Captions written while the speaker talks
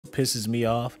what pisses me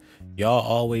off? Y'all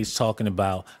always talking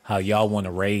about how y'all want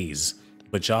to raise,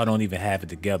 but y'all don't even have it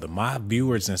together. My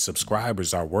viewers and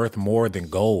subscribers are worth more than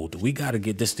gold. We got to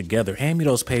get this together. Hand me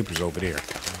those papers over there.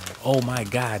 Oh my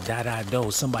God,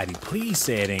 do. Somebody please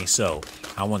say it ain't so.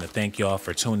 I want to thank y'all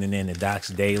for tuning in to Docs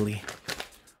Daily.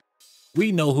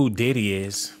 We know who Diddy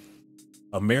is.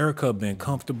 America been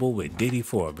comfortable with Diddy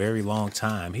for a very long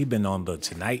time. He been on the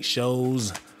Tonight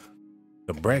Shows,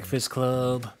 the Breakfast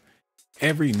Club.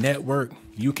 Every network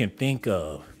you can think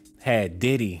of had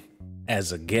Diddy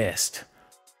as a guest.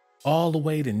 All the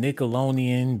way to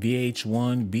Nickelodeon,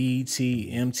 VH1, BET,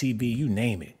 MTV, you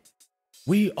name it.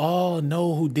 We all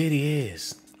know who Diddy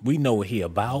is. We know what he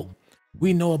about.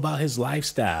 We know about his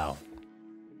lifestyle.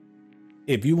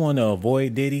 If you want to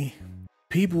avoid Diddy,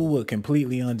 people would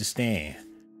completely understand.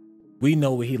 We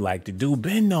know what he like to do,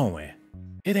 been knowing.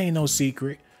 It ain't no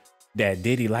secret that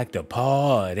Diddy like to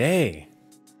party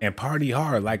and party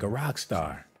hard like a rock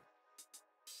star.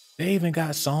 They even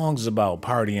got songs about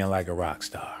partying like a rock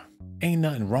star. Ain't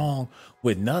nothing wrong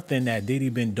with nothing that Diddy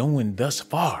been doing thus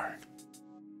far.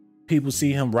 People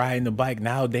see him riding the bike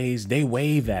nowadays, they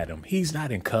wave at him. He's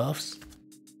not in cuffs.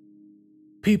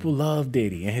 People love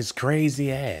Diddy and his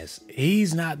crazy ass.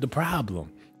 He's not the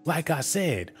problem. Like I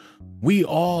said, we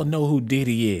all know who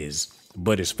Diddy is.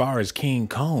 But as far as King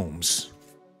Combs,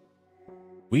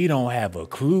 we don't have a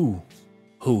clue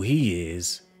who he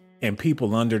is. And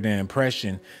people under the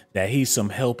impression that he's some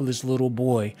helpless little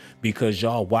boy because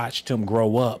y'all watched him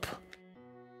grow up.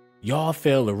 Y'all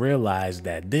fail to realize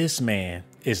that this man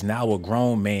is now a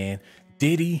grown man,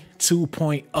 Diddy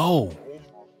 2.0.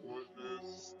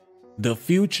 The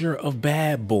future of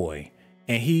Bad Boy.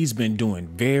 And he's been doing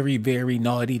very, very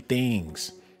naughty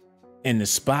things. And the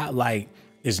spotlight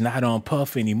is not on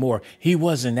Puff anymore. He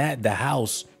wasn't at the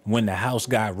house when the house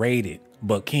got raided,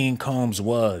 but King Combs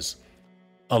was,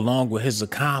 along with his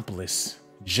accomplice,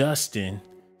 Justin.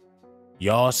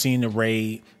 Y'all seen the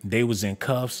raid. They was in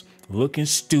cuffs, looking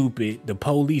stupid. The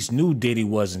police knew Diddy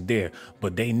wasn't there,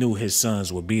 but they knew his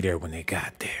sons would be there when they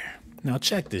got there. Now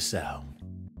check this out.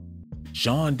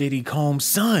 Sean Diddy Combs'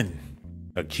 son,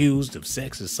 accused of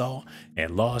sex assault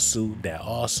and lawsuit that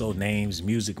also names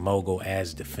music mogul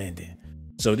as defendant.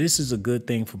 So this is a good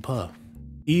thing for Puff.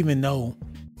 Even though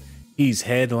he's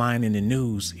headlining the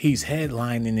news, he's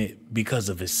headlining it because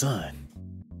of his son.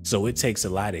 So it takes a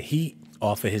lot of heat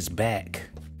off of his back.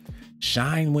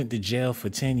 Shine went to jail for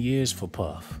 10 years for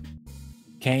Puff.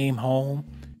 Came home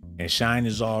and Shine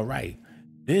is all right.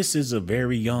 This is a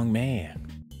very young man.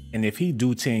 And if he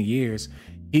do 10 years,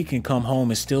 he can come home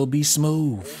and still be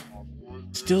smooth,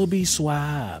 still be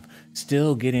suave,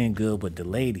 still get in good with the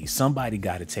ladies. Somebody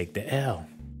got to take the L.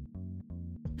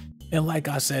 And like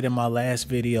I said in my last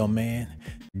video, man,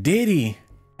 Diddy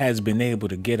has been able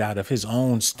to get out of his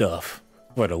own stuff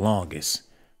for the longest.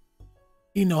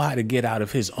 He know how to get out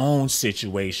of his own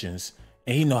situations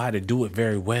and he know how to do it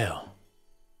very well.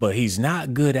 But he's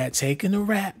not good at taking a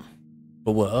rap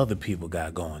for what other people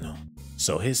got going on.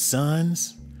 So his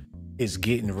sons is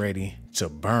getting ready to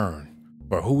burn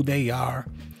for who they are,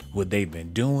 what they've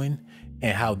been doing,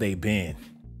 and how they been.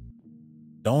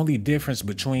 The only difference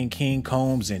between King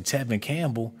Combs and Tevin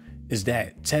Campbell is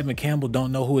that Tevin Campbell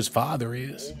don't know who his father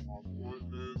is.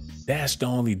 That's the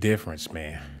only difference,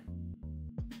 man.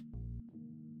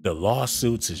 The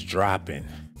lawsuits is dropping.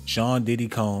 Sean Diddy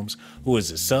Combs, who is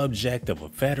the subject of a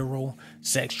federal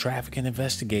sex trafficking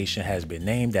investigation, has been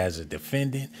named as a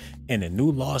defendant in a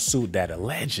new lawsuit that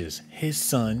alleges his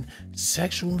son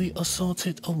sexually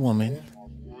assaulted a woman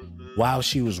while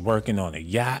she was working on a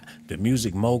yacht the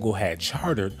music mogul had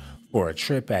chartered for a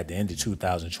trip at the end of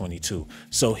 2022.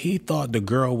 So he thought the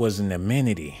girl was an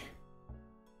amenity.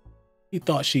 He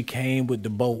thought she came with the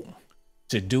boat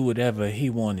to do whatever he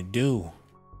wanted to do.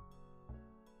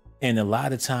 And a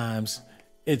lot of times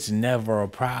it's never a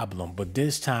problem, but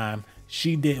this time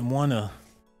she didn't want to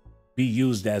be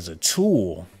used as a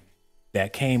tool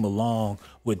that came along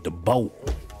with the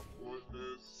boat.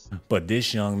 But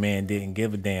this young man didn't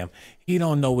give a damn. He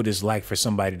don't know what it's like for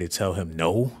somebody to tell him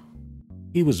no.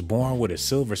 He was born with a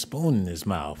silver spoon in his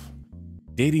mouth.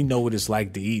 Did he know what it's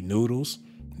like to eat noodles?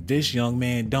 This young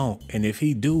man don't. And if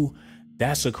he do,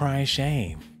 that's a crying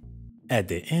shame. At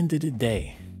the end of the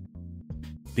day,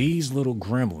 these little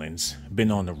gremlins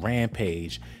been on the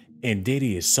rampage, and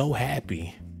Diddy is so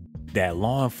happy that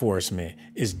law enforcement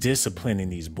is disciplining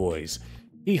these boys.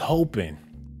 He hoping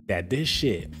that this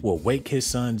shit will wake his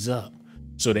sons up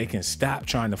so they can stop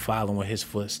trying to follow in his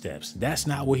footsteps. That's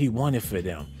not what he wanted for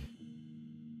them.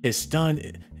 His son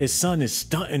is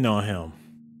stunting on him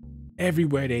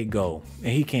everywhere they go,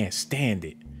 and he can't stand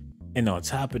it. And on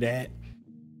top of that,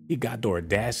 He got the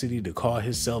audacity to call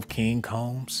himself King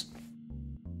Combs.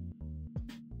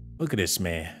 Look at this,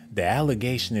 man. The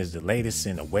allegation is the latest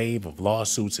in a wave of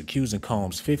lawsuits accusing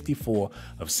Combs, 54,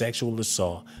 of sexual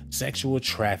assault, sexual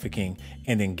trafficking,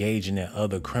 and engaging in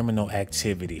other criminal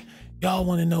activity. Y'all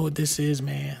want to know what this is,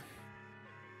 man?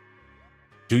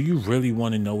 Do you really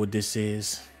want to know what this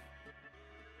is?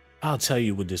 I'll tell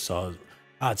you what this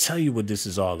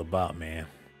is all about, man.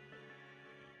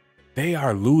 They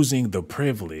are losing the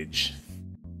privilege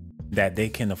that they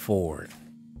can afford.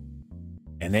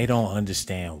 And they don't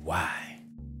understand why.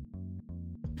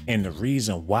 And the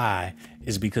reason why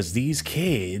is because these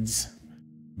kids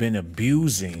been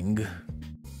abusing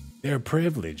their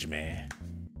privilege, man.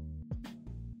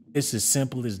 It's as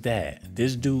simple as that.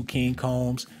 This dude, King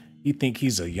Combs, he think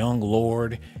he's a young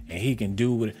lord and he can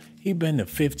do what he been to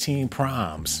 15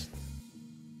 proms.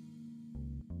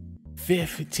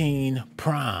 15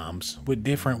 proms with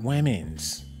different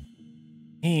women's.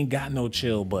 He ain't got no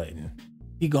chill button.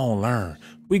 He gonna learn.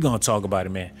 We gonna talk about it,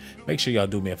 man. Make sure y'all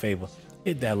do me a favor.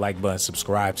 Hit that like button,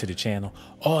 subscribe to the channel.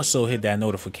 Also hit that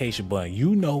notification button.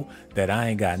 You know that I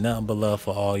ain't got nothing but love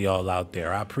for all y'all out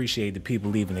there. I appreciate the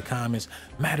people leaving the comments.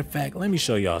 Matter of fact, let me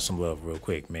show y'all some love real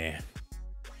quick, man.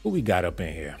 Who we got up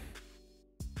in here?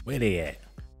 Where they at?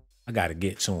 I gotta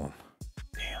get to them.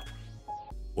 Damn.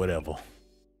 Whatever.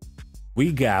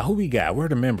 Who we got? Where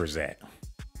the members at?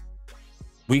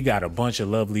 We got a bunch of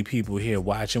lovely people here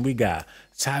watching. We got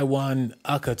Taiwan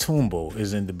Akatumbo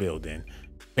is in the building.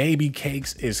 Baby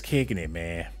Cakes is kicking it,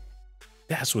 man.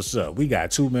 That's what's up. We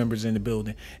got 2 members in the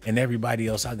building and everybody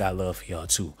else. I got love for y'all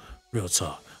too. Real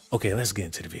talk. Okay, let's get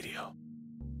into the video.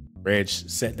 Reg,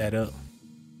 set that up.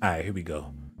 All right, here we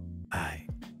go. All right.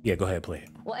 Yeah, go ahead, play it.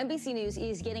 Well, NBC News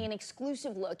is getting an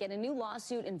exclusive look at a new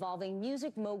lawsuit involving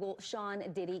music mogul Sean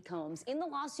Diddy Combs. In the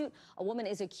lawsuit, a woman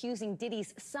is accusing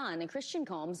Diddy's son, Christian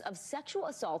Combs, of sexual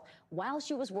assault while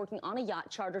she was working on a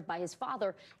yacht chartered by his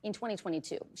father in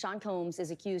 2022. Sean Combs is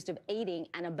accused of aiding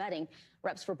and abetting.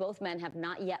 Reps for both men have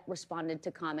not yet responded to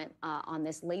comment on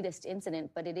this latest incident,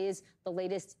 but it is the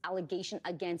latest allegation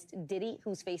against Diddy,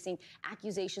 who's facing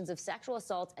accusations of sexual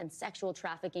assault and sexual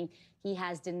trafficking. He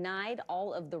has denied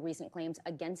all of the recent claims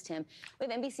against him. We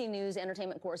have NBC News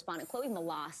entertainment correspondent Chloe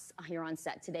Malas here on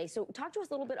set today. So talk to us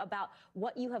a little bit about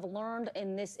what you have learned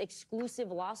in this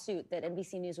exclusive lawsuit that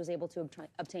NBC News was able to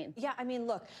obtain. Yeah, I mean,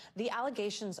 look, the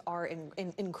allegations are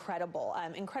incredible,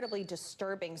 incredibly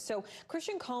disturbing. So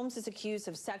Christian Combs is accused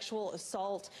of sexual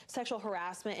assault, sexual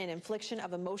harassment, and infliction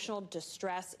of emotional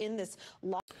distress in this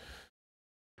law.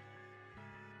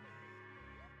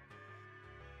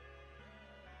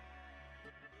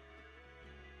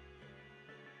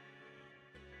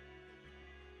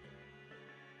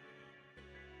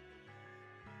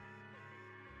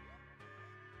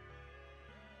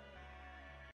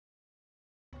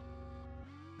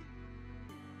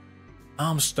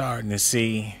 I'm starting to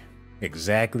see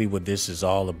exactly what this is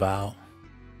all about.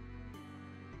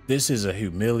 This is a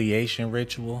humiliation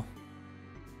ritual.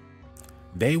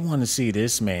 They want to see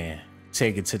this man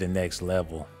take it to the next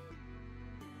level.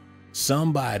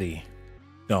 Somebody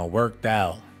done worked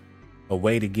out a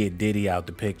way to get Diddy out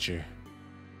the picture.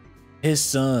 His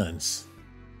son's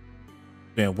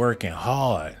been working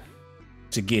hard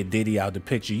to get Diddy out the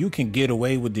picture. You can get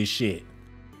away with this shit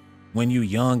when you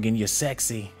young and you're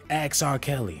sexy. Ask R.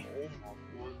 Kelly.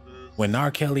 When R.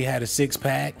 Kelly had a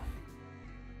 6-pack,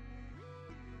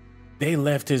 they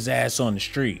left his ass on the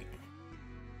street.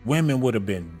 Women would have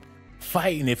been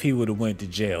fighting if he would have went to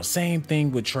jail. Same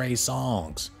thing with Trey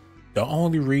Songz. The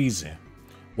only reason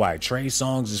why Trey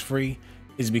Songz is free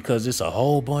is because there's a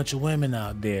whole bunch of women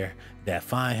out there that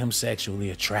find him sexually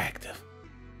attractive.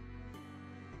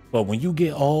 But when you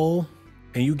get old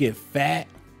and you get fat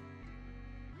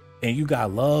and you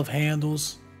got love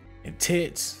handles and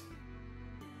tits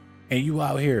and you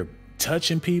out here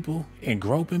touching people and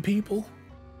groping people,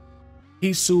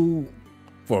 he sued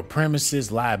for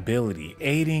premises liability,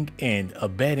 aiding and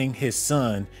abetting his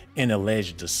son in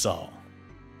alleged assault.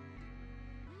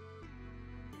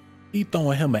 He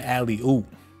throwing him an alley-oop.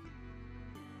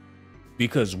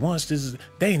 Because once this is,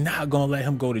 they not gonna let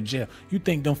him go to jail. You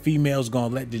think them females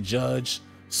gonna let the judge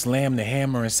slam the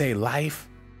hammer and say life?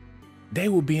 They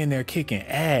will be in there kicking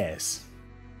ass.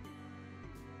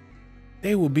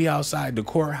 They will be outside the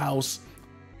courthouse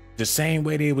the same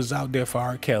way they was out there for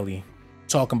R. Kelly,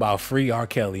 talking about free R.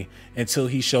 Kelly, until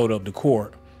he showed up to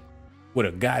court with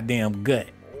a goddamn gut.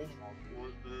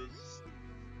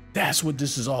 That's what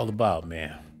this is all about,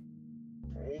 man.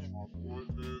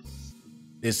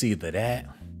 It's either that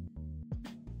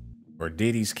or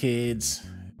Diddy's kids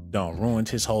done ruined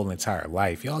his whole entire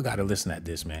life. Y'all gotta listen at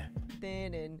this, man.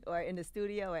 And song or in the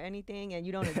studio or anything, and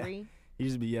you don't agree? He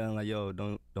just be yelling like, "Yo,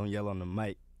 don't yell on the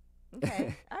mic."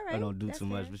 Okay, all right. I don't do That's too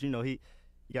much, fair. but you know he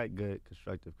got good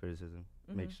constructive criticism.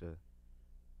 Make sure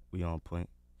we on point.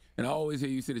 And I always hear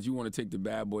you say that you want to take the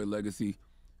Bad Boy legacy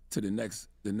to the next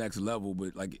level,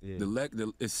 but like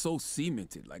it's so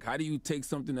cemented. Like, how do you take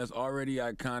something that's already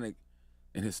iconic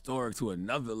and historic to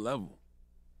another level?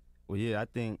 Well, yeah, I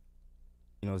think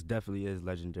it definitely is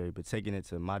legendary, but taking it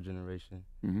to my generation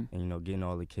and getting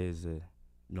all the kids to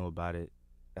know about it,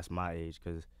 that's my age,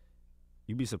 because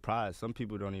you'd be surprised. Some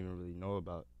people don't even really know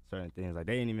about certain things. Like,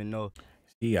 they ain't even know.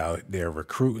 He out there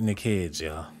recruiting the kids,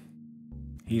 y'all.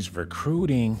 He's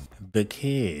recruiting the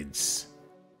kids.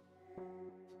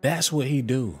 That's what he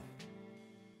do.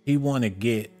 He want to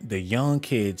get the young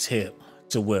kids hip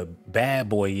to what Bad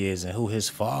Boy is and who his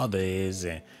father is,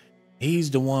 and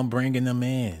he's the one bringing them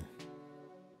in.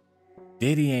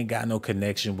 Diddy ain't got no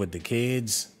connection with the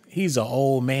kids. He's an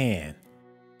old man.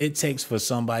 It takes for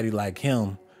somebody like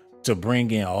him to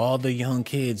bring in all the young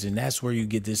kids, and that's where you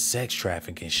get this sex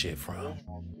trafficking shit from.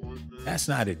 That's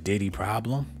not a Diddy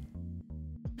problem.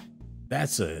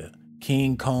 That's a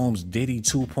King Combs Diddy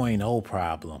 2.0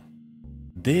 problem.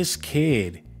 This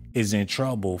kid is in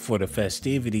trouble for the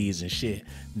festivities and shit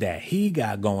that he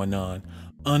got going on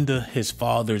under his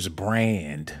father's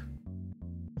brand.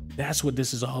 That's what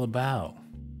this is all about.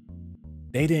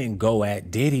 They didn't go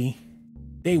at Diddy.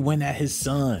 They went at his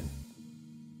son.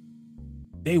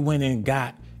 They went and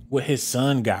got what his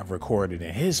son got recorded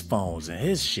in his phones and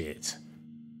his shit.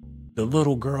 The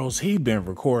little girls he been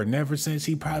recording ever since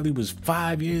he probably was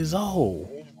 5 years old.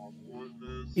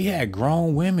 He had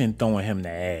grown women throwing him the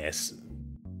ass.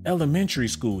 Elementary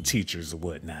school teachers or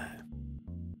whatnot.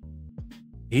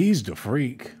 He's the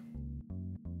freak.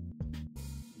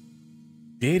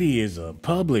 Diddy is a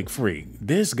public freak.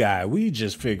 This guy, we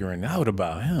just figuring out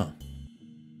about him.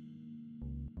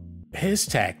 His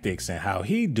tactics and how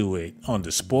he do it on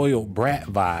the spoiled brat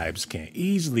vibes can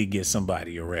easily get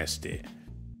somebody arrested.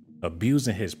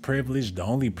 Abusing his privilege, the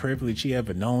only privilege he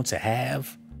ever known to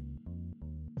have.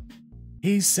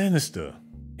 He's sinister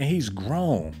and he's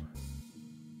grown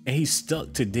and he's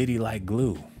stuck to Diddy like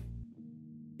glue.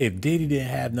 If Diddy didn't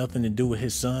have nothing to do with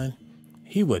his son,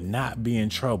 he would not be in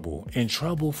trouble. In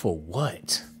trouble for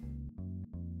what?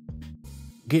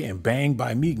 Getting banged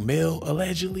by Meek Mill,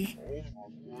 allegedly?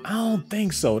 I don't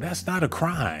think so. That's not a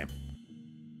crime.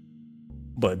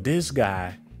 But this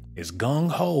guy is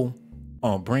gung-ho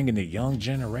on bringing the young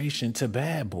generation to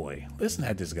Bad Boy. Listen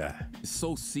at this guy. It's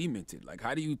so cemented. Like,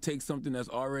 how do you take something that's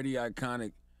already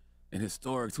iconic and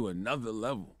historic to another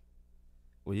level?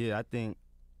 Well, yeah, I think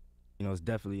it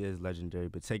definitely is legendary,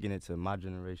 but taking it to my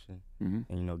generation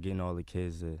and getting all the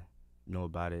kids to know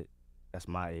about it, that's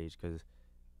my age, because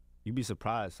you'd be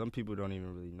surprised. Some people don't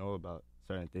even really know about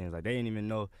certain things. Like, they ain't even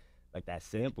know, like, that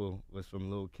sample was from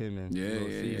Lil Kim and Lil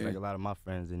C. Like, a lot of my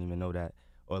friends didn't even know that.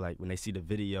 Or, like, when they see the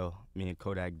video me and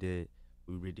Kodak did,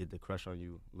 we redid the Crush on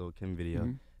You Lil Kim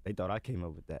video, they thought I came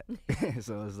up with that.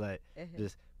 So it's like,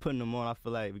 just putting them on, I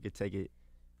feel like we could take it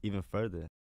even further.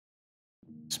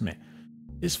 Man,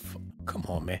 come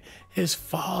on, man. His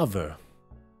father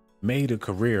made a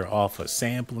career off of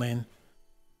sampling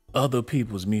other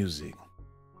people's music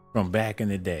from back in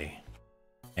the day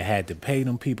and had to pay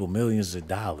them people millions of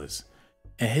dollars.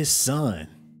 And his son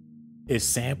is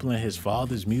sampling his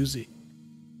father's music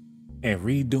and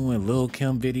redoing Lil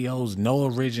Kim videos, no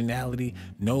originality,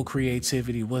 no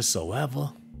creativity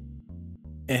whatsoever.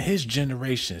 And his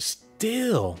generation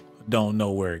still don't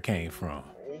know where it came from.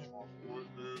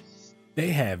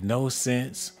 They have no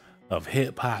sense of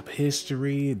hip-hop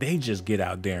history. They just get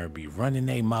out there and be running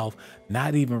their mouth,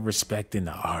 not even respecting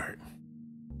the art.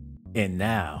 And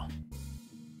now,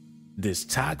 this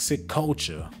toxic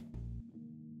culture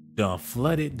done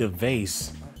flooded the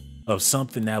vase of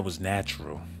something that was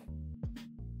natural.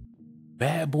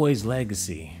 Bad Boy's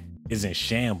legacy is in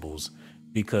shambles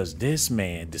because this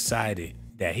man decided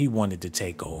that he wanted to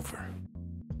take over.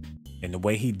 And the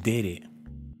way he did it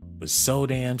was so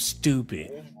damn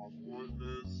stupid.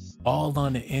 All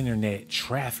on the internet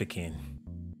trafficking.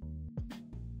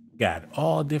 Got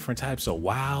all different types of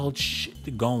wild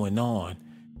shit going on.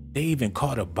 They even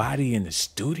caught a body in the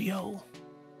studio?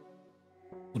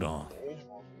 Hold on.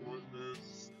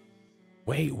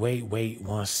 Wait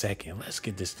 1 second. Let's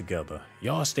get this together.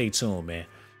 Y'all stay tuned, man.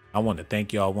 I want to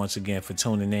thank y'all once again for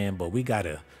tuning in, but we got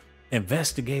to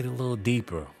investigate a little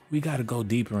deeper. We got to go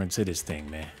deeper into this thing,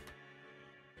 man.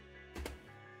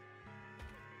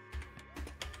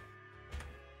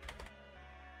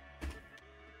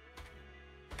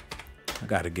 I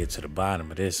got to get to the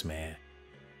bottom of this, man.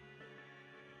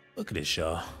 Look at this,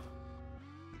 y'all.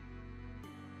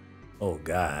 Oh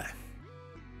God,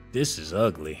 this is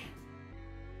ugly.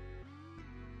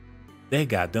 They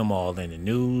got them all in the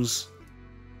news.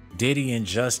 Diddy and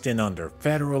Justin under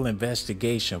federal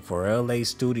investigation for LA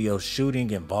studio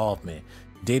shooting involvement.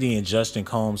 Diddy and Justin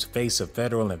Combs face a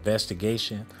federal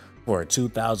investigation for a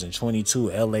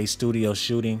 2022 LA studio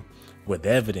shooting, with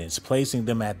evidence placing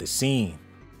them at the scene,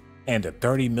 and a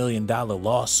 $30 million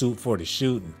lawsuit for the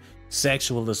shooting,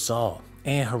 sexual assault,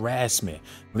 and harassment.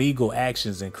 Legal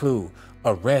actions include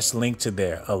arrests linked to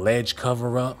their alleged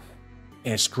cover-up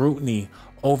and scrutiny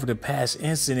over the past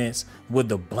incidents with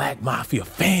the Black Mafia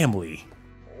family.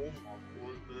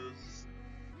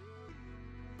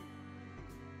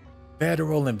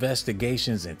 Federal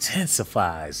investigations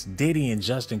intensifies. Diddy and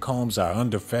Justin Combs are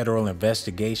under federal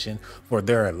investigation for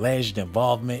their alleged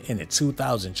involvement in the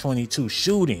 2022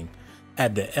 shooting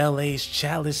at the LA's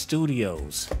Chalice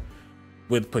Studios,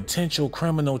 with potential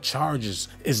criminal charges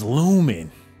is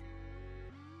looming.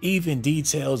 Even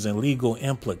details and legal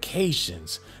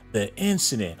implications. The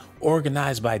incident,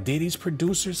 organized by Diddy's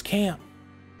producers camp,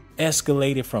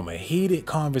 escalated from a heated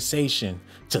conversation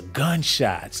to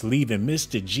gunshots, leaving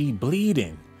Mr. G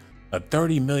bleeding. A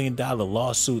 $30 million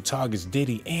lawsuit targets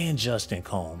Diddy and Justin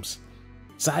Combs,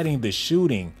 citing the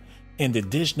shooting and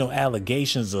additional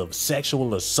allegations of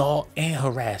sexual assault and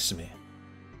harassment.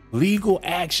 Legal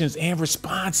actions and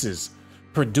responses.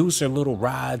 Producer Little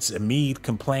Rod's immediate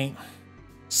complaint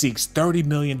seeks $30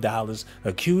 million,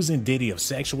 accusing Diddy of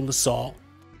sexual assault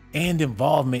and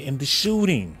involvement in the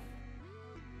shooting.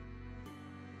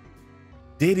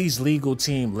 Diddy's legal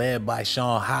team, led by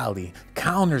Sean Hawley,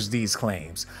 counters these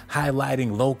claims,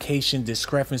 highlighting location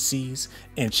discrepancies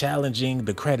and challenging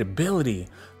the credibility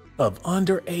of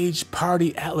underage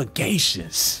party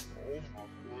allegations.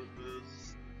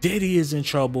 Diddy is in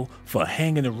trouble for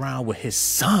hanging around with his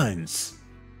sons.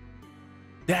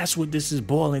 That's what this is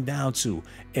boiling down to.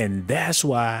 And that's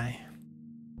why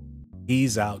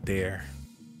he's out there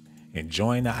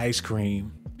enjoying the ice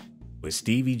cream with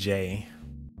Stevie J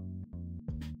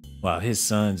while his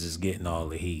sons is getting all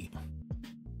the heat.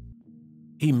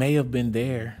 He may have been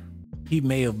there, he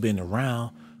may have been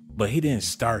around, but he didn't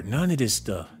start none of this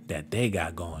stuff that they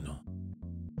got going on.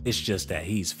 It's just that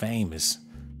he's famous.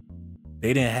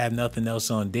 They didn't have nothing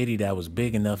else on Diddy that was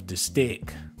big enough to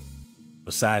stick.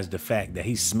 Besides the fact that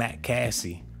he smacked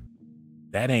Cassie,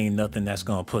 that ain't nothing that's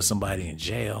gonna put somebody in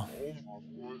jail.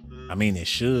 I mean, it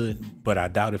should, but I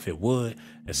doubt if it would,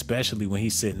 especially when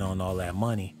he's sitting on all that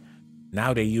money.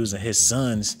 Now they're using his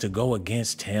sons to go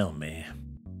against him, man.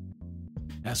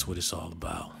 That's what it's all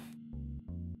about.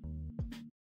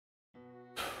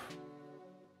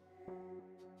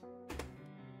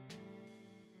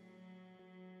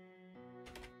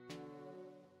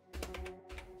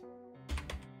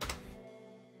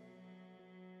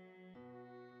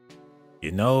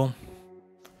 You know,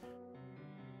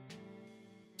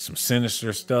 some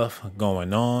sinister stuff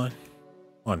going on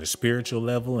the spiritual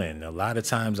level, and a lot of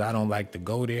times I don't like to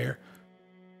go there,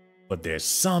 but there's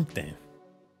something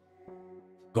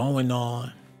going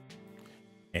on,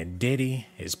 and Diddy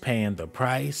is paying the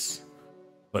price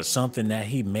for something that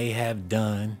he may have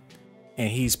done, and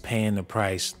he's paying the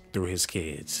price through his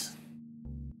kids.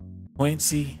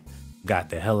 Quincy got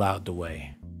the hell out the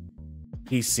way.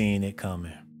 He's seen it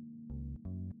coming.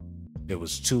 It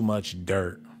was too much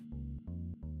dirt.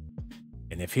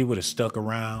 And if he would have stuck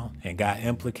around and got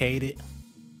implicated,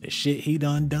 the shit he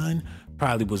done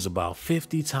probably was about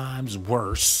 50 times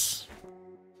worse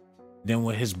than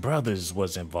what his brothers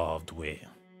was involved with.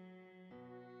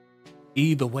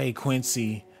 Either way,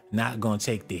 Quincy not gonna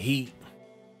take the heat.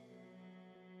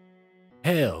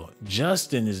 Hell,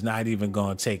 Justin is not even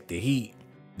gonna take the heat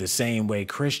the same way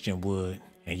Christian would,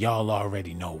 and y'all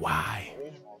already know why.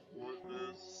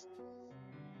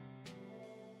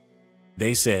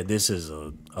 They said this is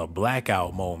a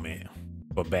blackout moment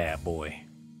for Bad Boy.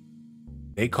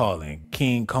 They calling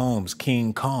King Combs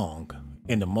King Kong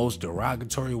in the most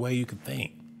derogatory way you could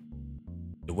think.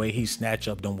 The way he snatch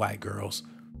up them white girls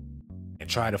and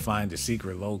try to find the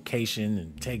secret location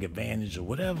and take advantage of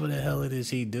whatever the hell it is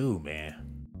he do, man.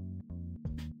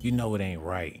 You know it ain't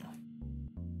right.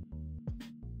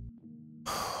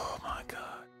 Oh my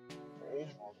God.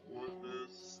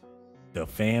 The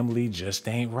family just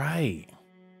ain't right.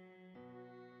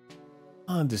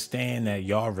 I understand that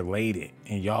y'all related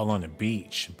and y'all on the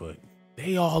beach, but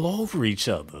they all over each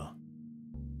other.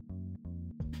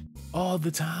 All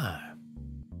the time.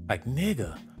 Like,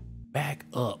 nigga, back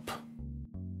up.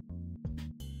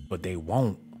 But they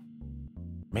won't.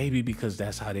 Maybe because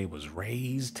that's how they was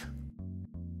raised.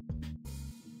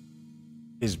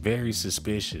 It's very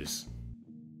suspicious.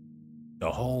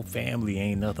 The whole family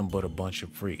ain't nothing but a bunch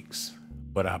of freaks.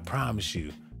 But I promise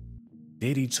you,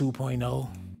 Diddy 2.0,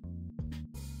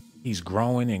 he's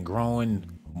growing and growing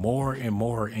more and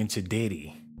more into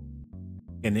Diddy.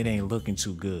 And it ain't looking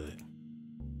too good.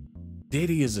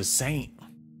 Diddy is a saint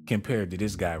compared to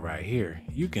this guy right here.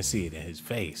 You can see it in his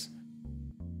face.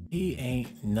 He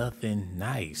ain't nothing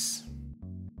nice.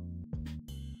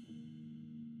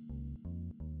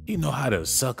 He know how to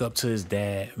suck up to his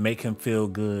dad, make him feel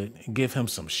good, give him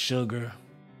some sugar.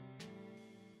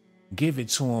 Give it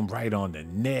to him right on the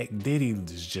neck. Diddy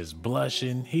is just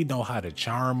blushing. He know how to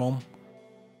charm him.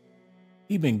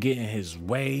 He been getting his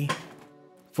way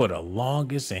for the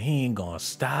longest and he ain't gonna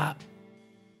stop.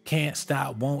 Can't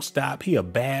stop, won't stop. He a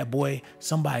bad boy.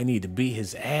 Somebody need to beat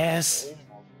his ass.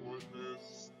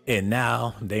 And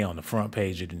now they on the front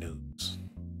page of the news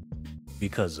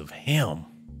because of him.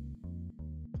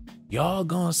 Y'all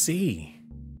gonna see.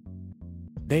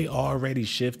 They already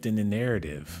shifting the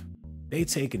narrative. They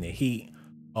taking the heat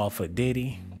off of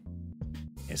Diddy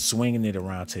and swinging it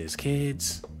around to his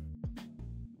kids.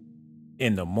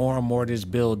 And the more and more this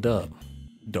build up,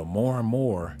 the more and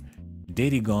more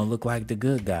Diddy gonna look like the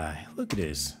good guy. Look at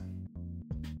this.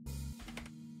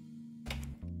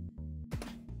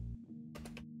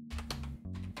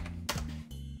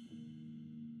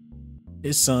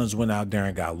 His sons went out there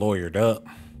and got lawyered up.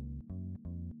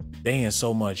 They in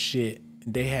so much shit,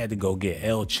 they had to go get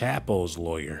El Chapo's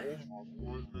lawyer.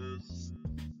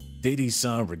 Diddy's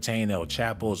son retained El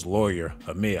Chapo's lawyer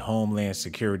amid Homeland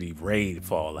Security raid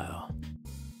fallout.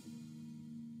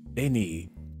 They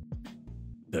need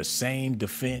the same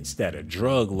defense that a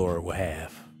drug lord would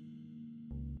have.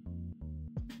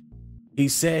 He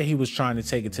said he was trying to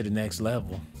take it to the next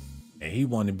level, and he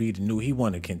wanted to be the new, he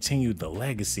wanted to continue the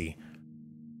legacy.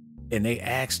 And they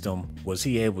asked him, was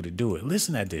he able to do it?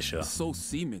 Listen at this, y'all. So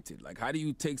cemented. Like, how do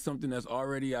you take something that's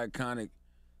already iconic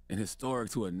and historic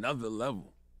to another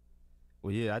level?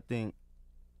 Well, yeah, I think,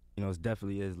 it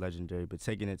definitely is legendary, but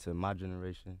taking it to my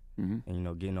generation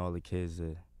and, getting all the kids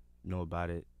to know about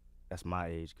it, that's my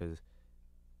age, because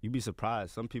you'd be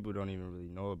surprised. Some people don't even really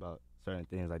know about certain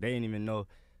things. Like, they didn't even know,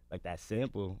 like, that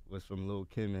sample was from Lil'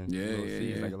 Kim and Lil'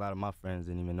 C's. Like, a lot of my friends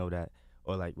didn't even know that.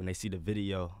 Or, like, when they see the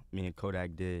video me and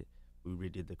Kodak did, we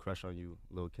redid the Crush on You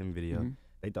Lil' Kim video,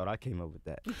 they thought I came up with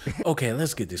that. Okay,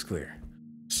 let's get this clear.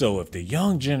 So if the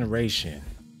young generation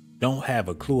don't have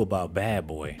a clue about Bad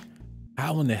Boy,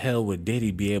 how in the hell would Diddy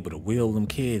be able to wheel them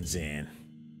kids in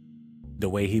the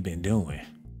way he been doing?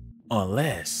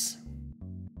 Unless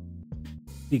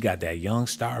he got that young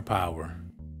star power.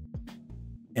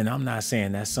 And I'm not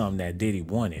saying that's something that Diddy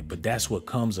wanted, but that's what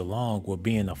comes along with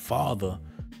being a father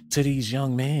to these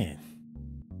young men.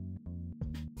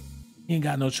 He ain't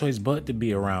got no choice but to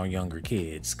be around younger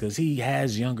kids, because he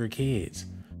has younger kids,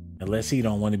 unless he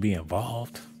don't want to be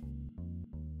involved.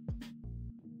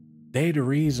 They the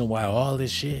reason why all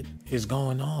this shit is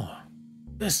going on.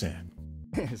 Listen.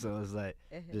 So it's like,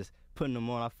 just putting them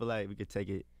on, I feel like we could take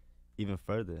it even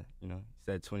further, He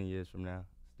said 20 years from now,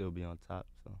 still be on top,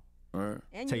 so.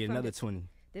 And take it another 20.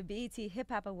 The BET Hip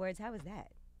Hop Awards, how was that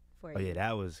for you? Oh yeah,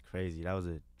 that was crazy. That was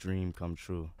a dream come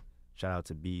true. Shout out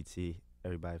to BET,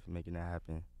 everybody for making that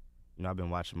happen. I've been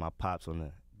watching my pops on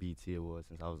the BET Awards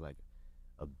since I was like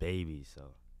a baby, so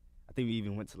I think we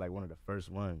even went to like one of the first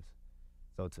ones.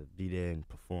 So to be there and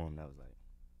perform, that was like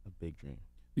a big dream.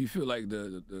 Do you feel like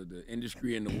the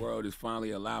industry and the world is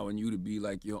finally allowing you to be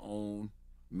like your own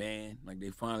man? Like they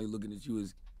finally looking at you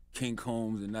as King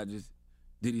Combs and not just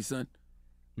Diddy's son?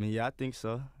 I mean, yeah, I think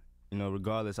so.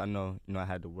 Regardless, I know, I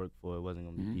had to work for it. It wasn't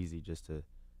gonna be easy just to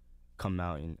come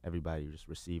out and everybody just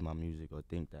receive my music or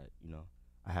think that,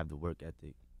 I have the work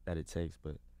ethic that it takes.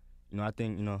 But, I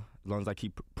think, as long as I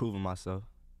keep proving myself,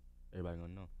 everybody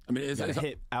gonna know. I mean, it's a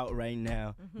hit out right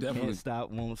now. Definitely. Can't stop,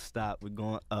 won't stop. We're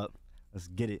going up. Let's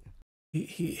get it.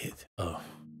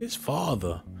 His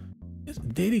father,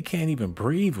 Diddy can't even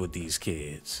breathe with these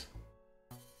kids.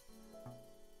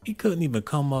 He couldn't even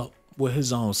come up with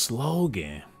his own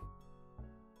slogan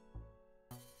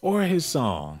or his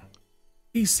song.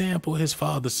 He sampled his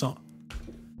father's song.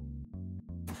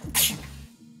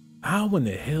 How in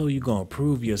the hell you gonna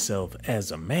prove yourself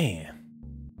as a man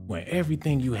when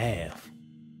everything you have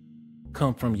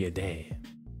come from your dad?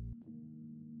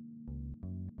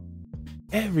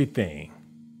 Everything.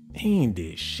 He ain't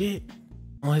did shit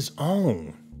on his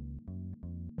own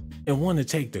and want to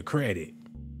take the credit.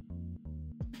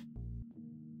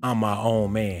 I'm my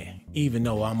own man. Even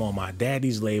though I'm on my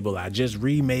daddy's label, I just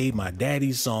remade my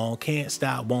daddy's song, Can't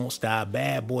Stop, Won't Stop,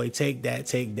 Bad Boy, Take That,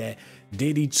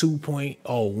 Diddy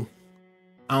 2.0.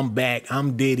 I'm back,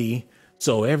 I'm Diddy.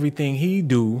 So everything he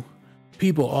do,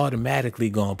 people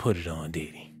automatically gonna put it on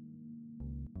Diddy.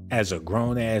 As a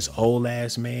grown-ass,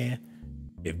 old-ass man,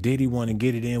 if Diddy want to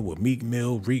get it in with Meek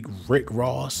Mill, Rick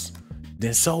Ross,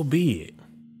 then so be it.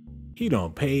 He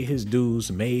done paid his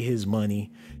dues, made his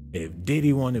money. If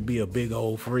Diddy want to be a big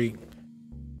old freak,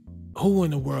 who in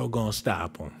the world gonna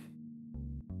stop him?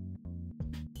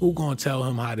 Who gonna tell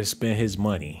him how to spend his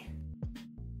money?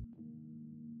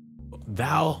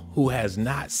 Thou who has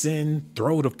not sinned,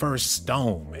 throw the first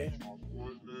stone, man.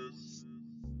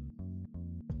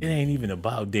 It ain't even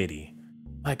about Diddy.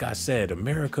 Like I said,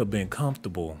 America been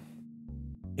comfortable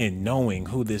in knowing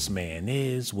who this man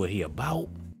is, what he about,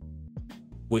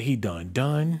 what he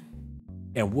done,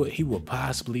 and what he will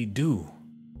possibly do.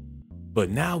 But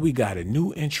now we got a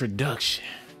new introduction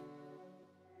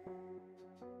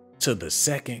to the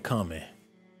second coming.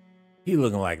 He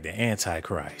looking like the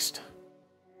Antichrist.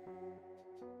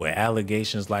 With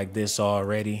allegations like this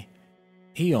already,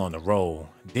 he on the roll.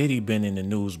 Diddy been in the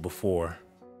news before.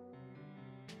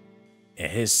 And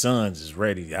his sons is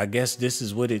ready. I guess this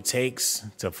is what it takes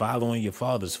to follow in your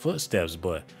father's footsteps,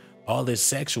 but all this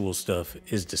sexual stuff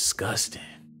is disgusting.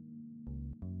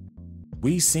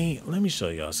 Let me show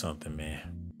y'all something,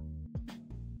 man.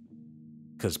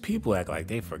 Cause people act like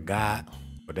they forgot,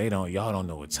 or y'all don't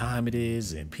know what time it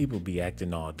is, and people be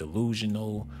acting all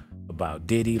delusional about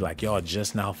Diddy, like y'all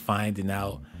just now finding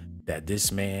out that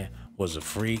this man was a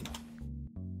freak.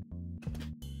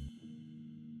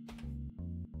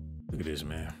 Look at this,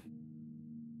 man.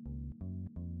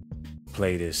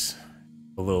 Play this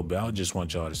a little bit. I just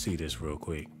want y'all to see this real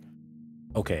quick.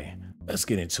 Okay, let's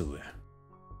get into it.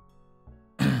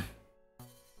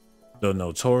 The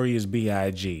Notorious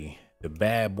B.I.G., the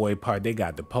bad boy part, they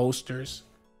got the posters.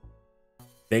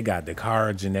 They got the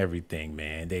cards and everything,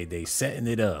 man. They setting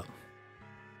it up.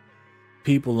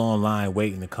 People online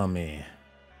waiting to come in.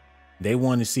 They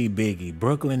want to see Biggie.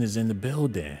 Brooklyn is in the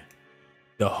building.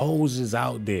 The hoes is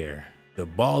out there. The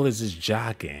ballers is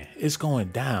jocking. It's going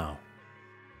down.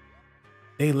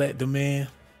 They let them in.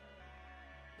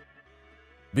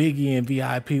 Biggie and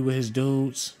VIP with his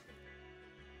dudes.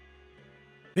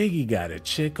 Biggie got a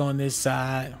chick on this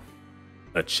side,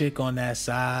 a chick on that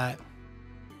side.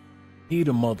 He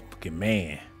the motherfucking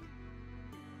man.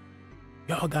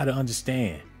 Y'all gotta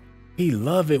understand. He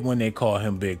love it when they call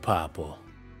him Big Papa.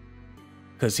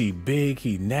 Cause he big,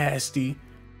 he nasty,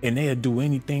 and they'll do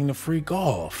anything to freak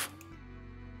off.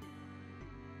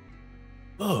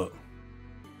 Look.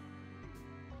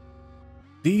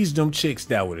 These them chicks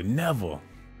that would have never,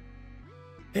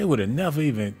 they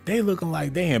looking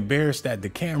like they embarrassed that the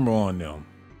camera on them.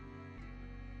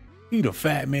 He the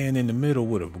fat man in the middle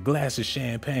with a glass of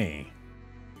champagne.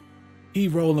 He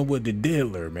rolling with the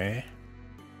diddler, man.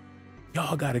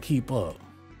 Y'all gotta keep up.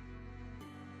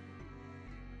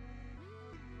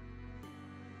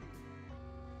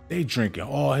 They drinking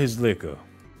all his liquor.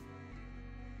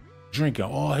 Drinking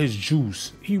all his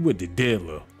juice. He with the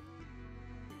diddler.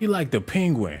 He like the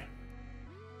penguin.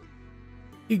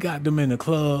 He got them in the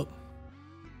club.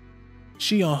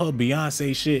 She on her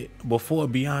Beyonce shit before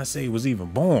Beyonce was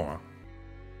even born.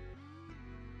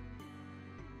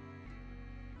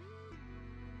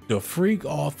 The freak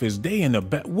office, they in the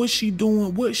back. What's she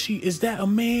doing? Is that a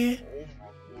man?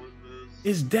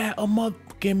 Is that a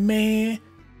motherfucking man?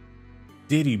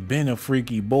 Diddy been a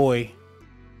freaky boy.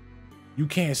 You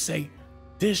can't say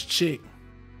this chick.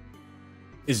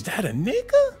 Is that a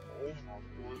nigga?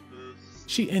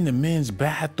 She in the men's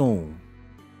bathroom.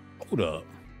 Hold up.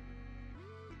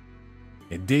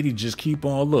 And Diddy just keep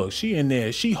on, look, she in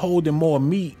there. She holding more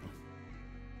meat.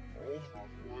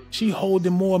 She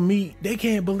holding more meat. They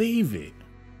can't believe it.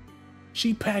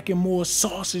 She packing more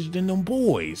sausage than them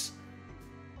boys.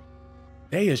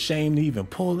 They ashamed to even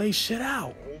pull they shit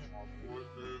out.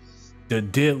 The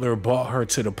diddler brought her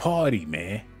to the party,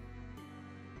 man.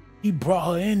 He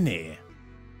brought her in there.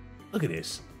 Look at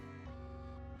this.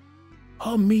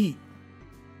 Her meat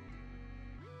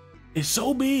is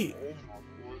so big.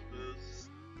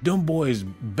 Them boys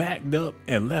backed up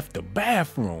and left the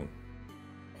bathroom.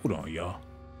 Hold on, y'all.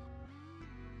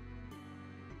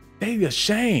 They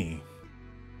ashamed.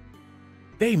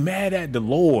 They mad at the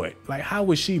Lord. Like, how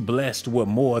was she blessed with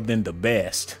more than the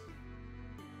best?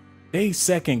 They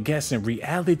second guessing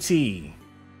reality.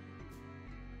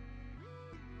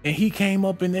 And he came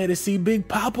up in there to see Big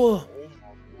Papa.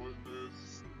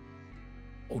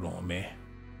 Hold on, man.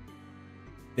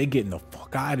 They getting the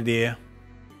fuck out of there.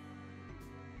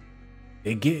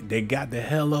 They got the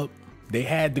hell up. They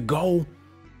had to go.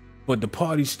 But the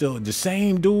party's still the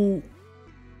same dude.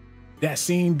 That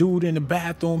same dude in the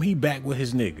bathroom, he back with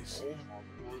his niggas.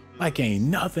 Like ain't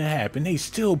nothing happened. They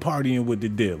still partying with the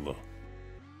dealer.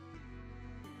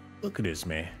 Look at this,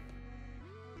 man.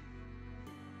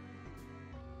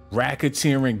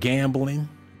 Racketeering, gambling,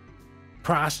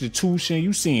 prostitution.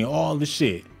 You seen all the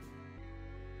shit.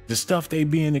 The stuff they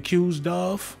being accused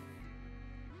of.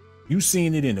 You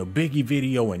seen it in a Biggie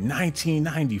video in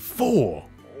 1994.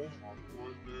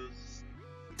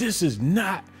 This is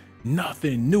not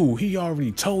nothing new. He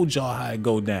already told y'all how it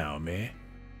go down, man.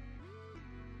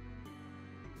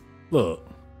 Look.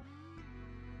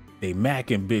 They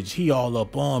macking bitch. He all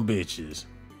up on bitches.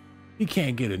 He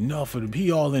can't get enough of them. He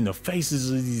all in the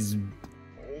faces of these.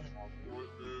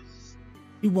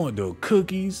 He want the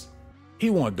cookies. He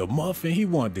want the muffin. He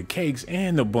want the cakes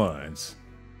and the buns.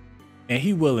 And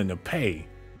he willing to pay.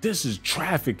 This is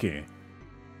trafficking.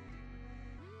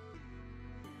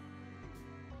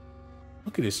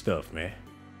 Look at this stuff, man.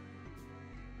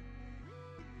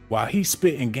 While he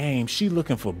spitting game, she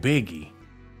looking for Biggie.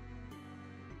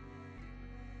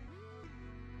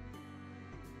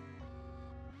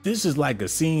 This is like a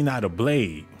scene out of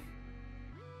Blade.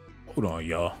 Hold on,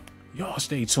 y'all. Y'all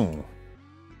stay tuned.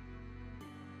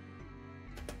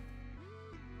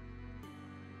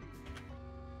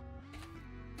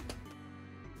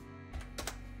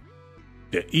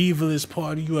 The evilest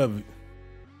party you ever...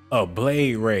 A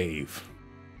Blade rave.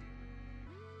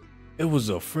 It was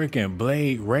a freaking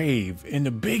Blade rave in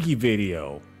the Biggie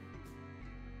video.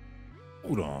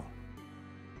 Hold on.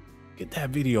 Get that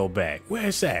video back. Where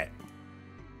it's at?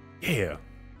 Yeah.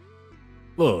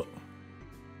 Look.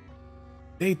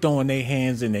 They throwing their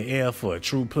hands in the air for a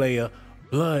true player.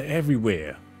 Blood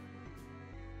everywhere.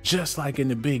 Just like in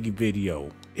the Biggie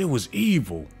video. It was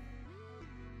evil.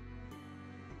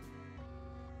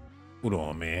 Hold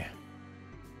on, man.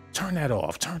 Turn that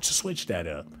off. Switch that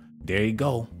up. There you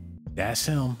go. That's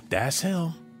him. That's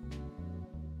him.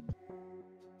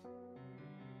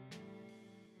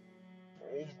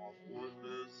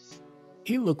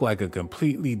 He looked like a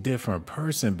completely different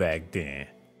person back then.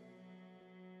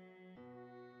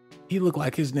 He looked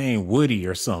like his name Woody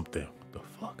or something. What the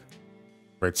fuck?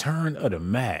 Return of the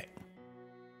Mac.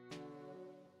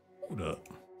 Hold up.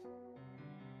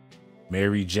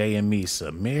 Mary J and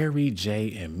Misa. Mary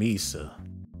J and Misa.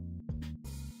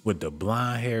 With the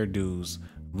blonde hairdos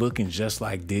looking just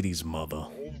like Diddy's mother.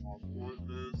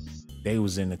 They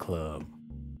was in the club.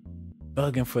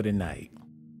 Thugging for the night.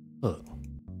 Look.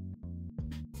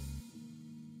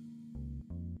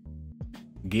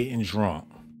 Getting drunk.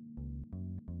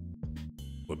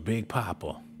 With Big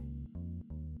Papa.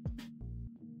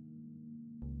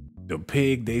 The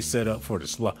pig they set up for the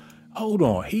slaughter. Hold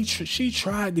on. She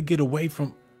tried to get away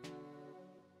from...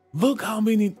 Look how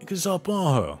many niggas up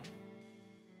on her.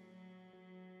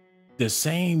 The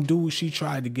same dude she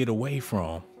tried to get away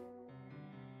from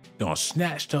done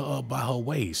snatched her up by her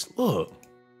waist. Look.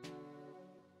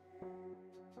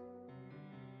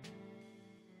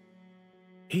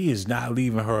 He is not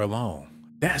leaving her alone.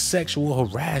 That's sexual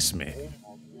harassment.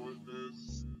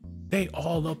 They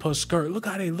all up her skirt. Look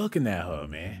how they looking at her,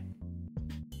 man.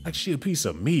 Like she a piece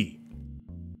of meat.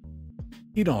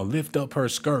 He don't lift up her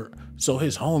skirt so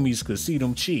his homies could see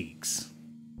them cheeks.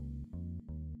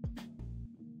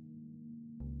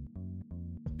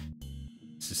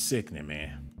 This is sickening,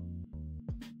 man.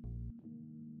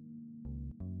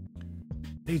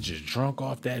 They just drunk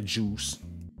off that juice.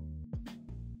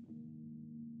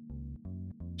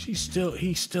 He's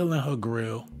still in her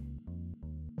grill.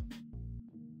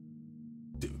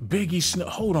 Biggie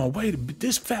hold on, wait,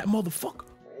 this fat motherfucker.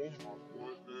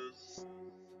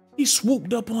 He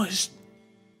swooped up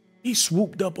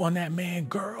on that man,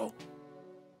 girl.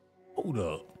 Hold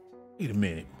up. Wait a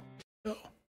minute. Yo.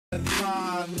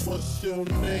 What's your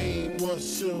name?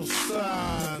 What's your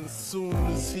sign? Soon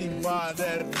as he buy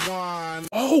that wine.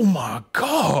 Oh my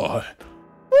God.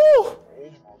 Woo.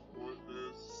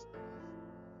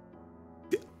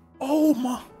 Oh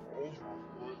my.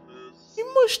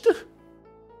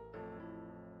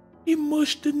 He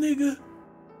mushed the nigga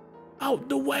out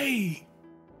the way.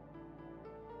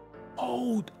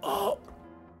 Hold up.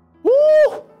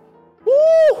 Woo!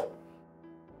 Woo!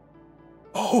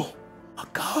 Oh my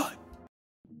God.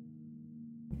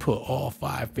 Put all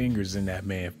 5 fingers in that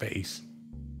man's face.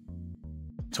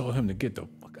 Told him to get the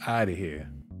fuck out of here.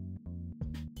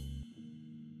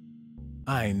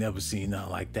 I ain't never seen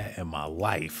nothing like that in my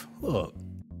life. Look.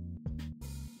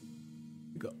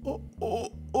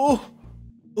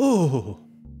 Oh.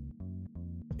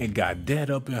 And got dead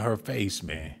up in her face,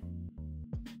 man.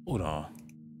 Hold on.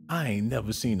 I ain't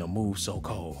never seen her move so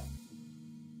cold.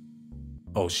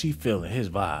 Oh, she feeling his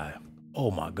vibe.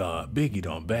 Oh my God. Biggie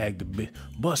done bagged the bitch.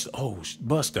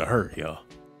 Buster hurt, y'all.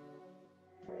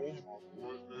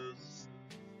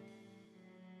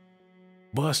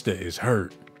 Busta is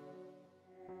hurt.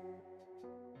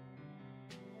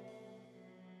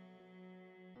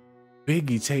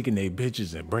 Biggie taking they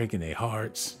bitches and breaking their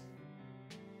hearts.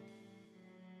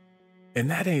 And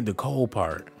that ain't the cold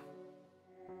part.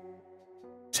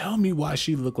 Tell me why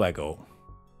she look like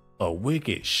a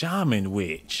wicked shaman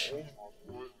witch.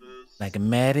 Like,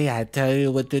 Mary, I tell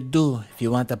you what to do. If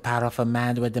you want the power of a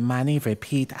man with the money,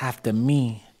 repeat after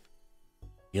me.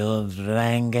 Your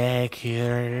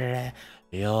Rangekir,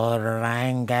 your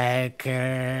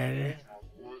Rangekir.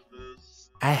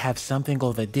 I have something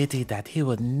over Diddy that he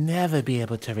would never be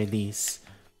able to release.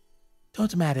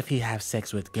 Don't matter if he have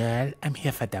sex with girl, I'm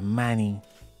here for the money.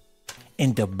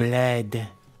 In the blood.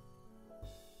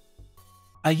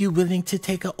 Are you willing to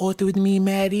take an oath with me,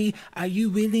 Mary? Are you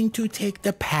willing to take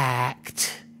the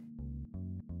pact?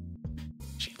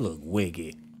 She looked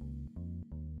wicked.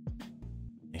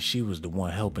 And she was the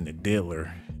one helping the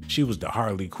dealer. She was the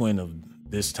Harley Quinn of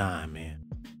this time, man.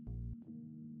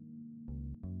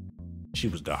 She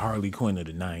was the Harley Quinn of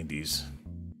the 90s.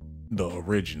 The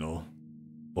original.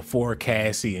 Before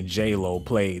Cassie and J-Lo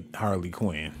played Harley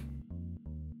Quinn.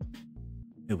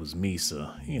 It was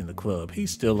Misa. He in the club.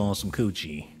 He's still on some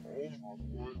coochie.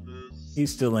 He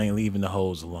still ain't leaving the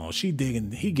hoes alone. He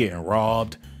getting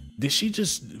robbed. Did she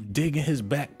just dig in his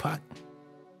back pocket?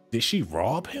 Did she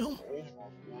rob him?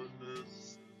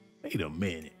 Wait a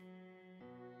minute.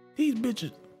 These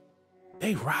bitches,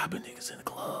 they robbing niggas in the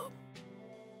club.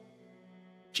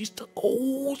 She took that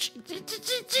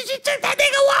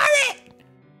nigga wallet.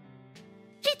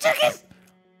 She took his.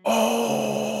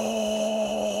 Oh.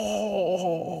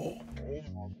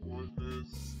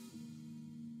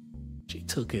 She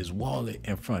took his wallet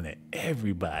in front of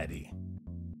everybody.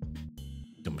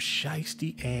 Them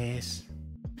shiesty ass.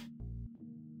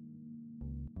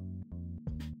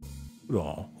 Hold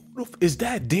on. Is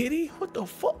that Diddy? What the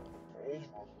fuck?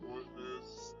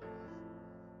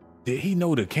 Did he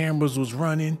know the cameras was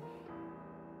running?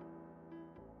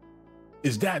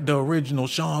 Is that the original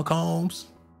Sean Combs?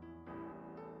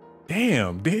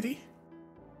 Damn, did he?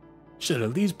 Should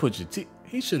at least put your teeth.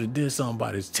 He should have did something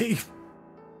about his teeth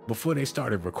before they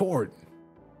started recording.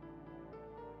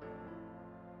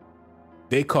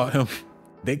 They caught him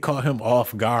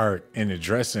off guard in the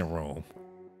dressing room.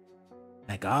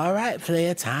 Like, all right,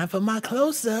 player, time for my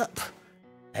close-up.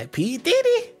 Like P.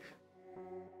 Diddy.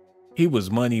 He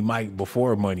was Money Mike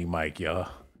before Money Mike, y'all.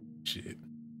 Shit.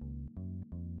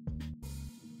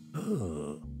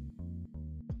 Ugh.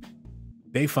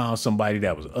 They found somebody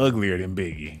that was uglier than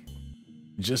Biggie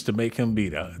just to make him be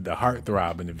the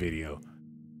heartthrob in the video.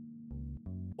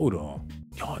 Hold on.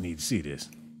 Y'all need to see this.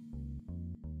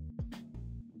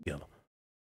 Yo.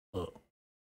 Look.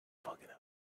 Fuck it up.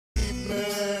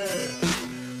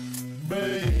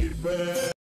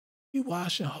 Baby. He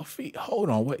washing her feet. Hold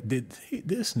on. What did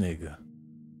this nigga?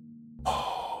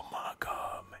 Oh my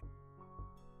God, man.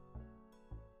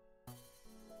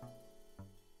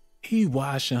 He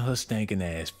washing her stinking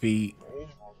ass feet.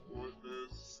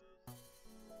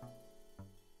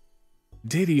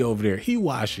 Diddy over there, he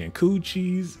washing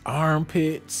coochies,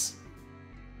 armpits.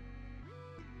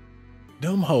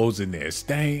 Them hoes in there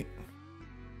stink.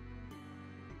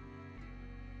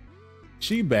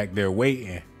 She back there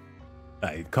waiting.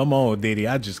 Like, come on, Diddy,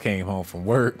 I just came home from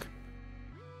work.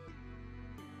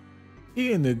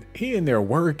 He in there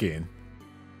working.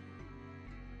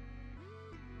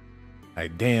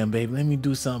 Like, damn, baby, let me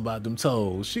do something about them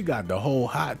toes. She got the whole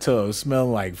hot tub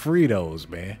smelling like Fritos,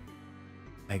 man.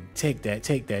 Like, take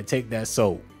that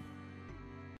soap.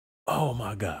 Oh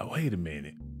my God, wait a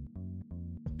minute.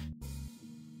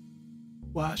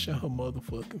 Washing her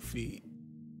motherfucking feet.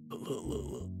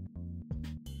 Look.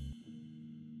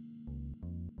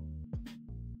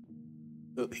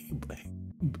 Look, he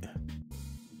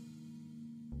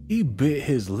bit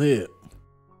his lip.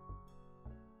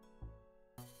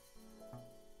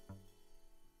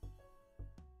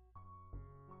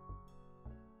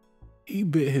 He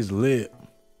bit his lip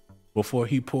before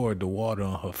he poured the water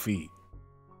on her feet.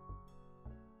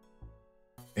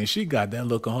 And she got that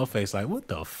look on her face like, what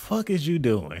the fuck is you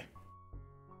doing?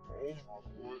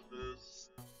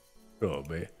 Oh,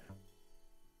 man.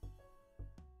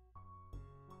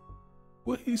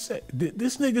 What he say? Did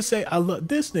this nigga say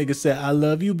this nigga said I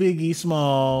love you, Biggie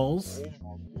Smalls.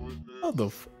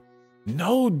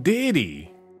 No,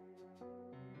 Diddy.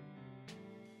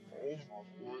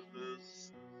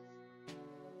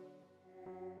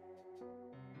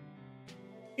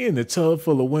 In the tub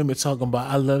full of women talking about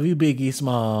I love you, Biggie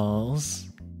Smalls.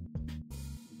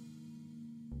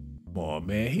 Come on,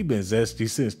 man. He been zesty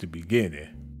since the beginning.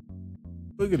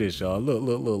 Look at this, y'all.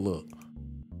 Look.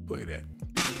 Play that.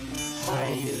 How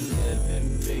you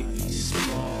living, Biggie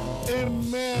Small?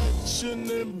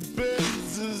 Imagining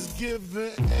Benzes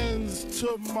giving ends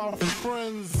to my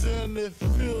friends, and it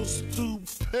feels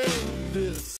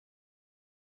stupendous.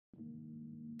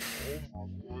 Oh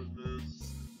my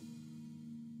goodness.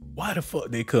 Why the fuck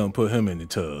they couldn't put him in the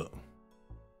tub?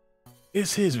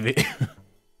 It's his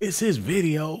it's his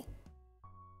video.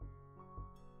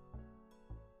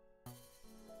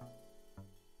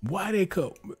 Why they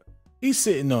could? He's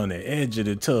sitting on the edge of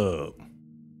the tub.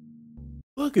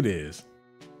 Look at this.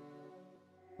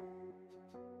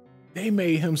 They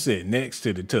made him sit next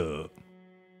to the tub.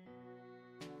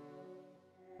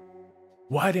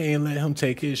 Why they ain't let him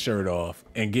take his shirt off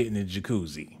and get in the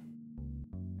jacuzzi?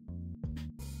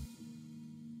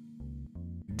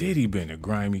 Diddy been a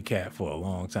grimy cat for a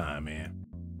long time, man.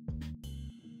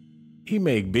 He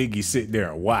make Biggie sit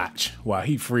there and watch while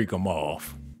he freak him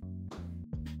off.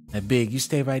 Now, Big, you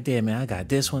stay right there, man. I got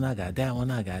this one, I got that one,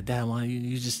 I got that one.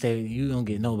 You just stay, you don't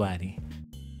get nobody.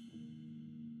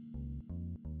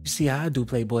 You see how I do,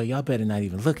 Playboy? Y'all better not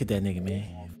even look at that nigga,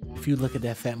 man. If you look at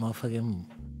that fat motherfucker, I'm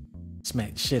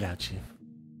smack the shit out you.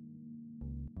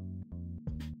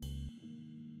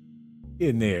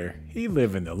 In there, he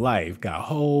living the life, got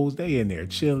hoes, they in there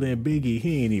chilling. Biggie,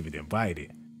 he ain't even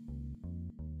invited.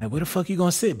 Like, where the fuck you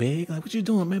gonna sit, Big? Like, what you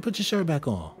doing, man? Put your shirt back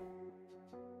on.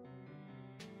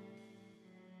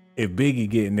 If Biggie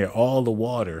get in there, all the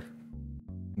water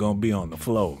gonna be on the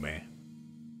floor, man.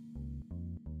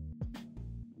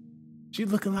 She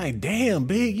looking like, damn,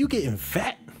 Big, you getting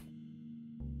fat.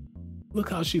 Look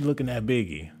how she looking at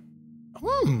Biggie.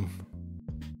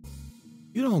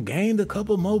 You done gained a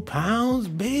couple more pounds,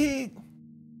 Big?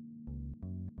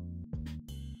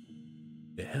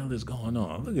 The hell is going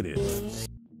on? Look at this.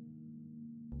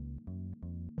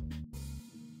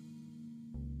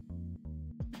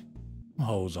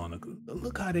 Hoes on the,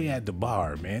 look how they at the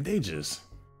bar, man. They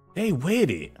with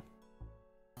it.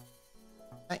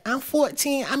 Like, I'm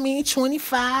 14,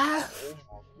 25.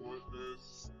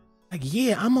 Like,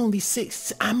 yeah, I'm only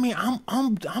 6.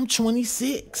 I'm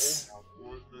 26.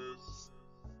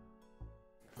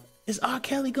 Is R.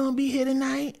 Kelly gonna be here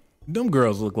tonight? Them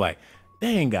girls look like they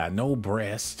ain't got no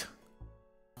breast.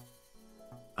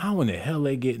 How in the hell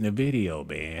they get in the video,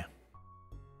 man?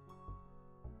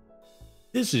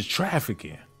 This is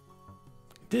trafficking.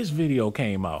 This video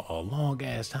came out a long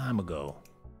ass time ago.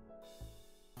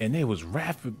 And they was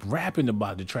rapping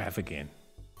about the trafficking.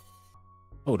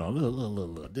 Hold on,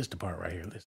 look. This the part right here.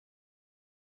 Listen.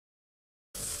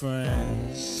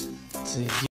 Friends to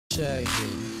get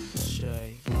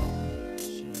shake.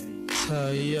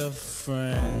 Tell your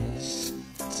friends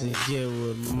to get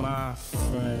with my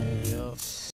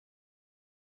friends.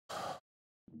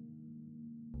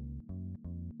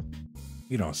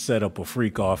 He done set up a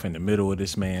freak off in the middle of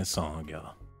this man's song,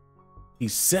 y'all. He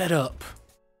set up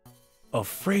a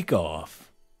freak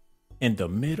off in the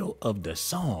middle of the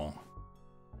song.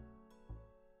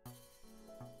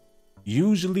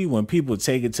 Usually when people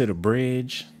take it to the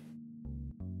bridge,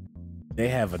 they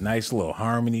have a nice little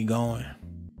harmony going.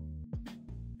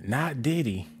 Not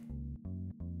Diddy.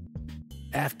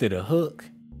 After the hook,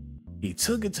 he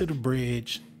took it to the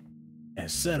bridge and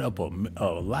set up a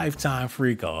lifetime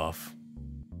freak off.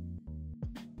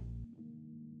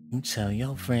 You tell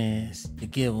your friends to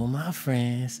get with my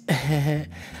friends.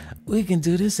 We can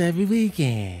do this every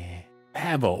weekend.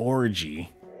 Have an orgy.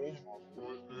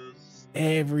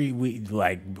 Every week,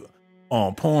 like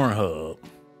on Pornhub.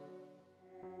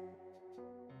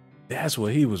 That's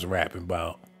what he was rapping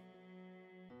about.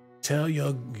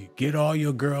 Get all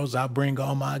your girls, I'll bring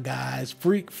all my guys.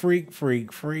 Freak,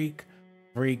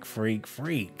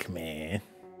 man.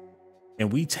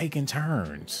 And we taking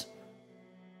turns.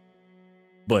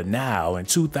 But now, in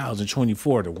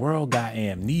 2024, the world got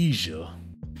amnesia.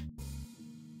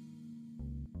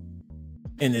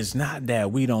 And it's not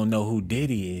that we don't know who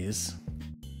Diddy is,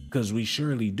 because we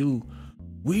surely do.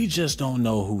 We just don't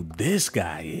know who this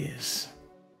guy is.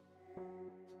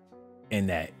 And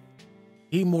that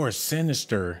he more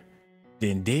sinister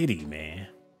than Diddy, man.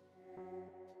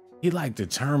 He like the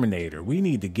Terminator. We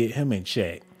need to get him in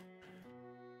check,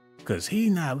 because he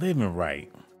not living right.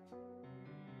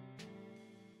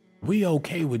 We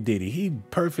okay with Diddy. He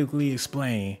perfectly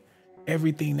explained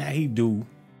everything that he do.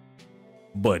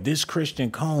 But this Christian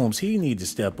Combs, he need to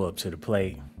step up to the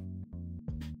plate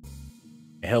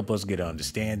and help us get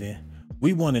understanding.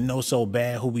 We want to know so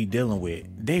bad who we dealing with.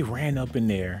 They ran up in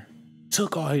there,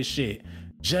 took all his shit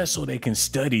just so they can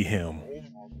study him.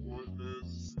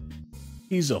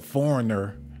 He's a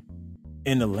foreigner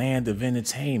in the land of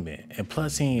entertainment. And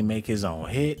plus he ain't make his own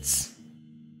hits.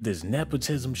 This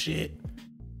nepotism shit.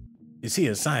 Is he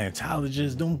a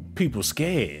Scientologist? Them people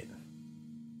scared.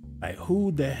 Like,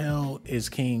 who the hell is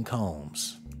King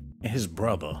Combs and his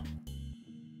brother?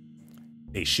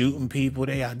 They shooting people.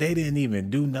 They didn't even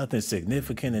do nothing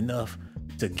significant enough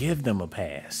to give them a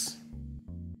pass.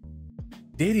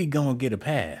 Diddy gonna get a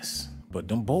pass, but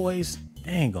them boys,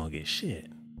 they ain't gonna get shit.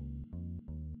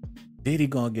 Diddy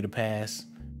gonna get a pass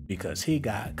because he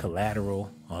got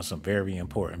collateral on some very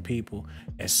important people.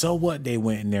 And so what? They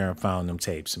went in there and found them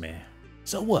tapes, man.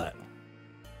 So what?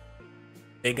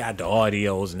 They got the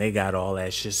audios and they got all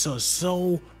that shit.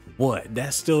 So what?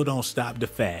 That still don't stop the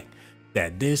fact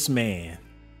that this man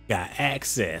got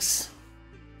access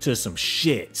to some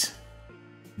shit.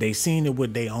 They seen it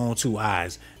with their own two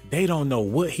eyes. They don't know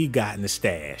what he got in the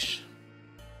stash.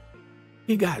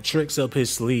 He got tricks up his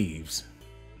sleeves.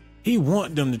 He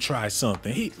want them to try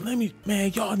something.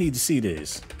 Man, y'all need to see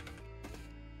this.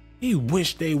 He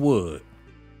wish they would.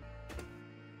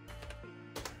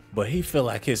 But he feel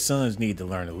like his sons need to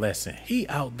learn a lesson. He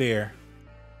out there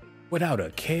without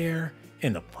a care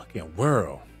in the fucking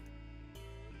world.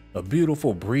 A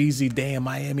beautiful breezy day in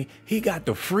Miami. He got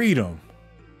the freedom.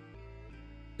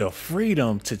 The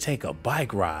freedom to take a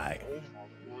bike ride.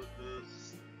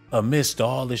 Amidst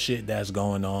all the shit that's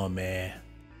going on, man.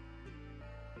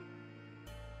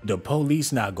 The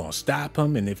police not gonna stop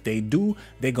him, and if they do,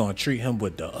 they gonna treat him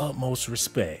with the utmost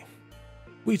respect.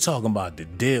 We talking about the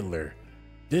diddler.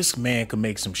 This man can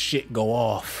make some shit go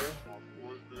off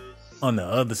on the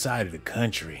other side of the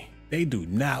country. They do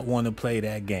not want to play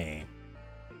that game.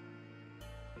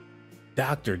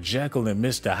 Dr. Jekyll and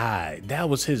Mr. Hyde, that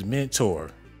was his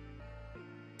mentor.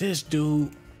 This dude,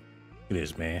 look at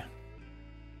this, man.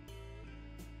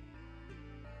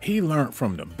 He learned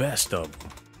from the best of them.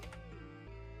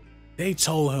 They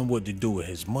told him what to do with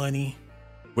his money,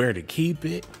 where to keep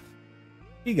it.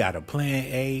 He got a plan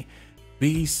A,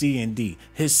 B, C, and D.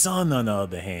 His son, on the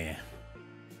other hand,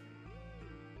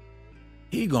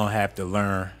 he gonna have to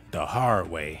learn the hard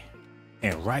way,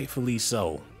 and rightfully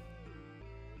so.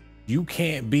 You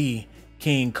can't be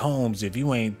King Combs if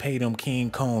you ain't pay them King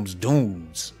Combs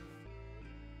dues.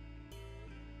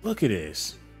 Look at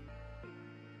this.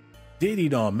 Diddy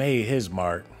done made his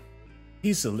mark.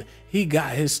 He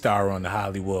got his star on the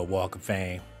Hollywood Walk of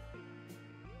Fame.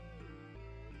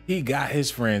 He got his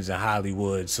friends in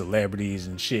Hollywood, celebrities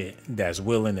and shit that's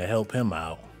willing to help him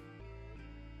out.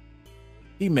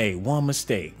 He made one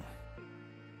mistake.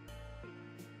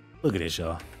 Look at this,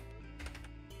 y'all.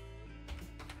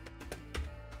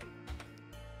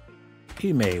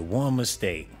 He made one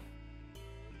mistake.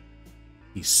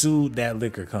 He sued that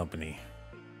liquor company.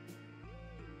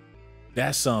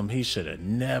 That's something he should have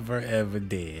never ever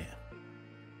did.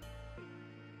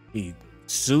 He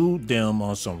sued them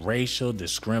on some racial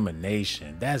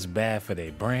discrimination. That's bad for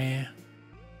their brand.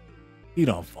 He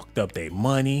done fucked up their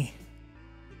money.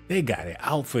 They got it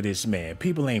out for this man.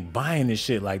 People ain't buying this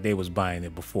shit like they was buying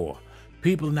it before.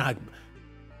 You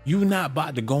not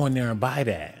about to go in there and buy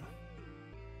that.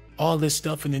 All this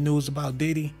stuff in the news about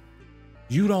Diddy,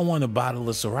 you don't want a bottle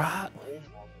of Ciroc?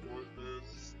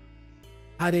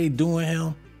 How they doing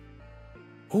him?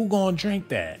 Who gonna drink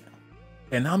that?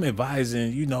 And I'm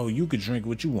advising, you could drink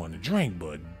what you want to drink,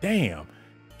 but damn,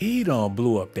 he done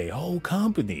blew up their whole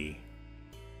company.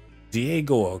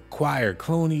 Diego acquired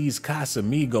Clooney's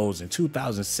Casamigos in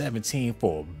 2017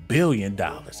 for $1 billion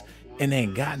and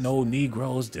ain't got no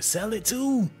Negroes to sell it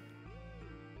to.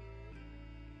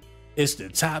 It's the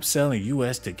top selling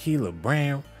U.S. tequila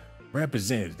brand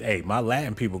represented. Hey, my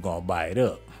Latin people gonna buy it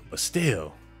up, but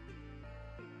still,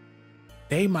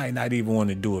 they might not even want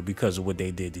to do it because of what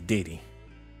they did to Diddy.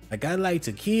 Like, I like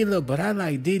tequila, but I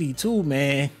like Diddy too,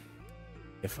 man.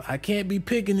 If I can't be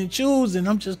picking and choosing,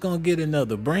 I'm just gonna get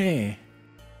another brand.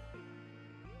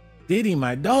 Diddy,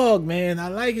 my dog, man. I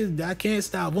like it. I can't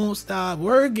stop, won't stop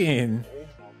working.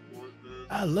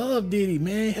 I love Diddy,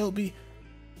 man. Help me.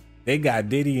 They got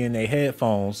Diddy in their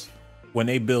headphones when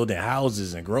they building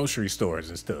houses and grocery stores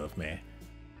and stuff, man.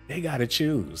 They gotta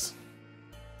choose.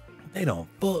 They done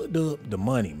fucked up the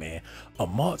money, man. A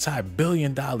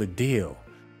multi-billion-dollar deal.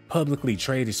 Publicly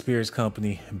traded spirits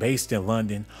company based in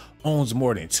London owns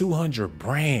more than 200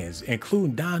 brands,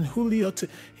 including Don Julio.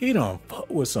 He done fuck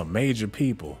with some major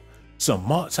people, some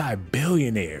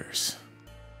multi-billionaires.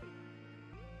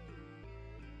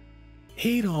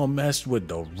 He done messed with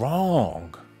the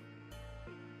wrong.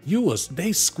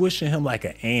 They squishing him like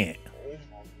an ant.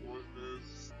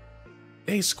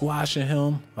 They squashing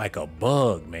him like a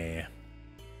bug, man.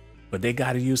 But they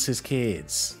gotta use his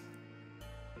kids.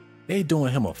 They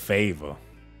doing him a favor.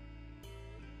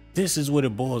 This is what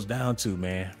it boils down to,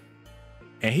 man.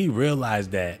 And he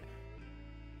realized that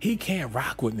He can't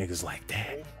rock with niggas like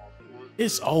that.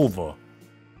 It's over.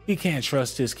 He can't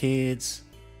trust his kids.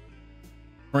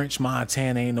 French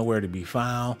Montana ain't nowhere to be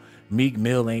found. Meek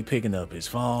Mill ain't picking up his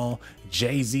phone.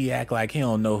 Jay-Z act like he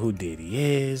don't know who Diddy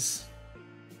is.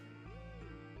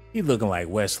 He looking like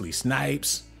Wesley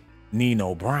Snipes,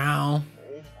 Nino Brown.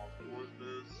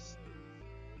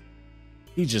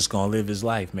 He just gonna live his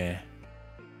life, man.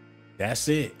 That's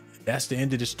it. That's the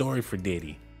end of the story for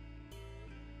Diddy.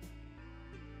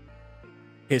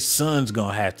 His son's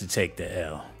gonna have to take the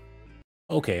L.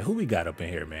 Okay, who we got up in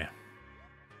here, man?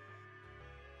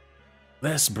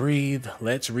 Let's breathe.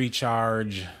 Let's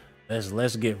recharge.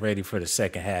 Let's get ready for the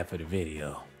second half of the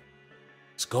video.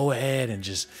 Let's go ahead and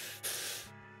just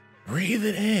breathe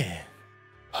it in.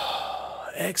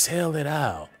 Exhale it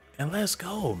out. And let's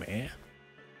go, man.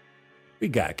 We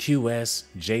got QS,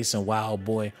 Jason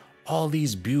Wildboy, all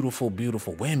these beautiful,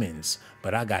 beautiful women's.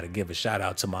 But I gotta give a shout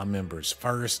out to my members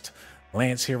first.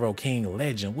 Lance Hero King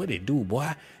Legend. What it do,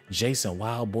 boy? Jason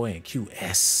Wildboy and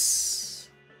QS.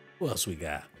 Who else we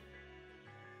got?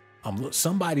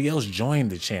 Somebody else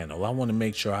joined the channel. I want to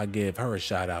make sure I give her a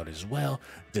shout out as well.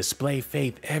 Display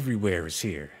Faith Everywhere is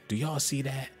here. Do y'all see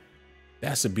that?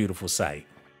 That's a beautiful sight.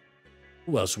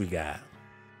 Who else we got?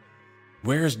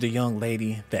 Where's the young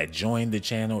lady that joined the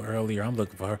channel earlier? I'm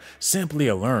looking for her.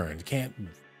 Simply Learned. Can't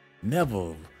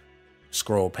never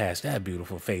scroll past that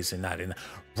beautiful face and not in.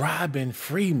 Robin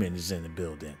Freeman is in the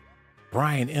building.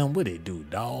 Brian M. What it do,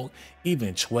 dog?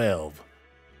 Even 12.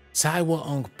 Taiwa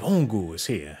Ungpungu is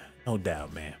here. No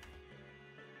doubt, man.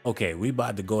 Okay, we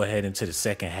about to go ahead into the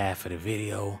second half of the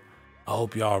video. I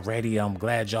hope y'all ready. I'm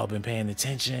glad y'all been paying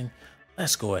attention.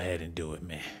 Let's go ahead and do it,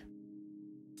 man.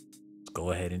 Let's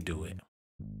go ahead and do it.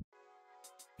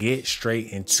 Get straight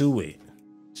into it.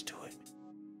 Let's do it.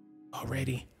 All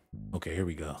ready? Okay, here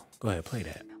we go. Go ahead, play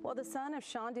that. Well, the son of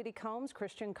Sean Diddy Combs,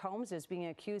 Christian Combs, is being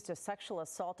accused of sexual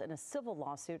assault in a civil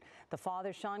lawsuit. The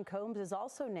father, Sean Combs, is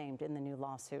also named in the new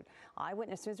lawsuit.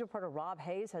 Eyewitness News reporter Rob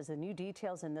Hayes has the new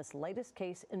details in this latest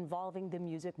case involving the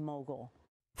music mogul.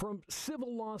 From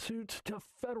civil lawsuits to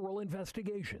federal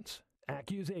investigations,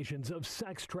 accusations of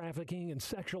sex trafficking and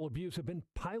sexual abuse have been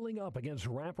piling up against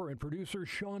rapper and producer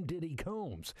Sean Diddy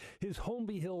Combs. His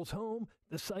Holmby Hills home,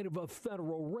 the site of a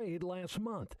federal raid last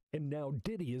month. And now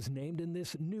Diddy is named in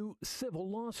this new civil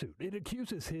lawsuit. It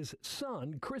accuses his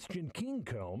son, Christian King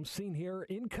Combs, seen here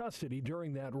in custody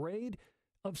during that raid,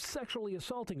 of sexually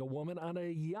assaulting a woman on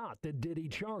a yacht that Diddy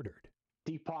chartered.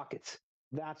 Deep pockets.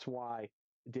 That's why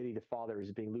Diddy, the father,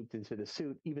 is being looped into the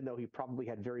suit, even though he probably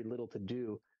had very little to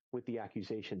do with the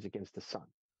accusations against the son.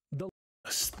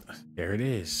 There it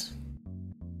is.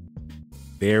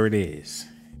 There it is.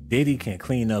 Diddy can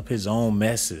clean up his own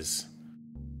messes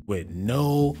with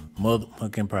no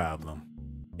motherfucking problem.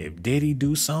 If Diddy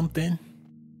do something,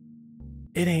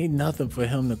 it ain't nothing for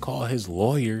him to call his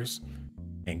lawyers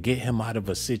and get him out of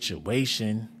a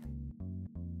situation.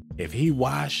 If he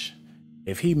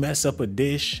mess up a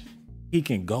dish, he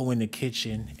can go in the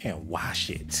kitchen and wash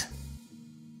it.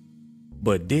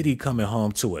 But Diddy coming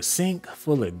home to a sink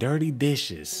full of dirty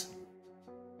dishes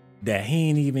that he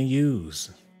ain't even use.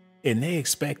 And they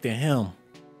expecting him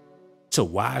to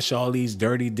wash all these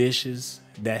dirty dishes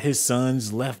that his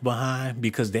sons left behind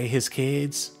because they his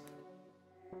kids.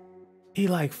 He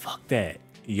like, fuck that.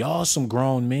 Y'all some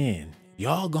grown men.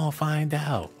 Y'all gonna find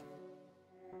out.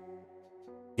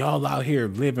 Y'all out here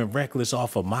living reckless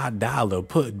off of my dollar,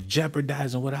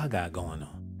 jeopardizing what I got going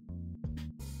on.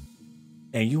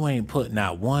 And you ain't putting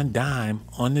out one dime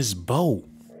on this boat.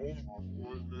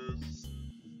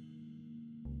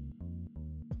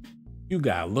 You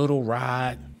got Little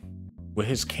Rod with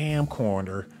his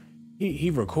camcorder. He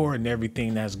recording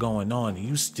everything that's going on. And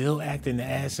you still acting the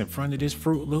ass in front of this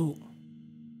Fruit Loop?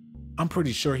 I'm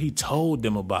pretty sure he told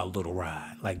them about Little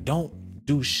Rod. Like, don't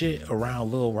do shit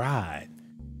around Little Rod.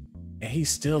 And he's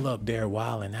still up there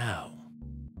wilding out.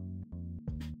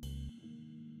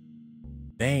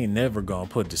 They ain't never gonna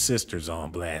put the sisters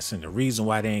on blast. And the reason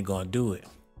why they ain't gonna do it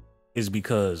is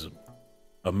because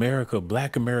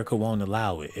Black America won't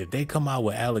allow it. If they come out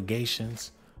with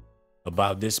allegations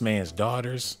about this man's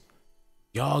daughters,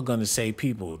 y'all gonna say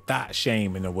people thought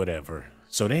shaming or whatever.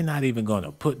 So they're not even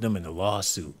gonna put them in the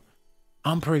lawsuit.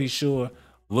 I'm pretty sure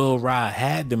Lil Rod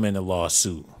had them in the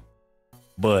lawsuit,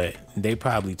 but they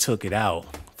probably took it out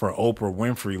for Oprah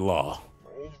Winfrey law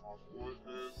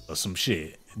or some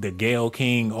shit. The Gayle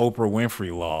King Oprah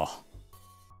Winfrey law.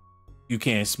 You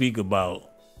can't speak about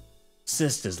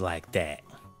sisters like that.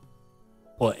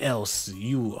 Or else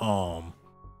you,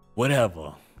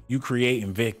 whatever. You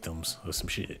creating victims or some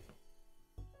shit.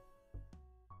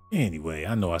 Anyway,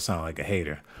 I know I sound like a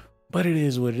hater, But it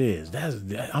is what it is.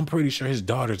 I'm pretty sure his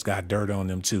daughters got dirt on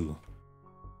them too.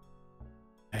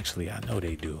 Actually, I know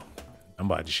they do. I'm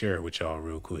about to share it with y'all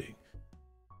real quick.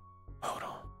 Hold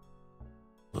on.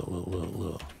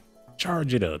 Look.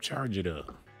 Charge it up.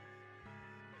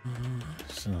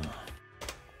 So,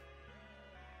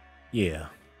 yeah.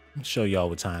 Let me show y'all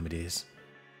what time it is.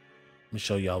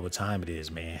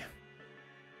 Man.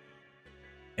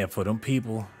 And for them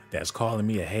people that's calling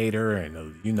me a hater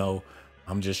and, you know,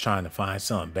 I'm just trying to find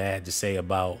something bad to say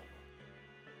about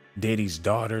Diddy's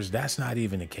daughters, that's not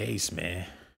even the case, man.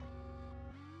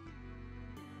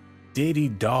 Diddy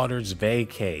daughters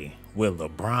vacay with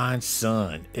LeBron's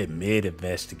son amid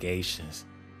investigations.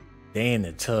 They in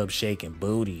the tub shaking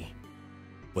booty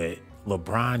with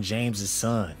LeBron James's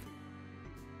son.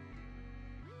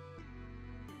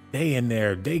 They in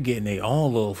there, they getting their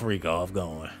own little freak off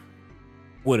going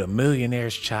with a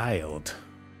millionaire's child.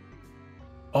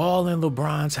 All in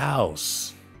LeBron's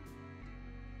house.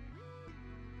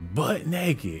 Butt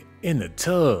naked in the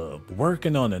tub,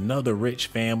 working on another rich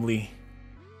family.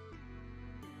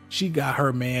 She got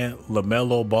her man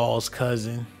LaMelo Ball's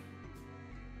cousin.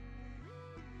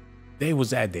 They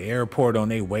was at the airport on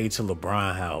their way to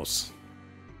LeBron's house.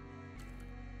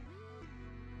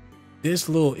 This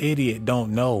little idiot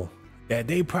don't know that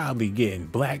they probably getting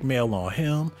blackmail on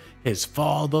him, his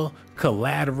father,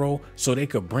 collateral, so they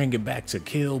could bring it back to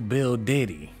kill Bill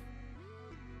Diddy.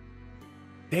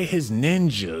 They his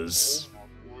ninjas.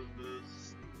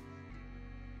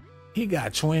 He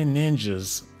got twin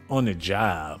ninjas on the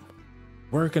job,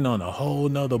 working on a whole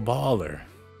nother baller.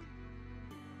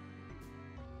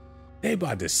 They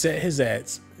about to set his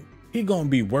ass. He gonna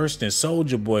be worse than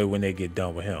Soulja Boy when they get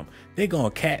done with him. They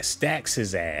gonna cat stacks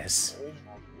his ass.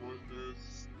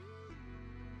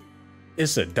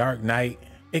 It's a dark night.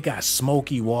 It got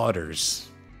smoky waters.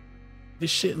 This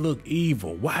shit look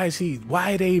evil. Why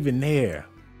are they even there?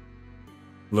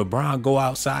 LeBron go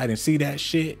outside and see that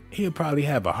shit, he'll probably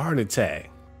have a heart attack.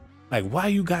 Like, why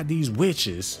you got these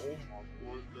witches?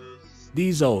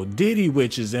 These old Diddy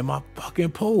witches in my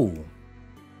fucking pool.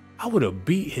 I would have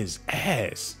beat his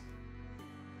ass.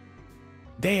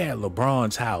 They at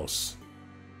LeBron's house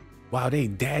while they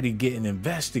daddy getting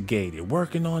investigated,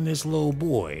 working on this little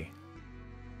boy.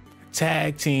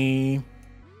 Tag team.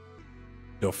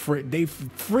 They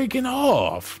freaking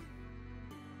off.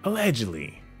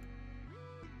 Allegedly.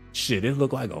 Shit, it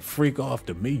looked like a freak off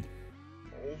to me.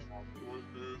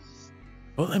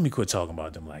 But let me quit talking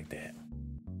about them like that.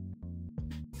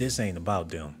 This ain't about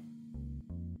them.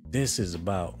 This is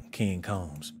about King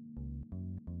Combs.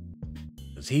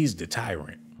 Because he's the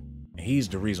tyrant. And he's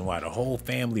the reason why the whole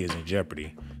family is in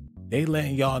jeopardy. They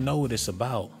letting y'all know what it's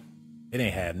about. It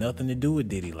ain't have nothing to do with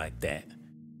Diddy like that.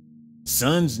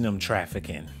 Sons them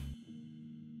trafficking.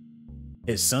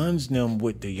 His sons them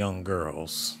with the young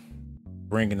girls,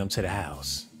 bringing them to the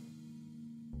house.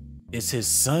 It's his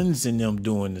sons and them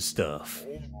doing the stuff.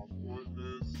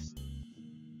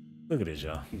 Look at this,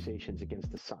 y'all. Accusations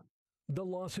against the son. The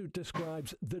lawsuit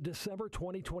describes the December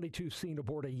 2022 scene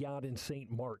aboard a yacht in St.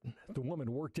 Martin. The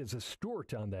woman worked as a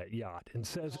steward on that yacht and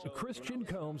says Christian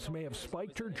Combs may have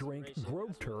spiked her drink,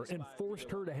 groped her, and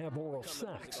forced her to have oral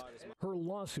sex. Her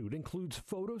lawsuit includes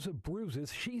photos of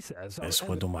bruises she says are that's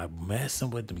what am I messing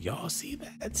with them. Y'all see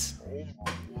that?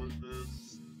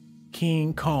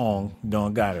 King Kong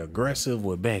done got aggressive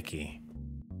with Becky.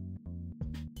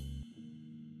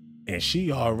 And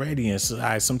she already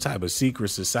inside some type of secret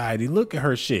society. Look at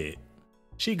her shit.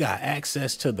 She got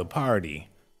access to the party.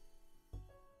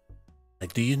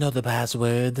 Like, do you know the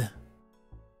password?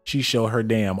 She showed her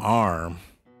damn arm.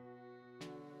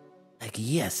 Like,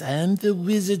 yes, I am the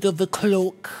wizard of the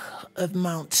cloak of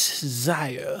Mount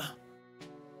Zaire.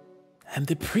 I'm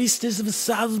the priestess of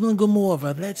Sodom and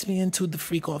Gomorrah. Let me into the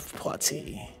freak-off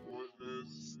party.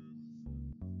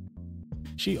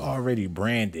 She already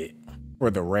branded for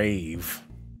the rave.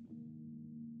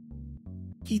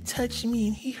 He touched me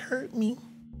and he hurt me.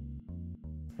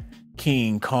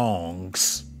 King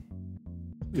Kongs.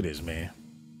 Look at this, man.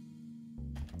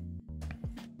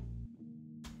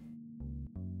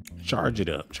 Charge it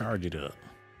up. Charge it up.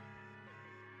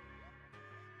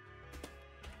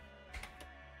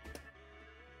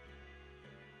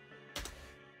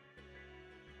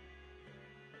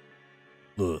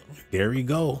 Look, there he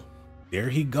go. There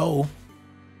he go.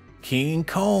 King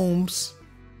Combs.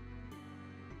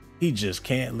 He just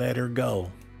can't let her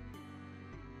go.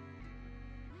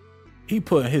 He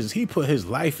put his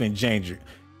life in danger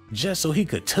just so he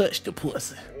could touch the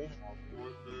pussy.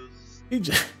 He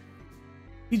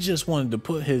just wanted to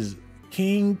put his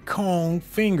King Kong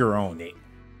finger on it.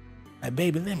 Like,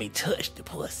 baby, let me touch the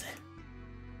pussy.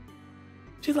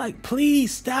 She's like,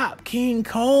 please stop, King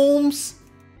Combs.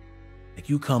 Like,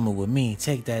 you coming with me.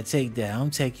 Take that, take that. I'm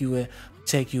take you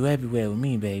everywhere with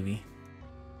me, baby.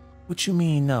 What you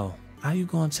mean no? How you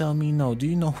gonna tell me no? Do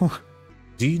you know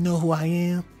who I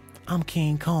am? I'm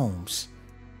King Combs.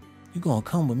 You gonna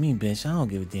come with me, bitch. I don't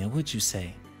give a damn what you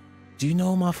say. Do you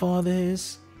know who my father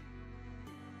is?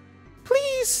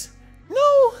 Please,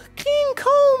 no, King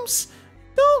Combs,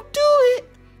 don't do it.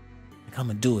 Like, I'm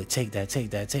gonna do it. Take that, take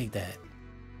that, take that.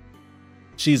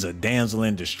 She's a damsel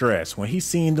in distress. When he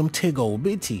seen them tiggle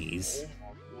bitties,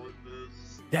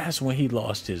 that's when he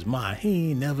lost his mind.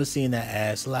 He ain't never seen that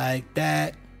ass like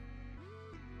that.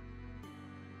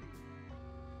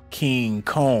 King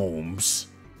Combs.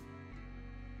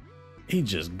 He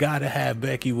just gotta have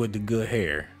Becky with the good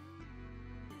hair.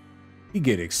 He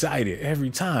get excited every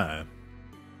time.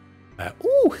 Like,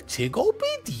 ooh, tiggle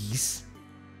bitties.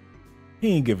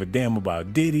 He ain't give a damn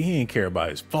about Diddy. He ain't care about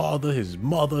his father, his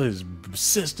mother, his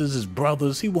sisters, his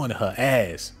brothers. He wanted her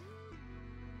ass.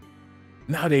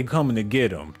 Now they coming to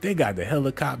get him. They got the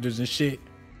helicopters and shit.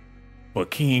 But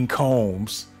King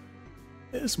Combs,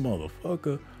 this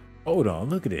motherfucker. Hold on,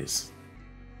 look at this.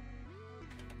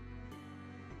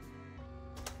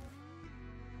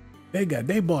 They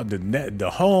bought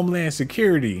the Homeland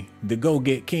Security to go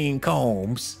get King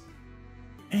Combs.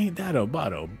 Ain't that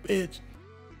about a bitch?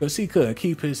 Cause he couldn't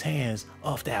keep his hands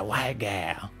off that white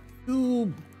gal.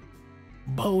 You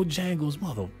Bojangles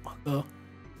motherfucker.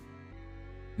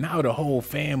 Now the whole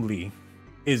family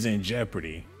is in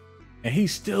jeopardy. And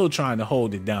he's still trying to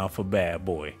hold it down for Bad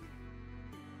Boy.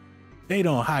 They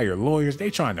don't hire lawyers.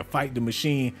 They trying to fight the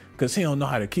machine because he don't know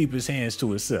how to keep his hands to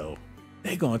himself.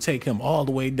 They gonna take him all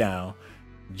the way down,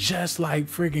 just like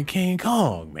freaking King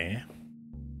Kong, man.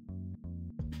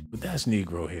 But that's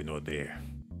Negro here nor there.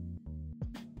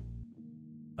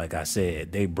 Like I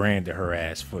said, they branded her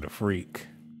ass for the freak.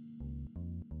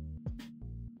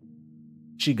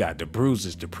 She got the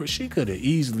bruises. She could have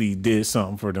easily did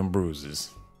something for them bruises.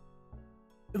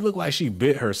 It looked like she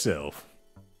bit herself.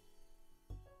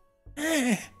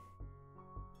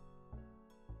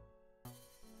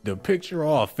 The picture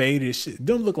all faded. Shit,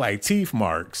 them look like teeth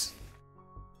marks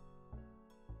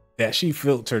that she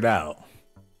filtered out.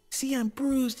 See, I'm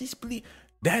bruised. This bleed.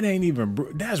 That ain't even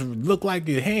that's look like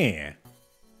your hand.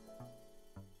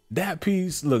 That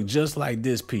piece look just like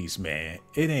this piece, man.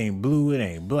 It ain't blue. It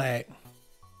ain't black.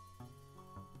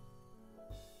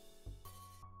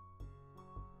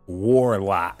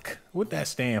 Warlock. What that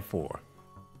stand for?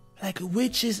 Like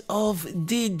Witches of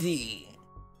Diddy.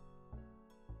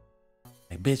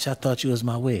 Like, bitch, I thought you was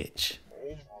my witch.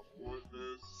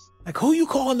 Like, who you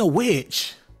calling a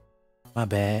witch? My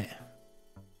bad.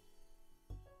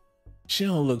 She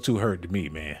don't look too hurt to me,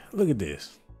 man. Look at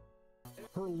this.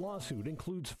 Her lawsuit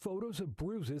includes photos of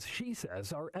bruises she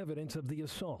says are evidence of the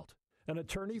assault. An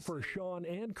attorney for Sean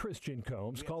and Christian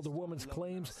Combs called the woman's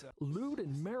claims lewd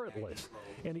and meritless,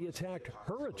 and he attacked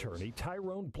her attorney,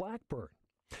 Tyrone Blackburn.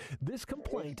 This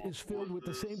complaint is filled with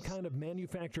the same kind of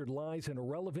manufactured lies and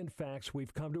irrelevant facts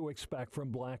we've come to expect from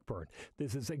Blackburn.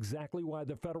 This is exactly why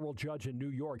the federal judge in New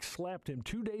York slapped him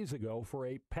 2 days ago for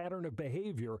a pattern of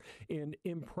behavior in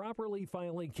improperly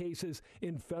filing cases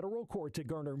in federal court to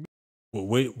garner.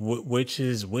 Which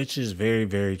is very,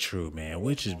 very true, man.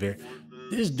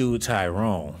 This dude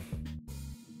Tyrone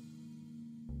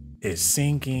is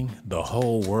sinking the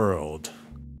whole world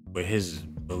with his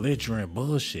belligerent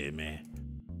bullshit, man.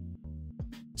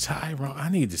 Tyrone, I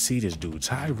need to see this dude.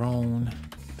 Tyrone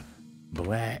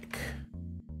Blackburn,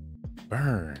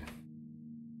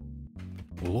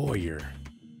 lawyer.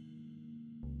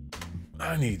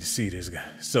 I need to see this guy.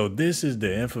 So this is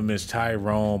the infamous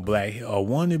Tyrone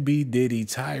wannabe Diddy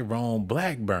Tyrone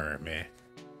Blackburn, man.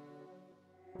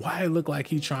 Why it look like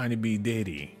he trying to be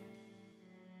Diddy?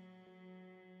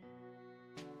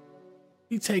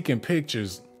 He taking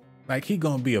pictures like he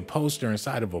gonna be a poster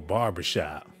inside of a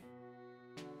barbershop.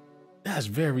 That's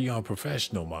very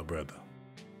unprofessional, my brother.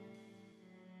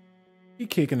 He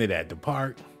kicking it at the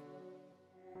park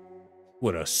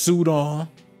with a suit on.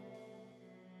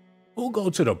 Who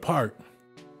go to the park?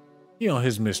 He on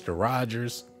his Mr.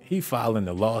 Rogers. He filing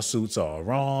the lawsuits all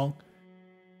wrong.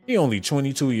 He only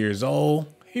 22 years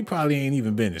old. He probably ain't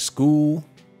even been to school.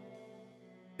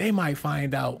 They might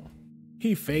find out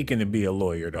he faking to be a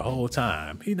lawyer the whole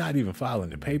time. He not even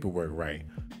filing the paperwork right.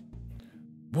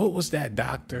 What was that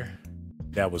doctor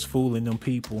that was fooling them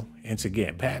people into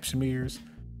getting pap smears?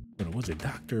 Was it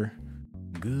Dr.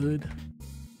 Good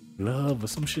Love or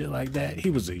some shit like that? He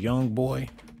was a young boy.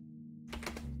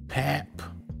 Pap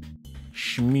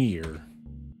Schmear.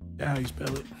 That's how you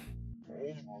spell it.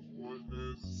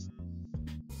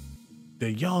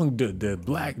 the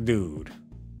black dude.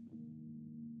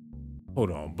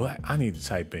 Hold on, I need to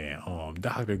type in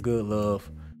Dr. Goodlove,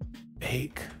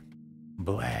 fake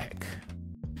black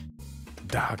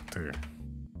doctor.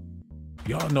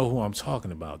 Y'all know who I'm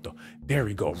talking about though. There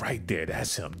we go, right there.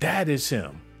 That's him. That is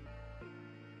him.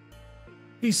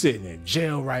 He's sitting in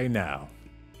jail right now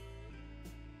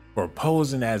for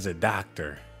posing as a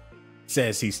doctor.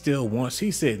 Says he's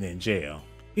sitting in jail.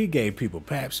 He gave people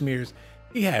pap smears.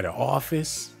 He had an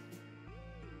office.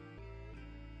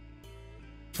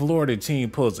 Florida team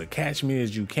pulls a catch me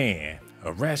as you can.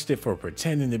 Arrested for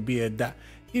pretending to be a doc.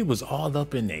 He was all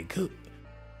up in their cook.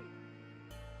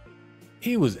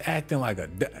 He was acting like a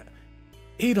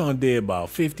he done did about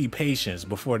 50 patients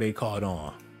before they caught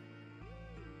on.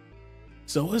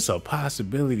 So it's a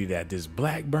possibility that this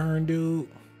Blackburn dude,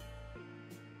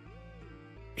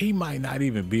 he might not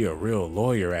even be a real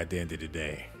lawyer at the end of the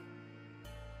day.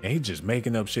 And he's just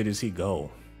making up shit as he go.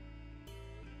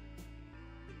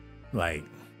 Like,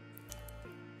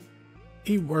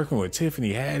 he working with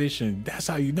Tiffany Haddish, and that's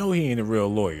how you know he ain't a real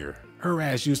lawyer. Her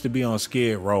ass used to be on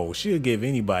Skid Row. She'll give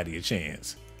anybody a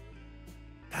chance.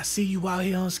 I see you out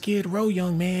here on Skid Row,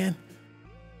 young man.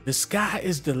 The sky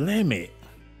is the limit.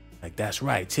 Like, that's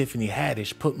right. Tiffany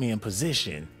Haddish put me in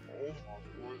position.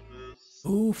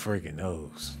 Who friggin'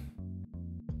 knows?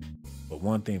 But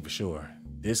one thing for sure,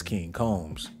 this King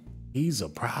Combs, he's a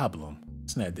problem.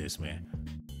 It's not this, man.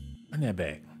 Run that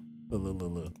back.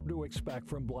 Look. To expect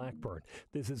from Blackburn.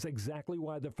 This is exactly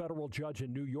why the federal judge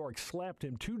in New York slapped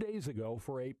him 2 days ago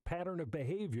for a pattern of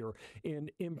behavior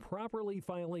in improperly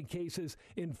filing cases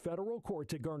in federal court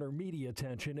to garner media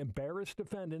attention, embarrass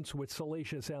defendants with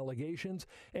salacious allegations,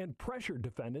 and pressure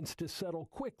defendants to settle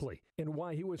quickly, and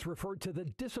why he was referred to the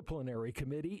disciplinary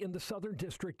committee in the Southern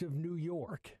District of New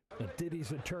York.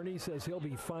 Diddy's attorney says he'll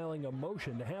be filing a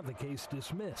motion to have the case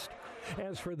dismissed.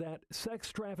 As for that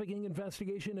sex trafficking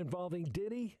investigation involving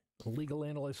Diddy, legal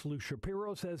analyst Lou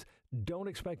Shapiro says don't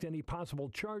expect any possible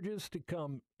charges to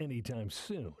come anytime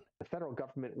soon. The federal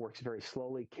government works very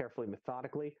slowly, carefully,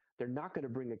 methodically. They're not going to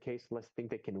bring a case unless they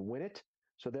think they can win it.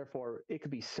 So therefore, it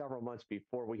could be several months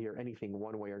before we hear anything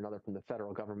one way or another from the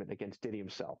federal government against Diddy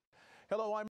himself.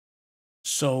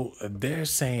 So they're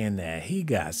saying that he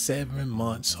got 7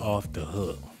 months off the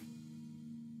hook.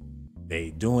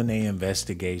 They doing their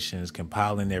investigations,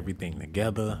 compiling everything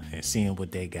together and seeing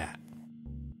what they got.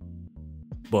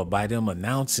 But by them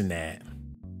announcing that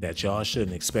y'all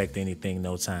shouldn't expect anything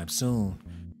no time soon,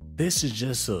 this is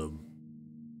just a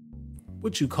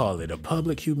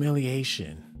public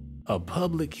humiliation. A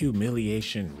public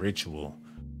humiliation ritual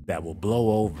that will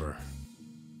blow over.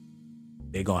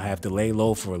 They're gonna have to lay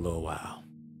low for a little while.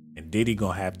 And Diddy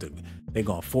they're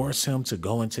gonna force him to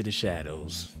go into the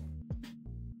shadows.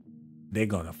 They're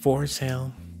gonna force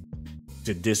him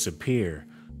to disappear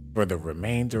for the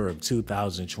remainder of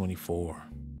 2024.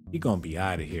 He's gonna be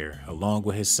out of here along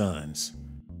with his sons.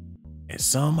 And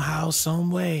somehow,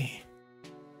 some way,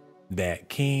 that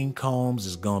King Combs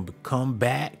is gonna come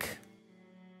back.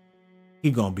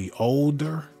 He gonna be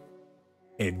older,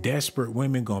 and desperate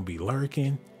women gonna be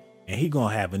lurking. And he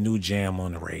gonna have a new jam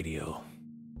on the radio.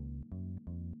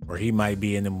 Or he might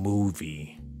be in a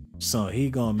movie. So he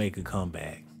gonna make a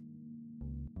comeback.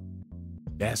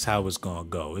 That's how it's gonna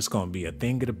go. It's gonna be a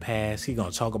thing of the past. He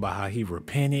gonna talk about how he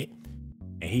repented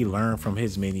and he learned from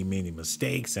his many, many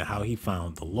mistakes and how he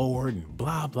found the Lord and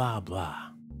blah, blah,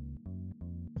 blah.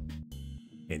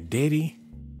 And Diddy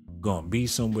gonna be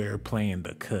somewhere playing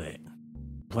the cut,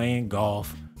 playing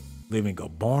golf, living a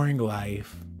boring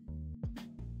life,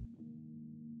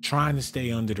 trying to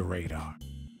stay under the radar,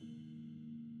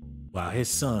 while his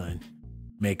son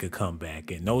make a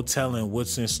comeback. And no telling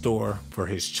what's in store for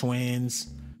his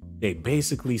twins. They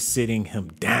basically sitting him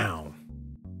down.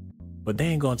 But they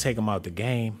ain't gonna take him out the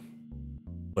game.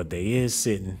 But they is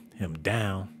sitting him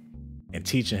down and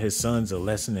teaching his sons a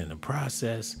lesson in the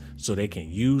process so they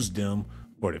can use them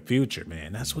for the future,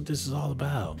 man. That's what this is all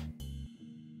about.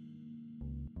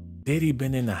 Diddy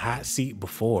been in the hot seat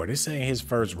before. This ain't his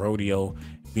first rodeo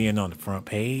being on the front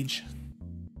page.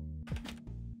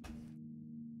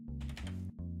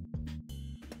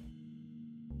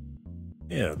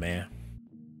 Yeah, man.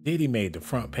 Diddy made the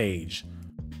front page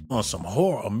on some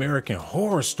American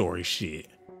Horror Story shit.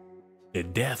 The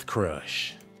Death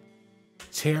Crush.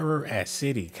 Terror at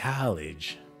City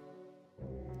College.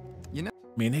 You know,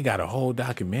 I mean, they got a whole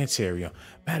documentary on.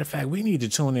 Matter of fact, we need to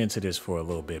tune into this for a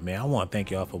little bit, man. I want to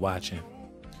thank y'all for watching.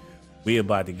 We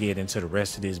about to get into the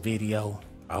rest of this video.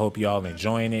 I hope y'all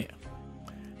enjoying it.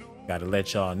 Gotta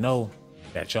let y'all know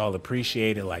that y'all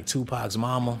appreciate it like Tupac's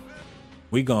mama.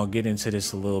 We gonna get into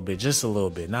this a little bit, just a little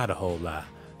bit, not a whole lot.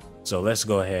 So let's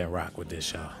go ahead and rock with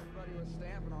this, y'all.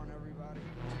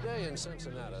 Today in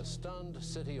Cincinnati, stunned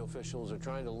city officials are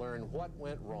trying to learn what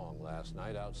went wrong last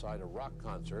night outside a rock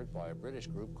concert by a British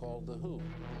group called The Who.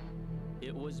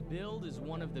 It was billed as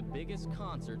one of the biggest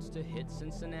concerts to hit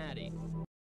Cincinnati.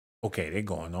 Okay, they're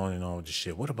going on and on with the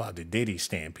shit. What about the Diddy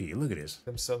stampede? Look at this.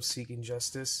 Themselves seeking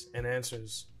justice and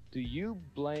answers. Do you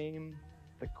blame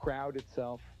the crowd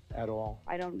itself at all?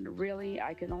 I don't really.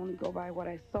 I can only go by what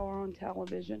I saw on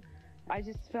television. I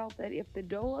just felt that if the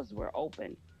doors were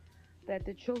open, that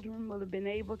the children would have been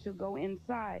able to go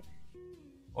inside.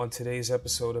 On today's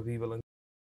episode of Evil and...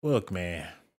 Look, man,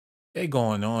 they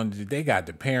going on. They got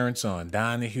the parents on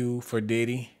Donahue for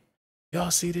Diddy.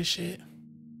 Y'all see this shit?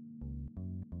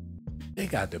 They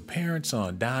got the parents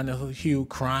on Donahue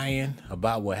crying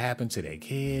about what happened to their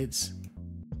kids.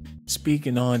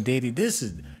 Speaking on Diddy, this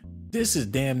is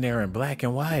damn near in black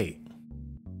and white.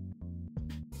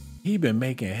 He been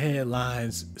making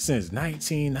headlines since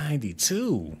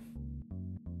 1992.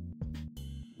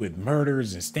 With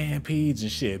murders and stampedes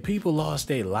and shit. People lost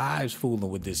their lives fooling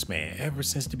with this man ever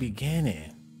since the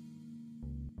beginning.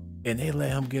 And they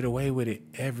let him get away with it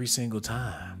every single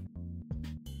time.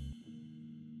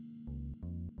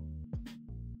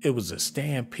 It was a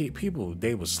stampede. People,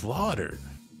 they were slaughtered.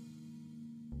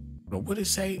 But what did it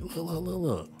say?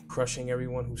 Look. Crushing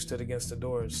everyone who stood against the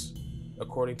doors.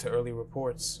 According to early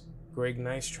reports, Greg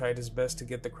Nice tried his best to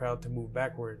get the crowd to move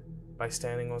backward by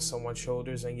standing on someone's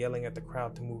shoulders and yelling at the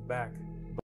crowd to move back.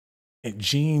 And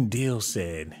Gene Deal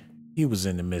said he was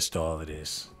in the midst of all of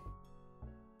this.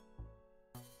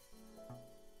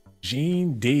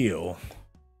 Gene Deal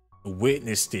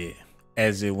witnessed it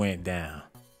as it went down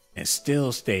and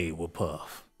still stayed with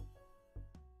Puff.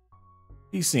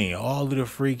 He seen all of the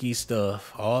freaky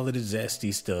stuff, all of the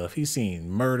zesty stuff. He seen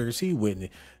murders. He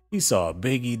witnessed. He saw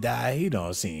Biggie die. He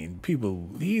done seen people.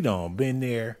 He done been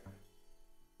there.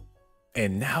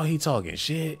 And now he talking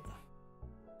shit.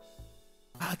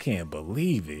 I can't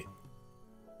believe it.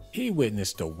 He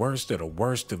witnessed the worst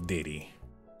of Diddy.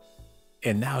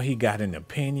 And now he got an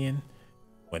opinion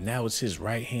when that was his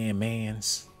right-hand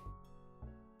man's.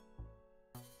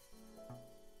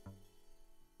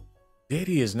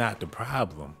 Diddy is not the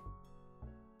problem.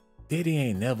 Diddy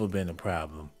ain't never been a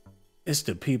problem. It's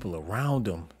the people around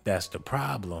him that's the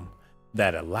problem,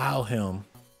 that allow him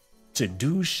to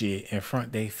do shit in front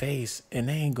of their face, and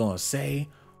they ain't gonna say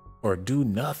or do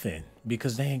nothing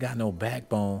because they ain't got no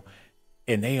backbone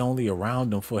and they only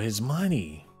around him for his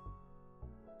money.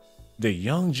 The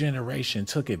young generation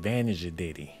took advantage of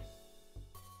Diddy.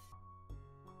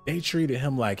 They treated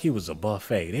him like he was a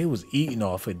buffet. They was eating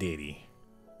off of Diddy.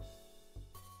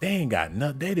 They ain't got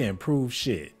nothing. They didn't prove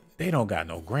shit. They don't got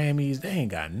no Grammys. They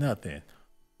ain't got nothing.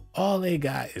 All they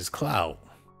got is clout.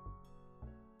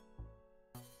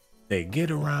 They get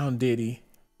around Diddy,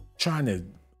 trying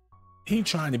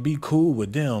to be cool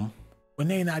with them when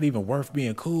they not even worth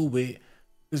being cool with,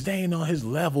 because they ain't on his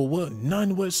level with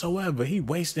none whatsoever. He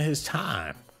wasting his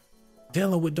time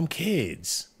dealing with them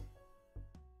kids.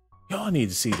 Y'all need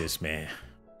to see this, man.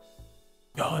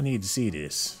 Y'all need to see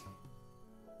this.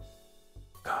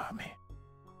 God, man.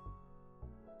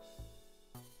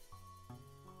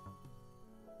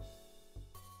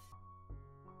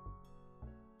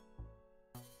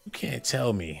 You can't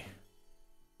tell me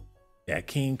that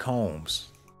King Combs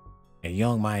and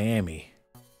Young Miami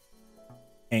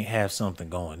ain't have something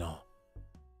going on.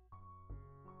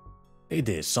 They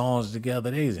did songs together.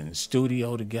 They was in the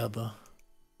studio together.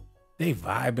 They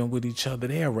vibing with each other.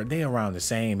 They around the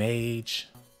same age.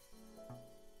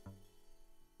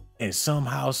 And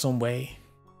somehow, some way,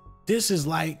 this is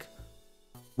like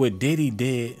what Diddy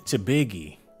did to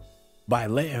Biggie by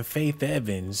letting Faith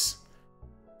Evans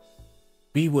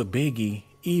be with Biggie,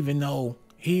 even though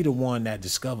he the one that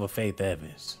discovered Faith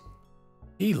Evans.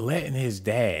 He letting his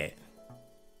dad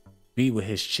be with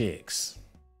his chicks.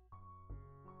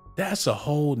 That's a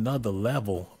whole nother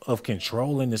level of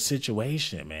controlling the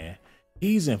situation, man.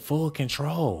 He's in full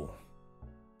control.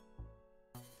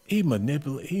 He's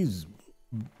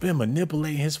been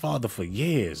manipulating his father for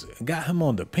years. Got him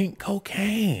on the pink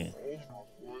cocaine.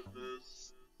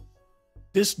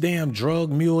 This damn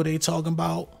drug mule they talking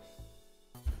about.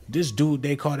 This dude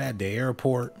they caught at the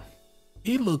airport.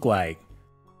 He looked like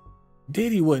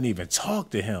Diddy wouldn't even talk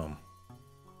to him.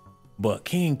 But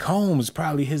King Combs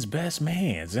probably his best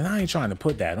mans. And I ain't trying to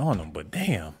put that on him, but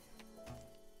damn.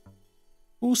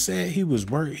 Who said he was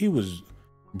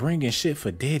bringing shit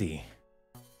for Diddy?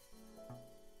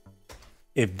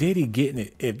 If Diddy getting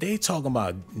it, if they talking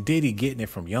about Diddy getting it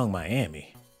from Young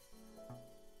Miami,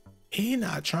 He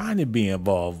not trying to be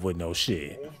involved with no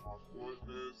shit.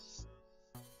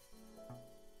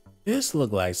 This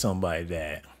look like somebody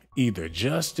that either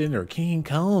Justin or King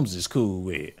Combs is cool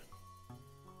with.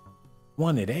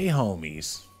 One of they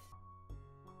homies.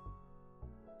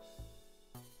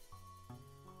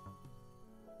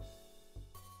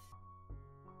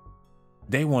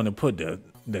 They want to put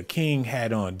the king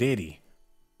hat on Diddy,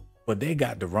 but they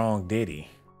got the wrong Diddy.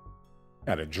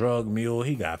 Got a drug mule.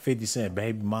 He got 50 Cent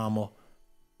baby mama.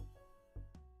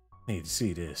 Need to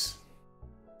see this.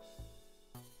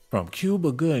 From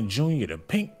Cuba Gooding Jr. to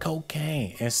pink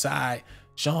cocaine inside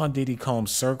Sean Diddy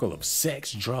Combs' circle of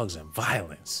sex, drugs, and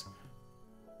violence.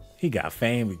 He got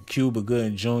fame with Cuba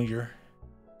Gooding Jr.,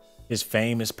 his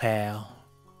famous pal.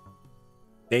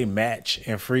 They match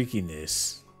in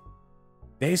freakiness.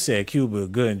 They said Cuba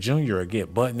Gooding Jr. would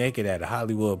get butt naked at a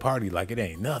Hollywood party like it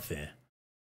ain't nothing.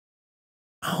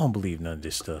 I don't believe none of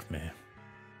this stuff, man.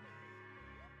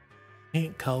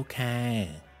 Pink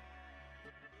cocaine.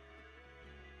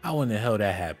 How in the hell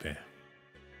that happened?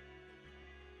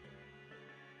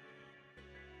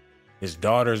 His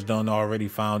daughters done already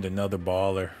found another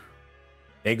baller.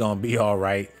 They gonna be all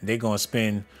right. They gonna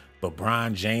spend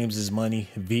LeBron James's money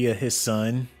via his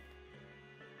son.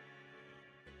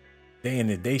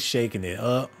 They shaking it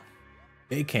up.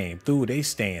 They came through. They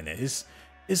staying there.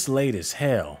 It's late as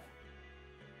hell.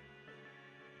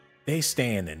 They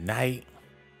staying the night.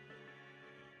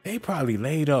 They probably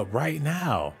laid up right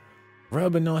now,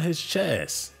 rubbing on his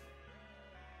chest.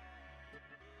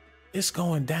 It's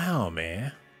going down,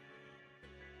 man.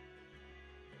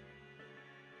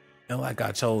 And like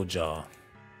I told y'all,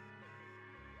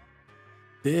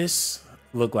 this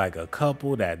looked like a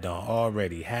couple that done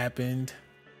already happened.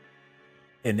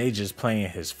 And they just playing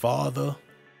his father.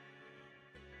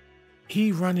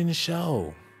 He running the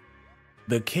show.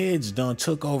 The kids done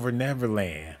took over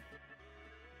Neverland.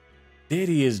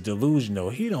 Diddy is delusional.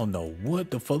 He don't know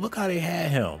what the fuck. Look how they had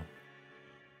him.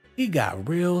 He got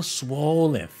real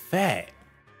swole and fat.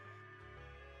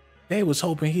 They was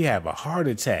hoping he have a heart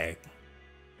attack.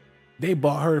 They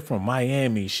bought her from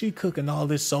Miami. She cooking all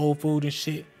this soul food and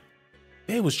shit.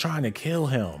 They was trying to kill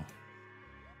him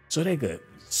so they could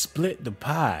split the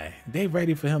pie. They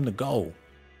ready for him to go.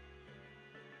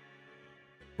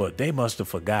 But they must have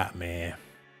forgot, man,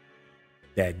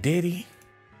 that Diddy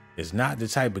is not the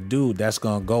type of dude that's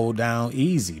gonna go down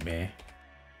easy, man.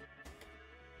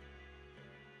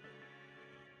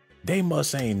 They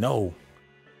must ain't know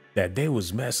that they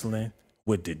was messing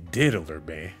with the diddler,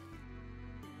 man.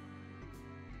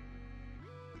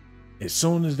 As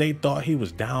soon as they thought he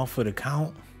was down for the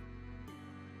count,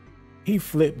 he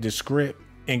flipped the script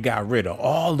and got rid of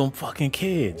all them fucking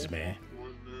kids, man.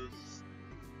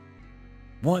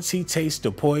 Once he tasted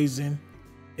the poison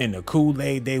in the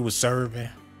Kool-Aid they was serving,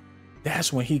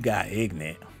 that's when he got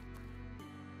ignorant.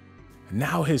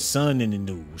 Now his son in the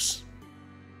news.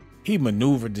 He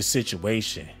maneuvered the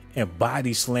situation and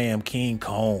body slammed King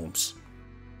Combs.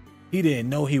 He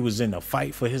didn't know he was in a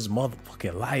fight for his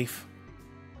motherfucking life.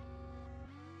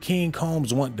 King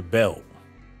Combs want the belt.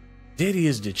 Diddy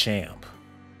is the champ.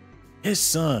 His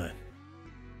son,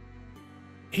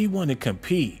 he want to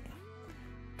compete.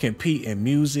 Compete in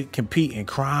music, compete in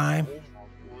crime,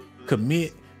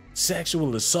 commit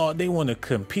sexual assault. They want to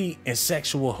compete in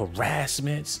sexual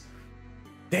harassments.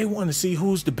 They want to see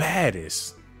who's the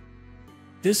baddest.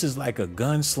 This is like a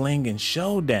gunslinging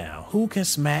showdown. Who can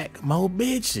smack more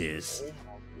bitches?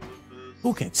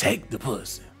 Who can take the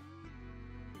pussy?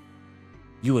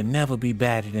 You would never be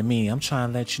badder than me. I'm trying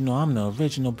to let you know I'm the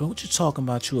original. But what you talking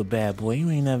about? You a bad boy. You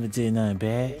ain't never did nothing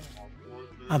bad.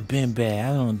 I've been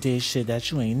bad. I don't did shit that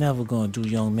you ain't never gonna do,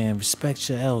 young man. Respect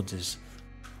your elders.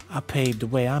 I paved the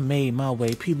way. I made my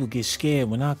way. People get scared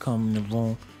when I come in the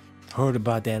room. Heard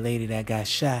about that lady that got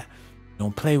shot.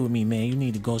 Don't play with me, man. You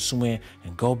need to go somewhere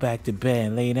and go back to bed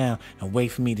and lay down and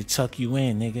wait for me to tuck you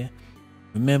in, nigga.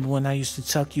 Remember when I used to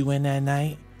tuck you in that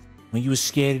night? When you was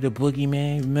scared of the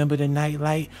boogeyman? Remember the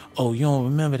nightlight? Oh, you don't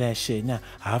remember that shit. Now,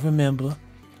 I remember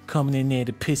coming in there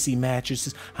to pissy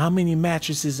mattresses. How many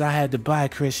mattresses I had to buy,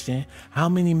 Christian? How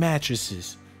many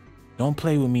mattresses? Don't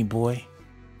play with me, boy.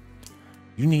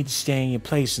 You need to stay in your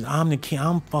place. And I'm the king.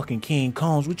 I'm fucking King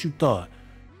Combs. What you thought?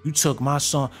 You took my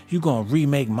song. You gonna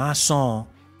remake my song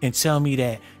and tell me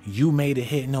that you made a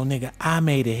hit? No, nigga, I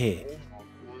made a hit.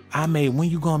 When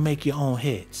you gonna make your own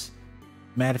hits?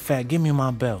 Matter of fact, give me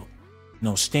my belt.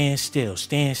 No, stand still.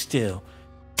 Stand still.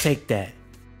 Take that.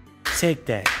 Take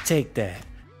that. Take that.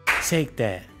 Take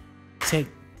that.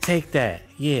 Take that.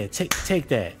 Yeah, take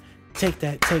that. Take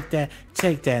that. Take that.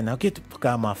 Take that. Now get the fuck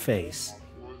out of my face.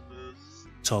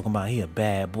 Talking about he a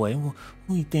bad boy. Who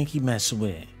you think he messing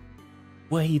with?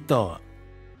 What he thought?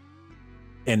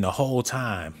 And the whole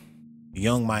time,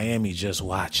 Young Miami just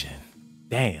watching.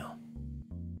 Damn.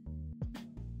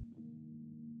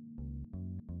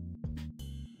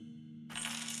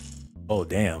 Oh,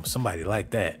 damn. Somebody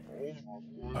like that.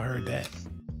 I heard that.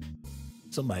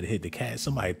 Somebody hit the cat.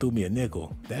 Somebody threw me a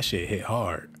nickel. That shit hit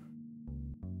hard.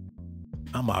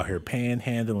 I'm out here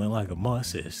panhandling like a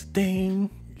monster. Ding.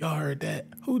 Y'all heard that?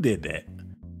 Who did that?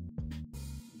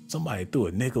 Somebody threw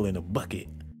a nickel in a bucket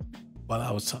while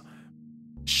I was talking.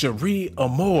 Cherie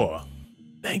Amore.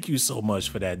 Thank you so much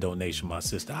for that donation, my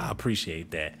sister. I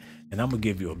appreciate that. And I'm going to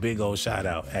give you a big old shout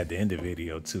out at the end of the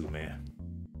video too, man.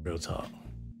 Real talk.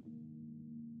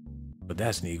 But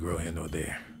that's Negro here nor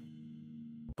there.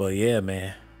 But yeah,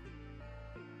 man.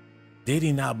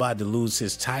 Diddy not about to lose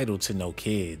his title to no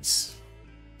kids.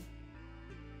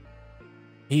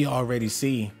 He already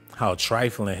see how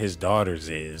trifling his daughters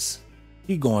is.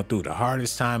 He going through the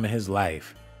hardest time in his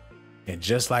life. And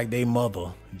just like they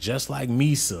mother, just like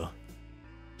Misa,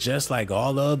 just like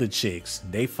all the other chicks,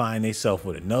 they find themselves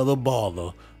with another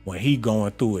baller when he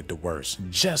going through it the worst.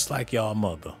 Just like y'all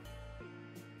mother.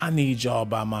 I need y'all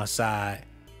by my side.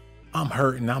 I'm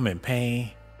hurting, I'm in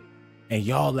pain. And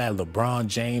y'all at LeBron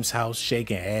James' house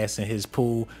shaking ass in his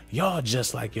pool. Y'all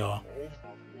just like y'all.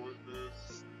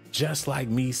 Just like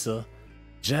Misa,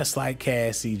 just like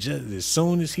Cassie, just as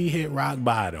soon as he hit rock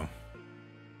bottom,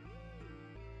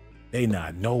 they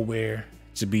not nowhere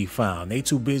to be found. They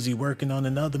too busy working on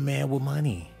another man with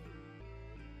money.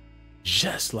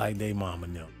 Just like they mama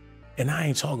knew. And I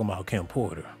ain't talking about Kim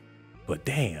Porter, but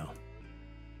damn.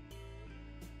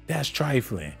 That's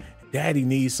trifling. Daddy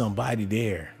needs somebody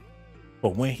there.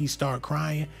 But when he start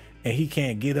crying and he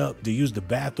can't get up to use the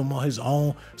bathroom on his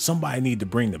own, somebody need to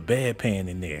bring the bedpan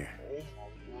in there.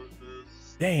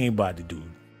 They ain't about to do.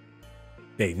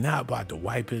 They not about to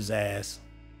wipe his ass.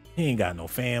 He ain't got no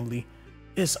family.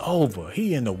 It's over.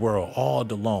 He in the world all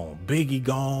alone. Biggie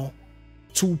gone.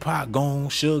 Tupac gone.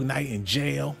 Suge Knight in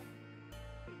jail.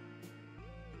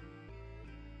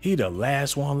 He the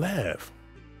last one left.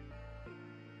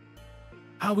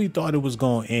 How we thought it was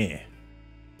gonna end.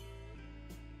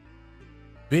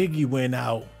 Biggie went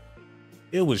out.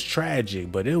 It was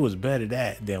tragic, but it was better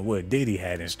that than what Diddy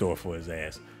had in store for his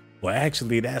ass. Well,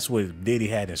 actually, that's what Diddy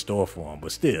had in store for him,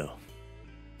 but still.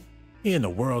 He in the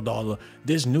world all of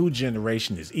this new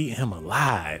generation is eating him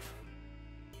alive.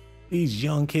 These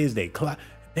young kids, they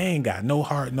ain't got no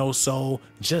heart, no soul,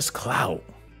 just clout.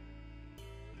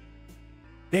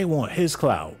 They want his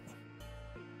clout.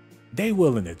 They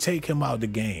willing to take him out the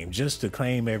game just to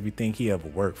claim everything he ever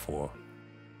worked for.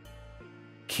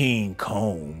 King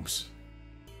Combs.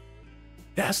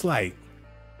 That's like,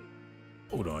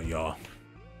 hold on, y'all.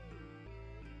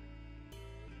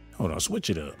 Hold on, switch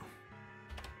it up.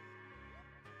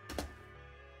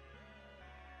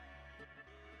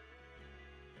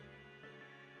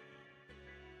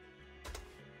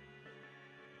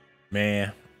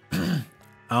 Man, I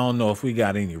don't know if we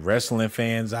got any wrestling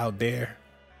fans out there,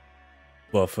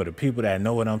 but for the people that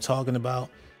know what I'm talking about,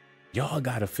 y'all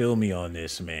gotta feel me on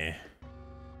this, man.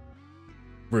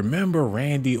 Remember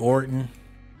Randy Orton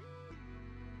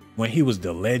when he was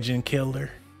the legend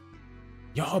killer?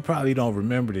 Y'all probably don't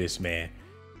remember this, man.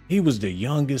 He was the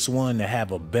youngest one to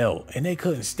have a belt and they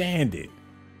couldn't stand it.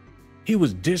 He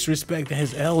was disrespecting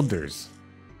his elders.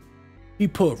 He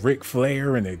put Ric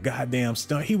Flair in a goddamn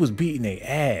stunt. He was beating their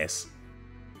ass.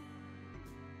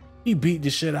 He beat the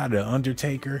shit out of The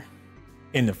Undertaker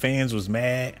and the fans was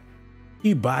mad.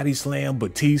 He body slammed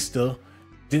Batista,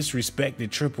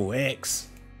 disrespected Triple X.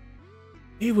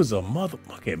 He was a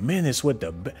motherfucking menace with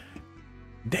the...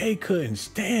 They couldn't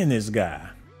stand this guy.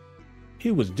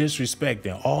 He was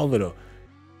disrespecting all of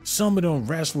some of them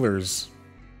wrestlers.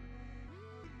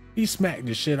 He smacked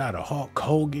the shit out of Hulk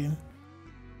Hogan.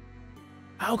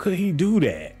 How could he do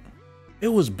that? It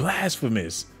was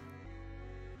blasphemous.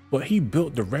 But he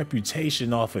built the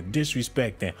reputation off of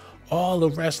disrespecting all the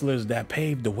wrestlers that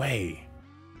paved the way.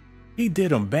 He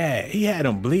did them bad. He had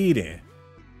them bleeding.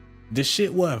 The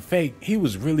shit wasn't fake. He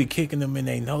was really kicking them in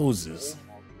their noses.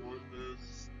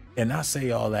 And I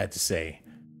say all that to say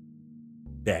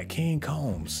that King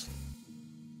Combs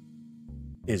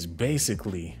is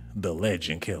basically the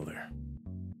legend killer.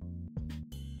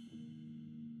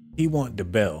 He want the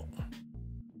belt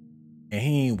and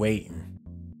he ain't waiting.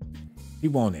 He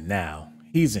want it now.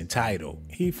 He's entitled.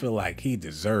 He feel like he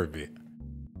deserve it.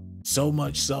 So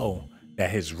much so that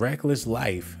his reckless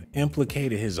life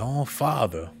implicated his own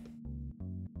father.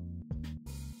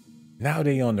 Now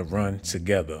they on the run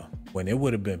together when it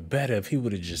would have been better if he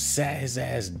would have just sat his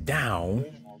ass down,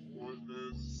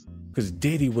 because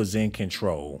Diddy was in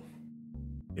control.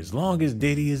 As long as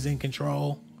Diddy is in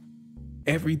control,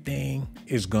 everything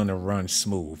is gonna run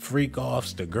smooth. Freak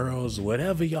offs, the girls,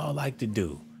 whatever y'all like to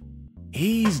do.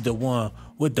 He's the one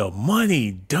with the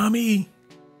money, dummy.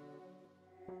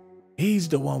 He's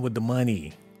the one with the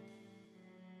money.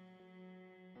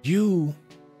 You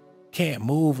can't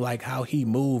move like how he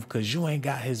moved because you ain't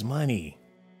got his money.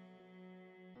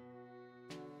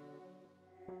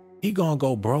 He gonna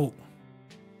go broke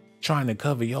trying to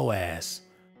cover your ass.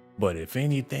 But if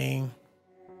anything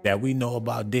that we know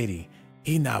about Diddy,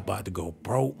 he not about to go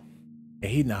broke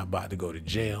and he not about to go to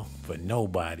jail for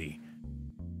nobody.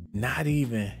 Not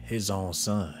even his own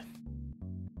son.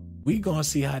 We gonna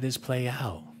see how this play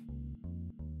out.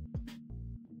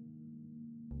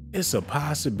 It's a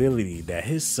possibility that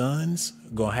his son's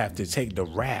gonna have to take the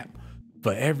rap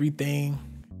for everything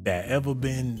that ever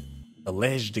been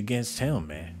alleged against him,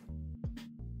 man.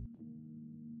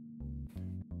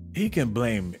 He can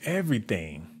blame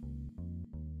everything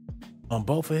on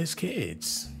both of his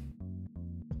kids.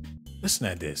 Listen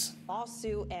at this.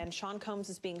 Lawsuit, and Sean Combs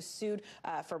is being sued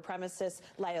for premises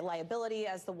liability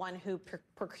as the one who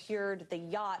procured the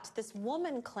yacht. This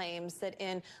woman claims that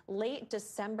in late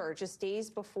December, just days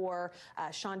before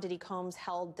Sean Diddy Combs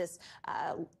held this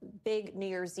big New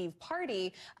Year's Eve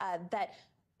party, that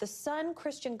the son,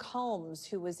 Christian Combs,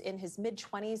 who was in his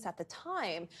mid-20s at the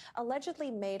time,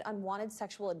 allegedly made unwanted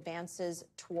sexual advances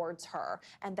towards her,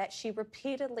 and that she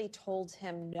repeatedly told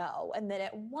him no. And that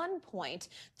at one point,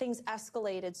 things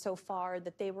escalated so far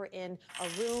that they were in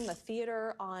a room, a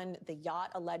theater on the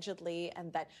yacht, allegedly,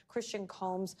 and that Christian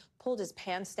Combs pulled his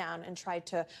pants down and tried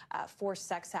to force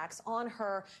sex acts on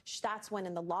her. That's when,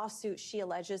 in the lawsuit, she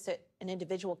alleges that an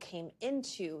individual came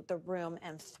into the room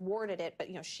and thwarted it. But,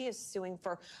 you know, she is suing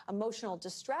for emotional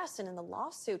distress. And in the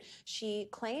lawsuit, she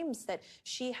claims that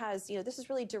she has, you know, this has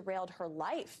really derailed her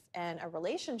life and a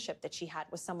relationship that she had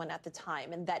with someone at the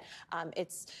time. And that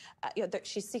you know, that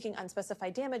she's seeking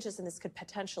unspecified damages, and this could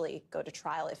potentially go to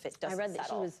trial if it doesn't settle. I read that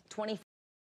she was 20.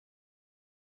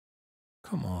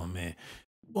 Come on, man.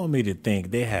 You want me to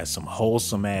think they had some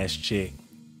wholesome ass chick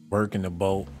working the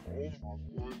boat?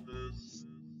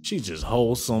 She's just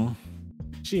wholesome.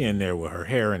 She in there with her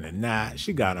hair in a knot.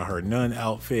 She got on her nun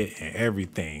outfit and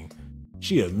everything.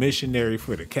 She a missionary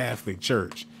for the Catholic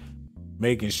Church,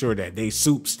 making sure that they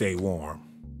soup stay warm.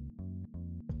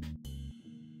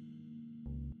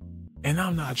 And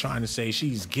I'm not trying to say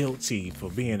she's guilty for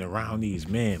being around these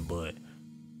men, but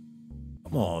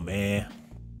come on, man.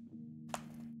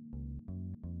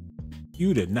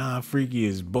 You the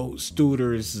non-freakiest boat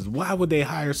stewardess. Why would they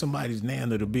hire somebody's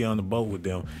nana to be on the boat with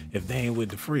them if they ain't with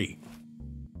the freak?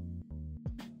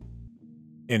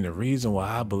 And the reason why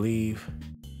I believe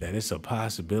that it's a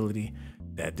possibility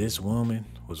that this woman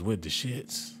was with the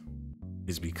shits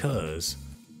is because,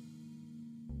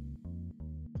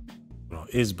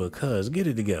 get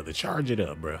it together, charge it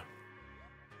up, bro.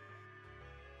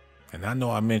 And I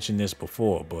know I mentioned this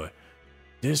before, but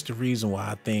this the reason why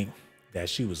I think that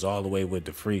she was all the way with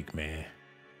the freak, man.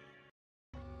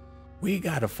 We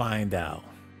gotta find out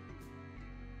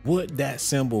what that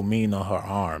symbol mean on her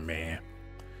arm, man.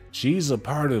 She's a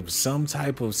part of some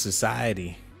type of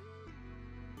society.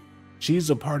 She's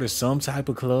a part of some type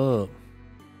of club,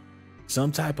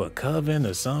 some type of coven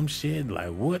or some shit. Like,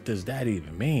 what does that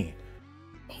even mean?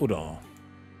 Hold on.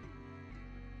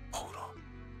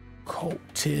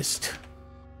 Cultist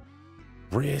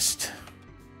wrist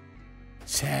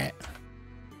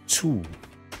tattoo.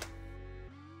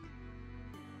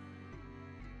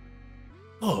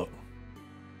 Look,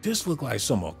 this look like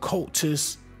some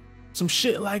occultist, some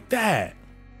shit like that.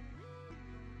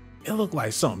 It looked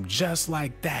like something just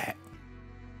like that.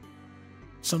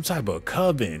 Some type of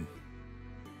coven.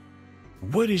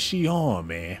 What is she on,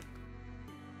 man?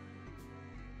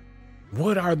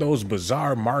 What are those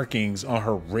bizarre markings on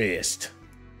her wrist?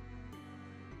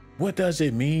 What does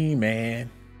it mean, man?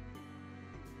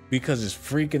 Because it's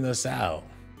freaking us out.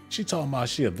 She talking about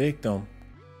she a victim.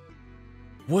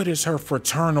 What is her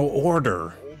fraternal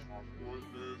order?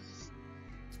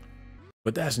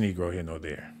 But that's Negro here nor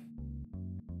there.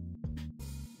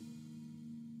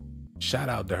 Shout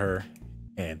out to her,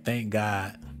 and thank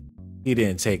God he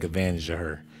didn't take advantage of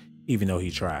her, even though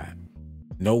he tried.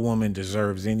 No woman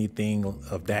deserves anything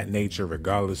of that nature,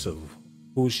 regardless of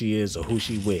who she is or who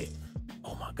she with.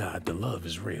 Oh my God, the love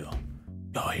is real.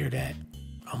 Y'all hear that?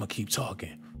 I'm gonna keep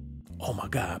talking. Oh my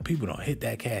God, people don't hit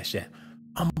that cash app.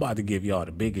 I'm about to give y'all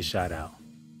the biggest shout out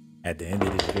at the end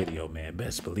of this video, man.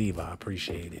 Best believe I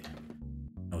appreciate it.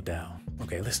 No doubt.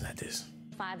 Okay, listen at this.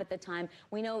 25 at the time.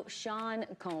 We know Sean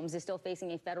Combs is still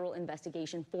facing a federal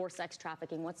investigation for sex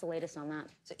trafficking. What's the latest on that?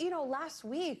 So, last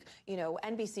week,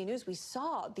 NBC News, we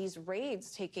saw these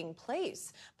raids taking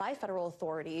place by federal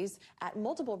authorities at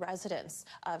multiple residents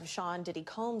of Sean Diddy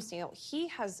Combs. He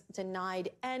has denied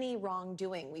any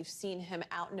wrongdoing. We've seen him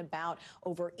out and about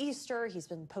over Easter. He's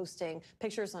been posting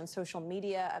pictures on social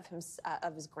media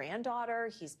of his granddaughter.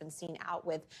 He's been seen out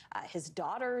with his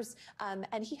daughters,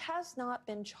 and he has not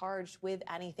been charged with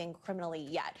anything criminally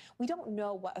yet. We don't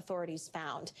know what authorities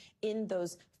found in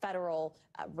those federal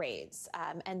raids,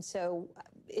 and so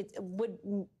it would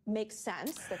make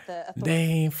sense that the They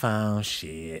ain't found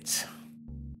shit.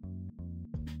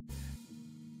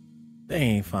 They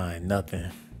ain't find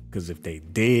nothing, because if they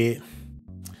did,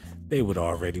 they would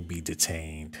already be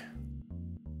detained.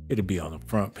 It'd be on the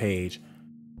front page.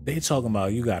 They talking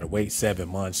about you gotta wait 7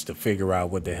 months to figure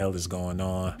out what the hell is going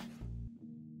on.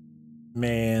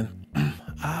 Man,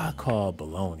 I call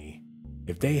baloney.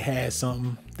 If they had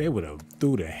something, they would have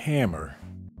threw the hammer.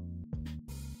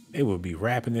 They would be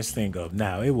wrapping this thing up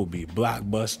now. It would be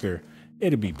blockbuster.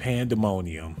 It'd be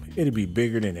pandemonium. It'd be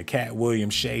bigger than the Cat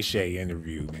Williams Shay Shay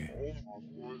interview, man.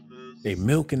 They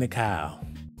milking the cow.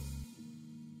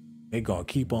 They gonna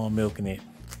keep on milking it,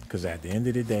 because at the end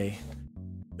of the day,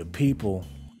 the people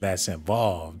that's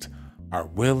involved are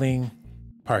willing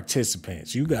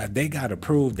participants. They gotta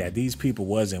prove that these people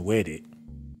wasn't with it.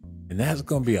 And that's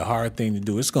gonna be a hard thing to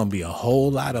do. It's gonna be a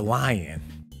whole lot of lying.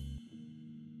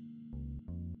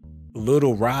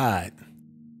 Little Rod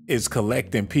is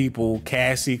collecting people,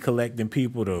 Cassie collecting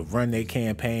people to run their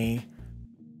campaign.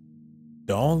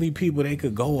 The only people they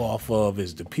could go off of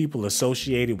is the people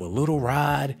associated with Little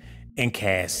Rod and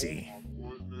Cassie.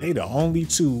 They the only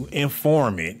two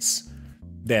informants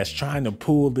that's trying to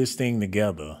pull this thing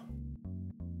together.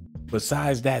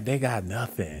 Besides that, they got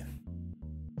nothing.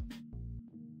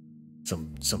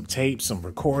 Some tapes, some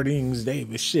recordings,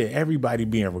 everybody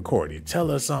being recorded.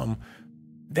 Tell us something.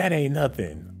 That ain't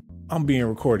nothing. I'm being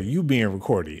recorded. You being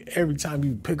recorded. Every time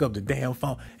you pick up the damn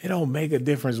phone, it don't make a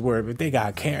difference where if they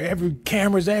got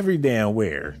cameras every damn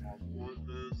where.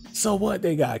 So what?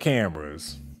 They got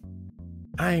cameras.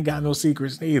 I ain't got no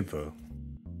secrets neither.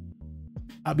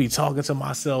 I be talking to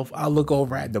myself. I look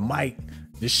over at the mic.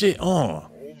 The shit on.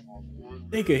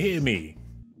 They could hear me.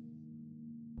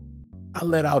 I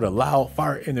let out a loud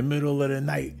fart in the middle of the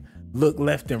night. Look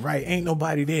left and right. Ain't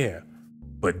nobody there.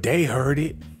 But they heard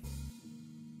it.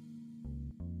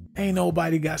 Ain't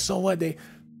nobody got, so what? They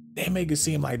make it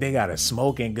seem like they got a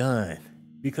smoking gun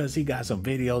because he got some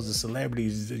videos of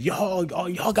celebrities. Y'all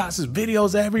got some videos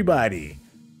of everybody.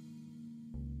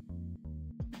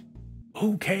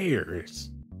 Who cares?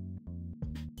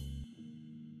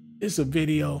 It's a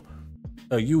video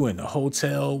of you in the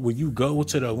hotel, when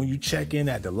you check in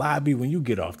at the lobby, when you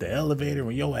get off the elevator,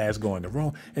 when your ass go in the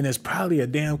room, and there's probably a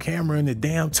damn camera in the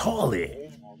damn toilet.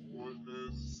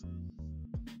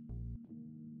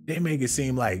 They make it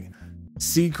seem like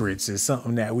secrets is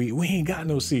something that we ain't got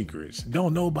no secrets.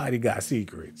 Don't nobody got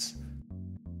secrets.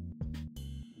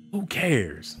 Who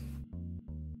cares?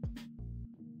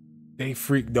 They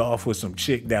freaked off with some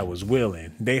chick that was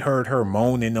willing. They heard her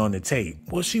moaning on the tape.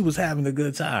 Well, she was having a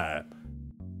good time.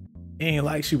 It ain't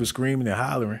like she was screaming and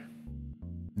hollering.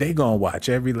 They gonna watch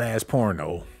every last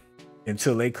porno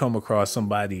until they come across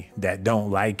somebody that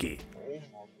don't like it.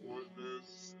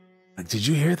 Like, did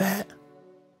you hear that?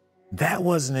 That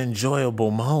was an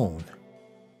enjoyable moan.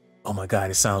 Oh my God,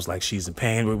 it sounds like she's in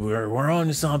pain. We're on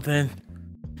to something.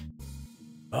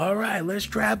 All right, let's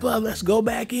strap up. Let's go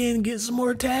back in and get some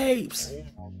more tapes.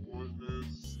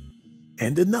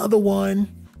 And another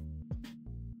one.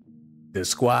 The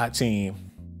squad team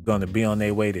gonna be on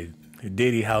their way to the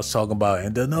Diddy house talking about,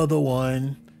 and another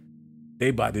one. They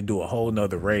about to do a whole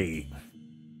nother raid.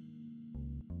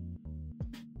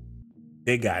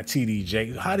 They got TD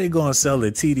Jake. How they gonna sell a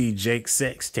TD Jake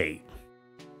sex tape?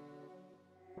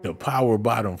 The power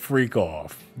bottom freak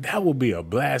off. That would be a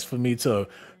blasphemy to...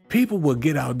 People would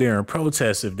get out there and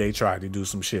protest if they tried to do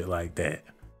some shit like that.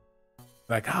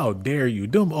 Like, how dare you?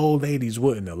 Them old ladies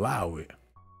wouldn't allow it.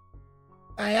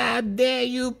 How dare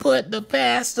you put the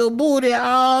pastor booty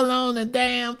all on the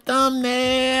damn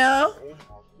thumbnail?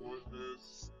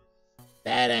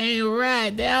 That ain't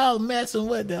right. They all messing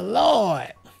with the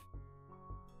Lord.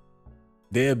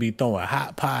 They'll be throwing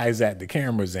hot pies at the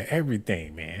cameras and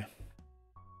everything, man.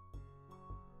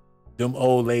 Them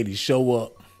old ladies show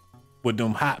up with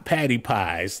them hot patty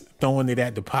pies, throwing it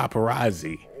at the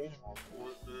paparazzi.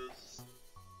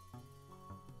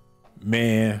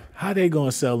 Man, how they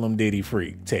gonna sell them Diddy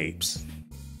Freak tapes?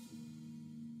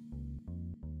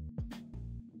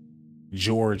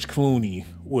 George Clooney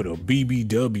with a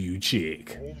BBW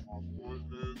chick.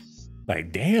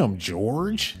 Like, damn,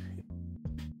 George.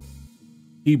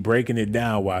 He breaking it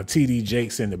down while TD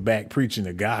Jake's in the back preaching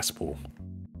the gospel.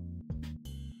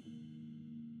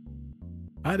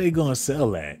 How they gonna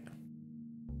sell that?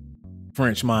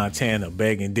 French Montana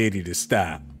begging Diddy to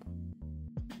stop.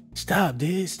 Stop,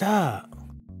 Diddy, stop.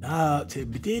 Stop,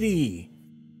 Diddy.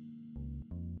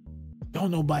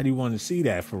 Don't nobody want to see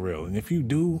that for real. And if you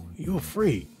do, you're a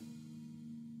freak.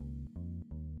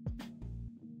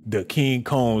 The King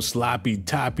Combs Sloppy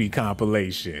Toppy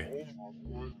compilation.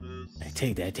 Hey,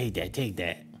 take that, take that, take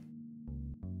that.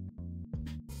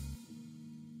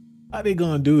 How they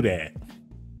gonna do that?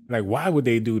 Like, why would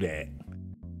they do that?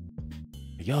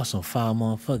 Y'all some foul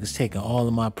motherfuckers taking all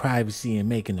of my privacy and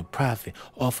making a profit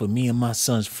off of me and my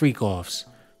son's freak-offs.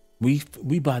 We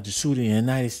about to sue the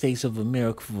United States of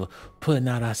America for putting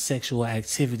out our sexual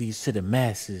activities to the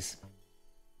masses.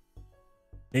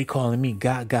 They calling me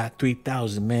Got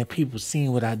 3000, man. People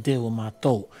seeing what I did with my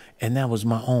throat, and that was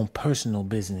my own personal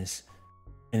business.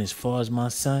 And as far as my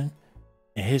son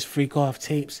and his freak-off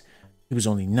tapes, he was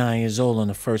only 9 years old on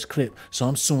the first clip, so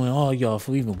I'm suing all y'all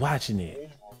for even watching it.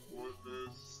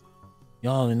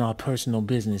 Y'all in our personal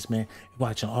business, man.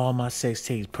 Watching all my sex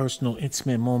tapes, personal,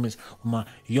 intimate moments.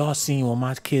 Y'all seen when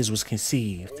my kids was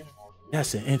conceived.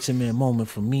 That's an intimate moment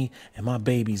for me and my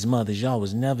baby's mothers. Y'all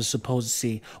was never supposed to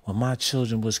see when my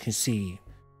children was conceived.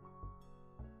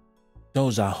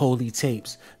 Those are holy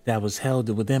tapes that was held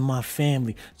within my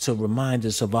family to remind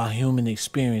us of our human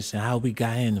experience and how we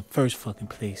got here in the first fucking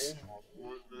place.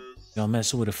 Y'all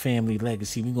messing with a family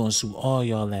legacy, we gonna sue all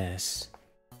y'all ass.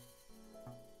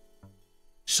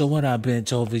 So what I've been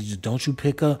told is, don't you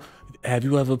pick up, have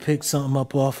you ever picked something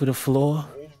up off of the floor?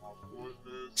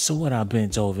 So what I've been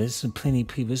told is, plenty of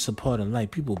people, it's a part of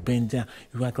life. People bend down,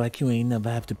 you act like you ain't never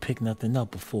have to pick nothing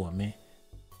up before, man.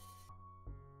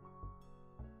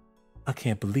 I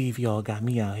can't believe y'all got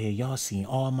me out here. Y'all seen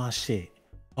all my shit.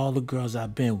 All the girls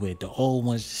I've been with, the old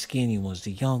ones, the skinny ones,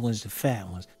 the young ones, the fat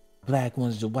ones, black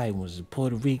ones, the white ones, the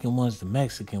Puerto Rican ones, the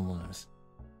Mexican ones.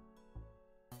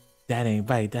 That ain't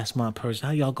right. That's my person.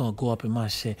 How y'all gonna go up in my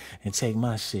shit and take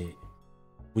my shit?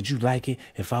 Would you like it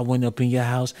if I went up in your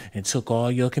house and took all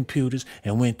your computers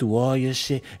and went through all your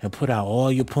shit and put out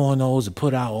all your pornos and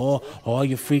put out all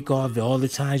your freak off, all the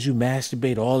times you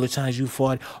masturbate, all the times you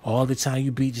fought, all the time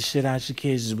you beat the shit out your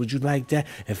kids? Would you like that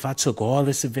if I took all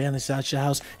the surveillance out your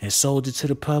house and sold it to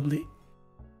the public?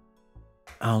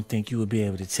 I don't think you would be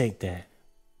able to take that.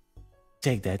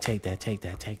 Take that, take that, take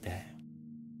that, take that.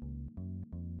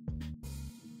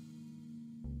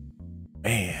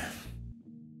 Man,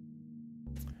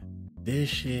 this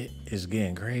shit is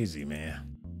getting crazy, man.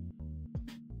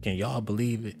 Can y'all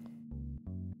believe it?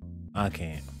 I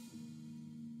can't.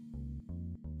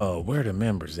 Where the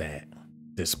members at?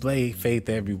 Display Faith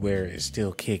Everywhere is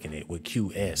still kicking it with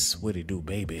QS. What it do,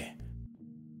 baby?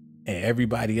 And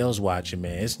everybody else watching,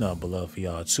 man, it's nothing but love for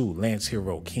y'all too. Lance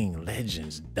Hero King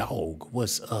Legends, dog,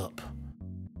 what's up?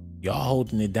 Y'all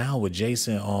holding it down with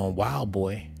Jason on Wild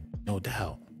Boy, no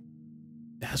doubt.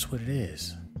 That's what it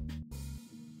is.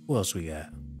 Who else we got?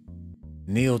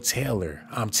 Neil Taylor.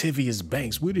 I'm Tivius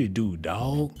Banks. What did it do,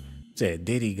 dog? Said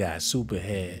Diddy got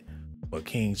superhead for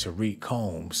King Tariq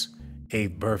Combs'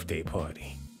 8th birthday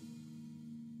party.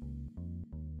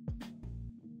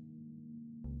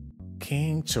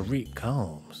 King Tariq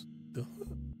Combs.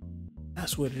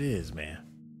 That's what it is, man.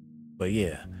 But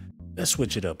yeah, let's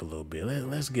switch it up a little bit.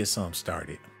 Let's get something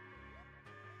started.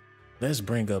 Let's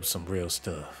bring up some real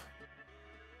stuff.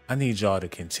 I need y'all to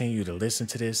continue to listen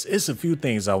to this. It's a few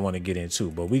things I want to get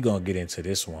into, but we're going to get into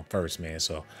this one first, man.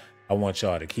 So I want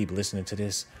y'all to keep listening to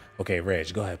this. Okay,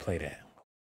 Reg, go ahead, play that.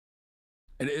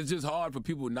 And it's just hard for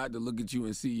people not to look at you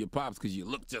and see your pops because you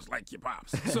look just like your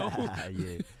pops. So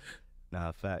yeah.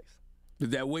 Nah, facts. Does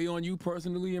that weigh on you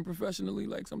personally and professionally,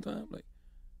 like sometimes? Like,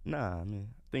 nah, I mean,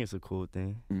 I think it's a cool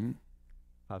thing. Mm-hmm.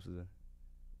 Pops is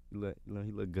he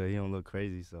look good. He don't look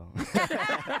crazy, so.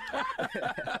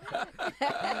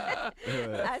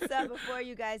 I saw before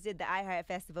you guys did the iHeart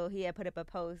Festival, he had put up a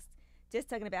post just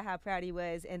talking about how proud he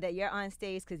was and that you're on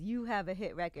stage because you have a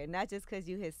hit record, not just because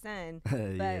you his son,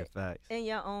 but yeah, facts. in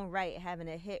your own right having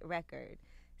a hit record.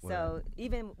 So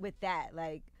even with that,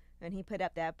 like when he put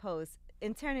up that post,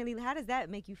 internally, how does that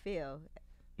make you feel?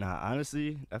 Nah,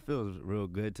 honestly, that feels real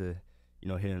good to,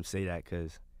 hear him say that,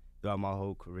 because throughout my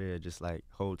whole career, just like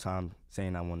whole time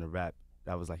saying I want to rap,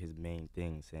 that was like his main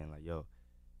thing, saying like, yo,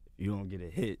 if you don't get a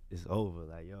hit, it's over.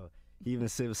 Like, yo, he even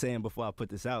was saying before I put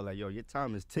this out, like, yo, your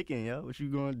time is ticking, yo. What you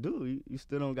gonna do? You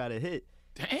still don't got a hit.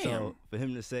 Damn. So for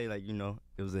him to say like,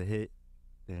 it was a hit,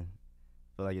 then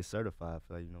feel like it's certified. I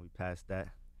feel like, you know, we passed that.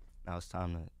 Now it's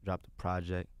time to drop the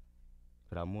project,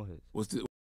 put out more hits. What's the?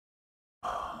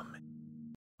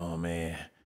 Oh man,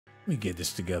 let me get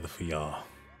this together for y'all.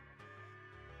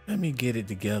 Let me get it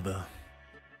together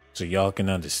so y'all can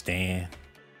understand.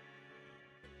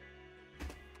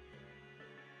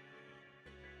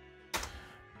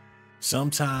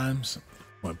 Sometimes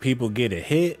when people get a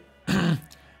hit,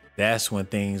 that's when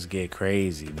things get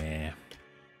crazy, man.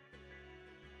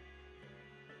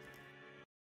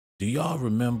 Do y'all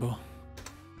remember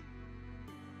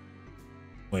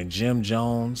when Jim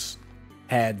Jones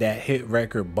had that hit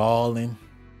record Ballin',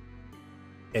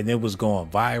 and it was going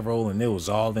viral and it was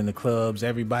all in the clubs?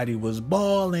 Everybody was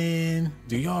ballin'.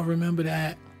 Do y'all remember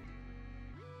that?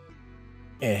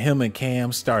 And him and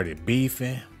Cam started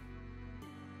beefing.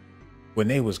 When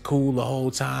they was cool the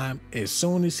whole time, as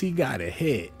soon as he got a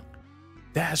hit,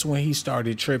 that's when he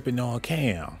started tripping on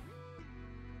Cam.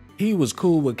 He was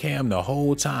cool with Cam the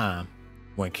whole time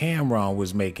when Cameron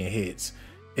was making hits.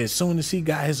 As soon as he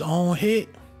got his own hit,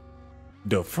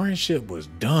 the friendship was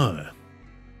done.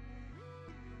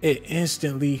 It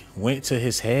instantly went to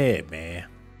his head, man.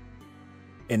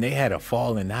 And they had a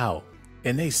falling out,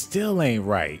 and they still ain't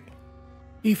right.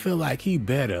 He feel like he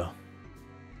better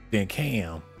than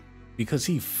Cam because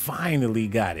he finally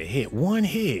got a hit. One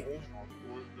hit.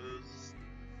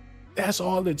 That's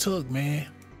all it took, man.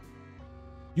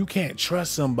 You can't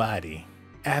trust somebody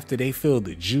after they feel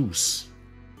the juice.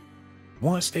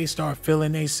 Once they start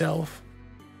feeling themselves,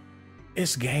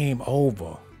 it's game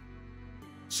over.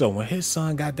 So when his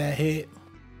son got that hit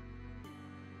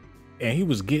and he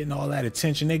was getting all that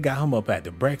attention, they got him up at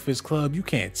the Breakfast Club. You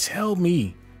can't tell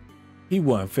me he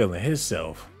wasn't feeling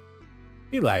himself.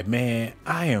 He like, man,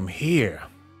 I am here.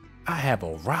 I have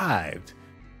arrived.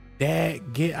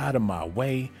 Dad, get out of my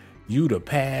way. You the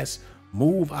past.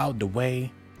 Move out the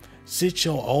way. Sit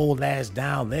your old ass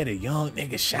down. Let a young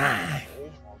nigga shine.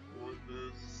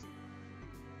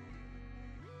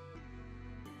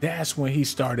 That's when he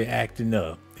started acting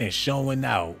up and showing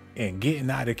out and getting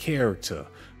out of character,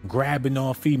 grabbing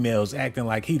on females, acting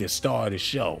like he the star of the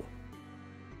show.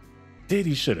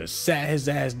 Diddy should have sat his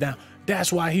ass down.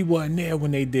 That's why he wasn't there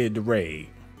when they did the raid.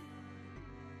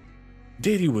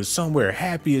 Diddy was somewhere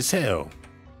happy as hell.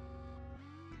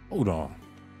 Hold on.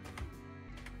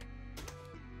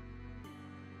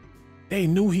 They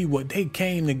knew they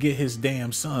came to get his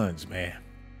damn sons, man,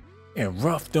 and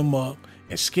roughed them up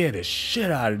and scared the shit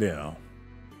out of them.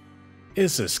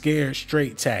 It's a scared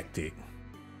straight tactic.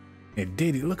 And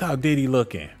Diddy, look how Diddy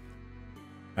looking.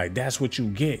 Like, that's what you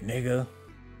get, nigga.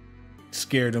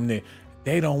 Scared them.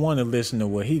 They don't want to listen to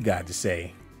what he got to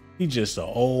say. He just an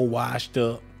old, washed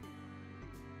up,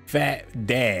 fat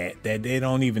dad that they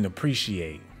don't even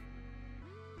appreciate.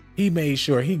 He made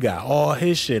sure he got all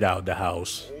his shit out the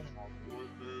house.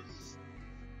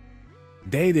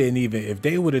 They didn't even, if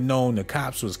they would have known the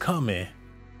cops was coming,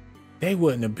 they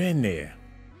wouldn't have been there.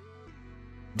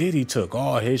 Diddy took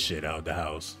all his shit out the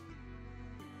house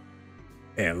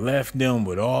and left them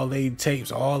with all they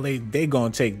tapes, they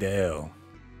gonna take the L.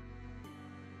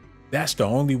 That's the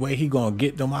only way he gonna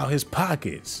get them out his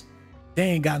pockets. They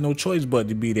ain't got no choice but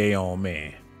to be their own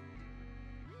man.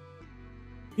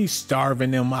 He's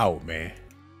starving them out, man.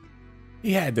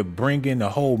 He had to bring in the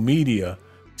whole media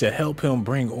to help him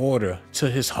bring order to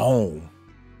his home.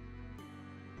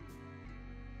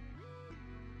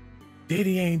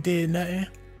 Diddy ain't did nothing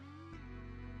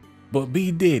but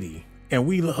be Diddy. And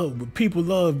people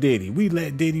love Diddy. We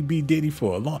let Diddy be Diddy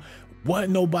for a long.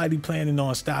 Wasn't nobody planning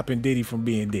on stopping Diddy from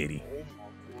being Diddy.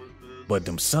 But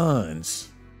them sons,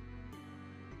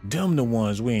 them the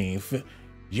ones we ain't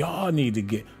y'all need to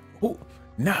get.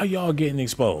 Now y'all getting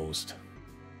exposed.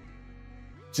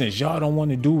 Since y'all don't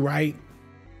want to do right,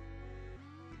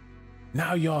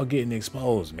 now y'all getting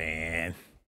exposed, man.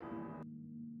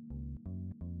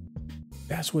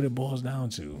 That's what it boils down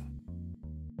to.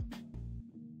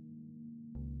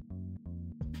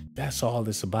 That's all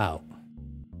it's about.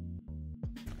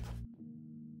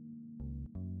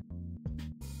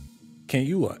 Can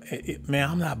you, man,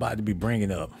 I'm not about to be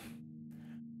bringing up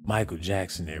Michael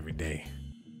Jackson every day,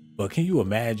 but can you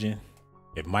imagine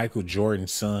if Michael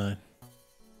Jordan's son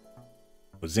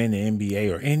was in the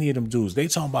NBA or any of them dudes? They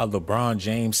talking about LeBron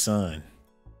James' son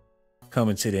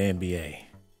coming to the NBA.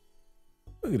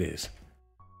 Look at this.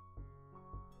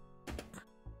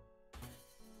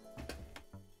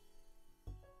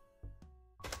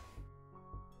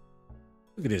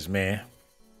 Look at this, man.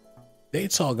 They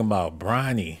talking about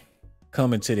Bronny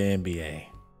coming to the NBA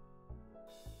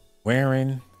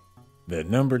wearing the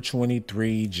number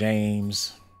 23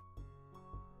 James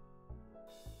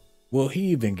Will he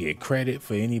even get credit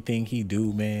for anything he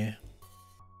do, man?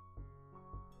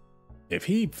 If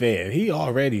he failed, he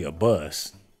already a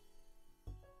bust.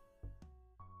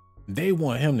 They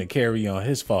want him to carry on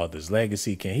his father's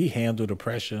legacy. Can he handle the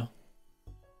pressure?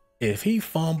 If he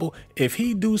fumble, if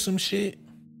he do some shit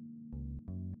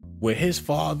with his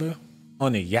father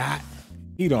on a yacht,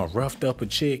 he done roughed up a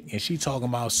chick and she talking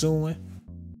about suing.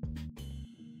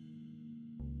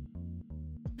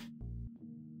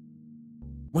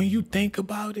 When you think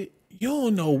about it, you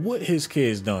don't know what his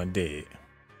kids done did.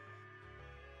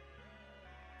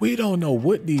 We don't know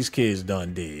what these kids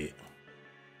done did.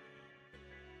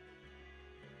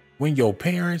 When your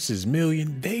parents is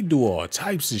million, they do all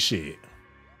types of shit.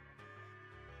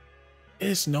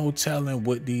 It's no telling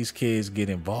what these kids get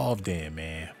involved in,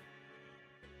 man.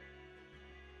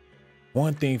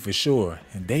 One thing for sure,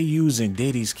 they using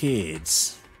Diddy's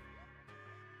kids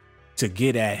to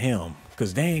get at him,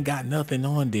 because they ain't got nothing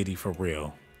on Diddy for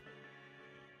real.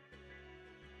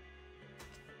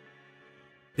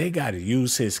 They got to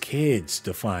use his kids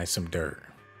to find some dirt.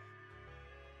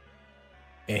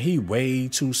 And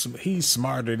he's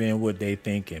smarter than what they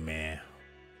thinking, man.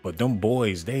 But them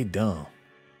boys, they dumb.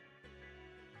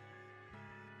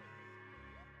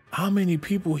 How many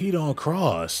people he done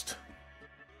crossed?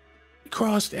 He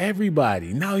crossed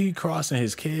everybody. Now he crossing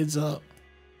his kids up.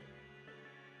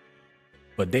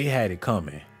 But they had it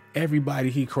coming. Everybody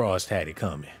he crossed had it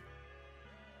coming.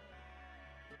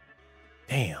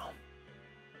 Damn.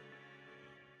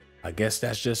 I guess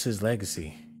that's just his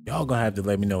legacy. Y'all gonna have to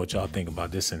let me know what y'all think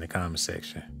about this in the comment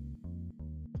section.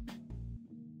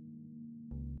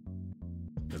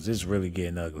 Cause it's really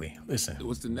getting ugly. Listen.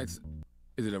 What's the next?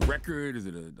 Is it a record? Is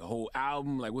it a whole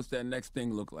album? Like, what's that next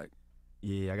thing look like?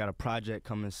 Yeah, I got a project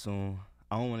coming soon.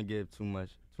 I don't want to give too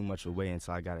much away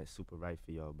until I got it super right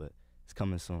for y'all, but it's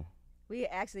coming soon. We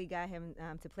actually got him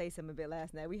to play some a bit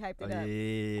last night. We hyped it up.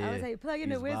 Yeah. I was like, plug in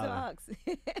the Wizard Hawks.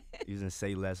 Using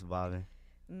Say Less vibing.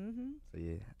 So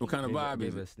yeah. What kind of vibe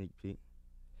is it? A sneak peek.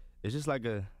 It's just like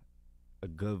a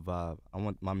good vibe. I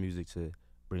want my music to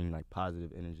bring like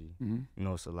positive energy. You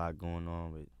know, it's a lot going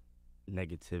on with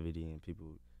negativity and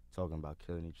people talking about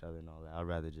killing each other and all that. I'd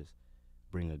rather just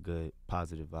bring a good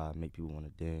positive vibe, make people want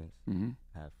to dance,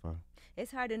 have fun.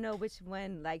 It's hard to know which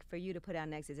one, like, for you to put out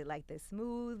next. Is it like the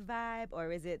smooth vibe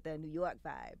or is it the New York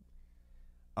vibe?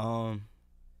 I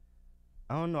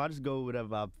don't know. I just go with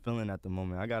whatever I'm feeling at the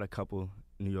moment. I got a couple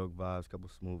New York vibes, couple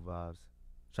smooth vibes.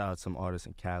 Shout out to some artists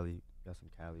in Cali. Got some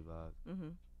Cali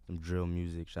vibes. Some drill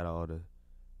music. Shout out all the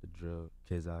drill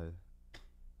kids out here.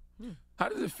 How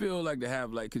does it feel like to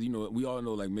have, like, because, you know, we all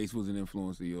know, like, Mace was an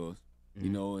influence of yours, you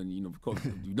know, and, you know, of course,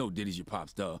 you know Diddy's your pop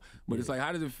star. But it's like,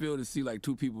 how does it feel to see, like,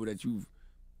 two people that you've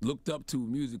looked up to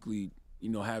musically, you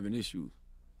know, having issues?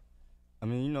 I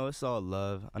mean, you know, it's all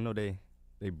love. I know they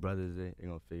brothers, they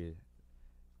gonna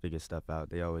figure stuff out.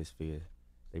 They always figure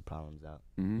their problems out.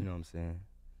 You know what I'm saying?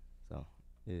 So,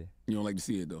 yeah. You don't like to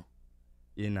see it, though?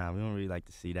 Yeah, nah, we don't really like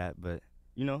to see that. But,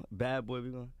 you know, bad boy,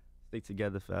 we gonna stick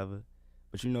together forever.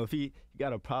 But, you know, if he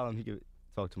got a problem, he could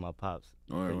talk to my pops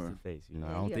face to face. You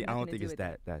know, Yeah, I don't think it's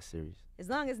that serious. As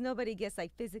long as nobody gets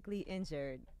like physically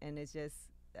injured and it's just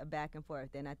a back and forth,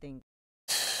 then I think.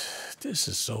 This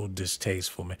is so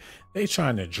distasteful, man. They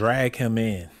trying to drag him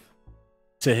in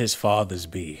to his father's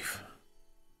beef.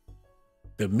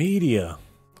 The media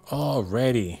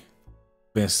already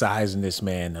been sizing this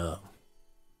man up.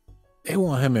 They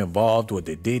want him involved with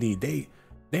the Diddy.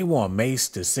 They want Mace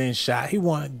to send shots. They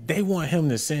want him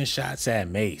to send shots at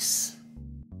Mace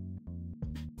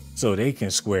so they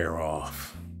can square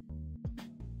off.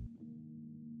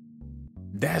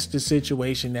 That's the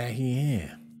situation that he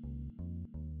in.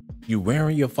 You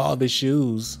wearing your father's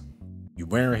shoes. You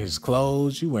wearing his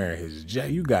clothes. You wearing his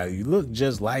you look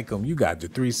just like him. You got the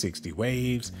 360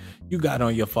 waves. You got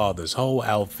on your father's whole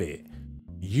outfit.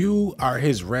 You are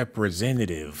his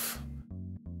representative.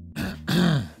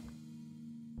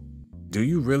 Do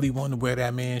you really want to wear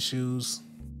that man's shoes?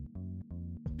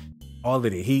 All of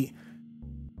the heat.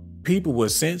 People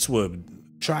would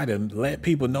try to let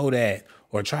people know that,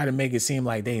 or try to make it seem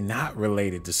like they not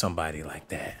related to somebody like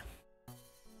that.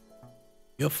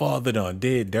 Your father done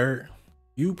did dirt.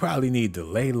 You probably need to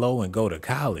lay low and go to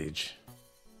college.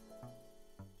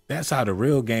 That's how the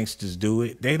real gangsters do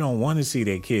it. They don't want to see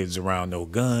their kids around no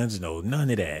guns, none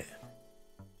of that.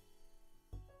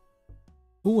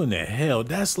 Who in the hell?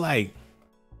 That's like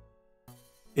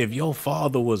if your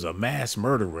father was a mass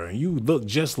murderer and you look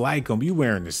just like him, you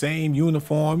wearing the same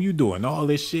uniform, you doing all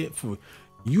this shit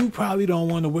you probably don't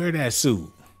want to wear that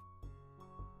suit.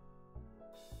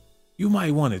 You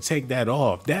might want to take that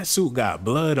off. That suit got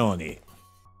blood on it.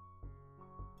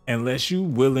 unless you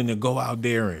willing to go out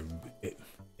there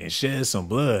and shed some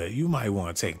blood, you might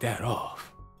want to take that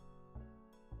off.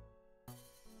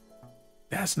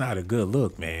 That's not a good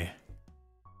look, man.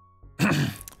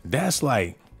 That's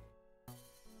like,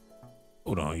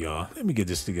 hold on, y'all. Let me get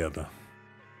this together.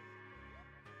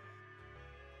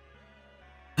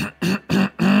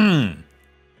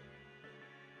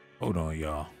 Hold on,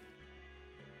 y'all.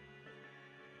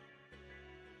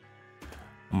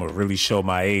 I'm gonna really show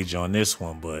my age on this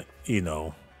one, but you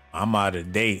know, I'm out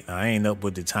of date. I ain't up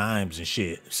with the times and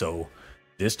shit. So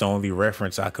this the only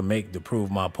reference I can make to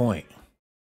prove my point.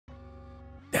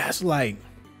 That's like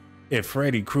if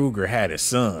Freddy Krueger had a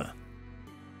son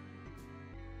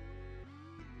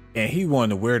and he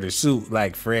wanted to wear the suit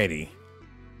like Freddy.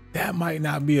 That might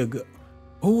not be a good.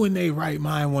 Who in their right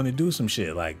mind want to do some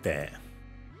shit like that?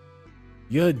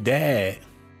 Your dad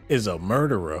is a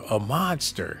murderer, a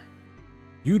monster.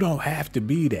 You don't have to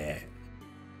be that.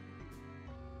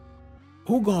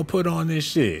 Who gonna put on this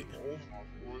shit?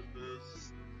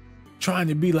 Trying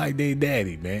to be like they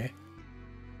daddy, man.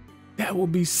 That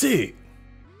would be sick.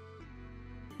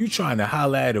 You trying to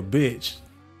holler at a bitch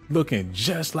looking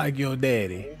just like your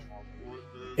daddy.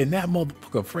 And that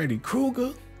motherfucker Freddy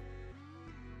Krueger,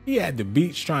 he at the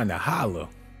beach trying to holler.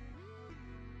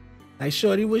 Like,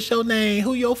 shorty, what's your name?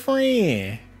 Who your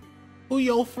friend? Who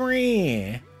your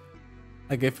friend?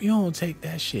 Like, if you don't take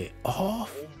that shit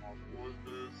off,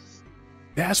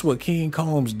 that's what King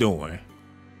Combs doing.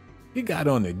 He got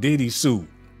on the Diddy suit.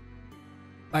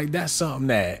 Like, that's something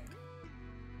that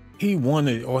he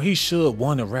wanted or he should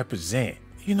want to represent.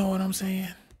 You know what I'm saying?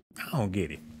 I don't get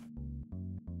it.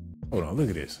 Hold on, look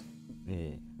at this.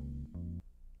 Yeah.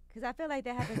 Because I feel like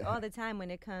that happens all the time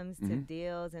when it comes to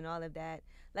deals and all of that.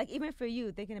 Like, even for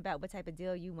you, thinking about what type of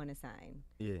deal you want to sign.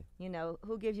 Yeah. You know,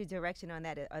 who gives you direction on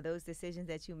that? Are those decisions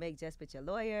that you make just with your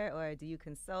lawyer, or do you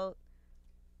consult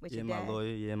with your dad? My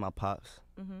lawyer, yeah, my pops.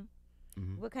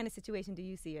 What kind of situation do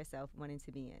you see yourself wanting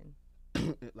to be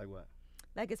in? Like what?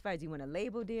 Like, as far as, do you want a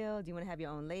label deal? Do you want to have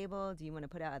your own label? Do you want to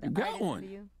put out other got artists one. for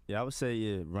you? Yeah, I would say,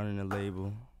 yeah, running a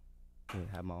label. Yeah,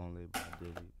 have my own label. I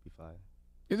did be fire.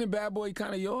 Isn't Bad Boy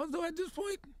kind of yours, though, at this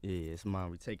point? Yeah, it's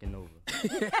mine. We taking over.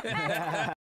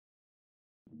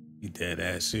 He dead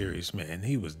ass serious, man.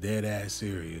 He was dead ass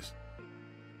serious.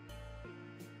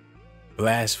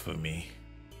 Blasphemy.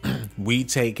 We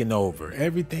taking over.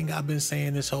 Everything I've been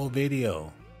saying this whole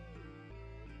video.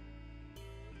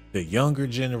 The younger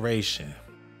generation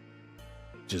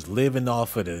just living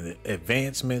off of the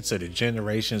advancements of the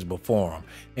generations before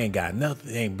them.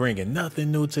 Ain't bringing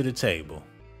nothing new to the table.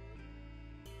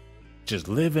 Just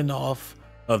living off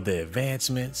of the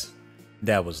advancements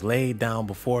that was laid down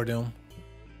before them.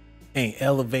 Ain't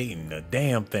elevating a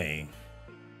damn thing.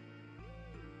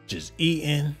 Just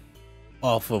eating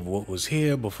off of what was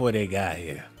here before they got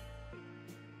here.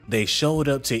 They showed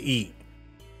up to eat.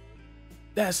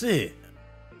 That's it.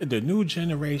 The new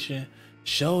generation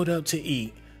showed up to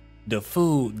eat the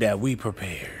food that we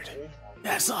prepared.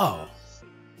 That's all.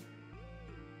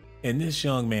 And this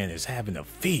young man is having a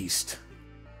feast.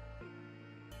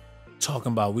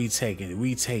 Talking about we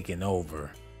taking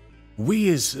over. We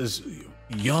is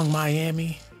Young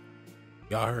Miami.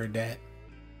 Y'all heard that?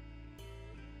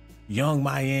 Young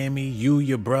Miami, you,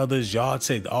 your brothers, y'all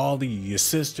take all your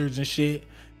sisters and shit.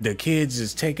 The kids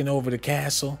is taking over the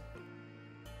castle.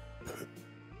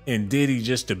 And Diddy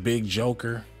just a big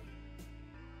joker.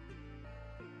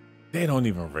 They don't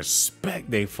even respect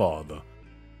their father.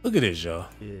 Look at this, y'all.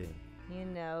 Yeah. You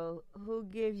know, who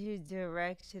gives you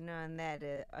direction on that?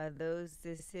 Are those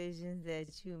decisions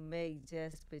that you make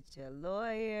just with your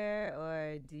lawyer,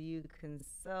 or do you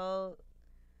consult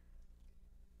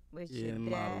with your dad?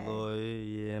 My lawyer,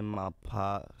 yeah, my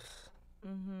pops.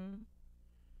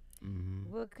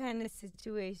 What kind of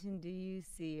situation do you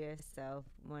see yourself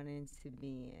wanting to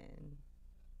be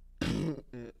in?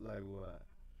 Like what?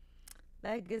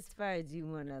 Like, as far as, do you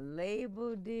want a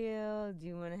label deal? Do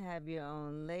you want to have your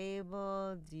own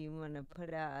label? Do you want to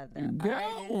put out other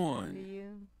artists for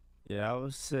you? Yeah, I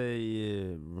would say,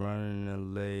 yeah, running a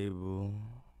label.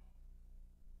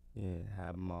 Yeah,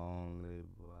 have my own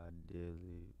label,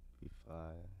 ideally, be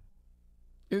fire.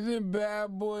 Isn't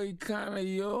Bad Boy kind of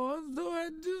yours, though,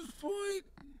 at this point?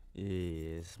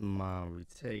 Yeah, it's mine. We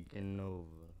taking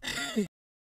over.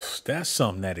 That's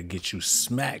something that'll get you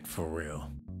smacked for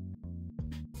real.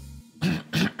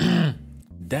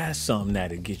 That's something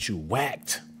that'll get you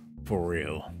whacked for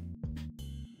real.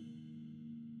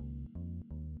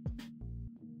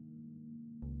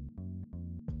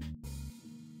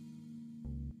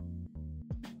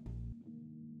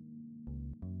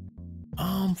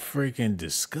 I'm freaking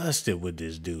disgusted with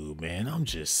this dude, man. I'm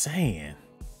just saying.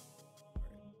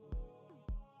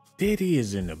 Diddy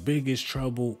is in the biggest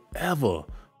trouble ever,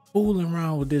 fooling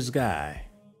around with this guy.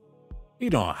 He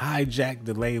don't hijack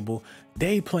the label.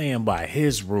 They playing by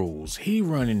his rules. He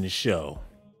running the show.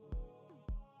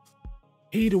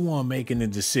 He the one making the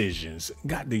decisions.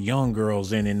 Got the young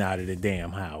girls in and out of the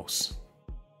damn house.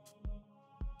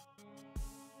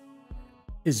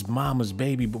 His mama's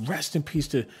baby, but rest in peace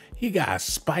to, he got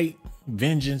spite,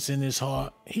 vengeance in his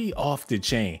heart. He off the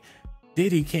chain.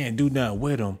 Diddy can't do nothing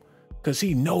with him because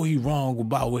he know he wrong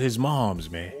about with his moms,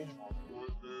 man.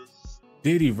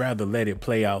 Diddy rather let it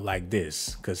play out like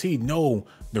this because he know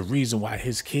the reason why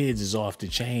his kids is off the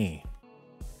chain.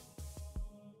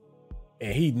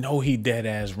 And he know he dead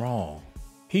ass wrong.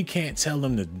 He can't tell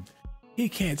him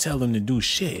to do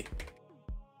shit.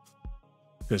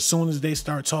 As soon as they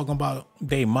start talking about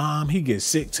their mom, he gets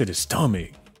sick to the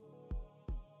stomach.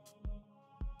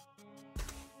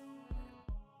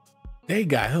 They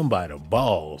got him by the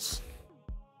balls.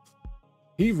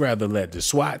 He'd rather let the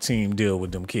SWAT team deal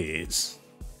with them kids.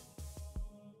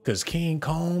 Cause King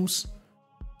Combs,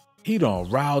 he done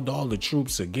riled all the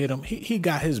troops to get him. He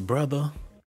got his brother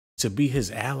to be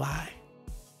his ally.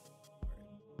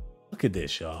 Look at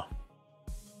this, y'all.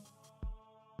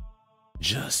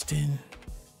 Justin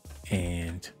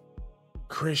and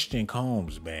Christian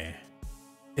Combs, man.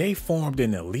 They formed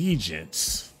an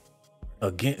allegiance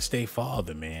against their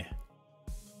father, man.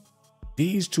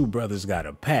 These two brothers got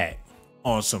a pact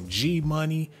on some G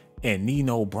Money and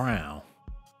Nino Brown.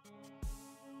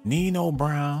 Nino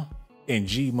Brown and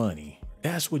G Money.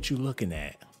 That's what you looking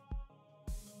at.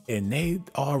 And they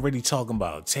already talking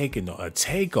about taking a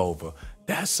takeover.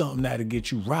 That's something that'll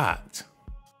get you rocked.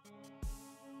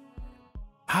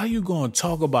 How you gonna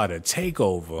talk about a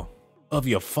takeover of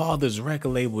your father's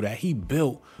record label that he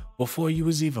built before you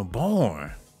was even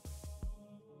born?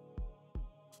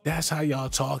 That's how y'all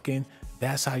talking.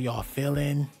 That's how y'all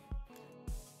feeling.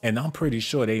 And I'm pretty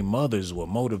sure they mothers will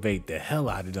motivate the hell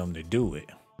out of them to do it.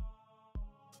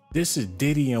 This is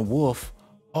Diddy and Wolf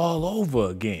all over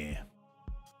again.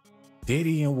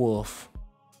 Diddy and Wolf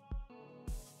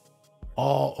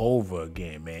all over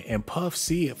again, man. And Puff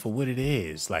see it for what it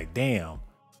is. Like, damn,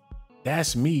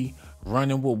 that's me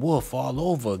running with Wolf all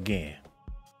over again.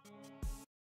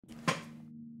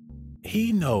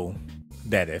 He know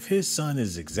that if his son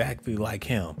is exactly like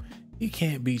him, he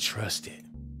can't be trusted.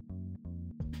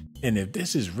 And if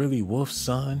this is really Wolf's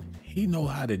son, he know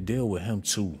how to deal with him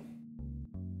too.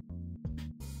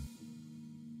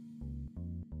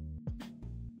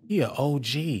 He a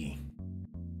OG.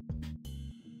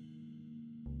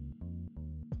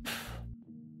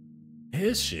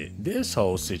 This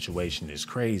whole situation is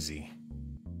crazy.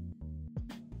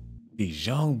 These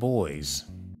young boys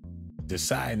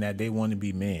deciding that they want to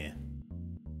be men.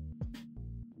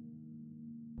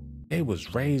 They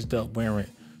was raised up wearing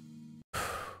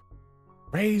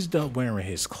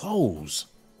his clothes.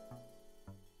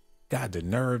 Got the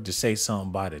nerve to say something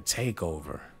about a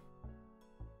takeover.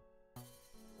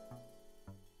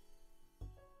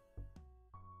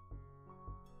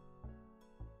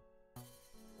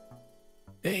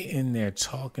 They in there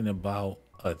talking about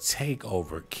a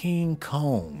takeover. King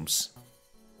Combs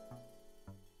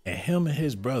and him and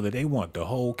his brother, they want the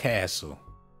whole castle.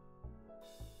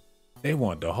 They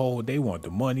want the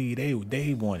money,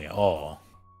 they want it all.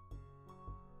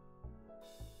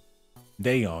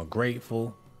 They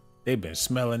ungrateful. They been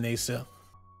smelling theyself.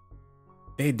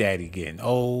 They daddy getting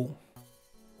old.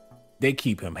 They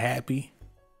keep him happy.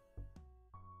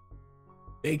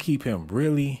 They keep him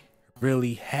really,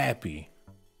 really happy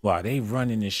while they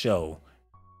running the show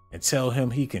and tell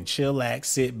him he can chillax,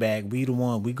 sit back. We the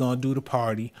one, we gonna do the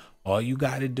party. All you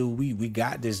gotta do, we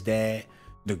got this, Dad.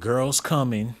 The girls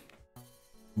coming.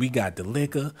 We got the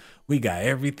liquor. We got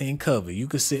everything covered. You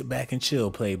can sit back and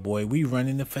chill, Playboy. We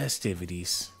running the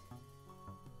festivities.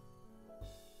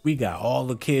 We got all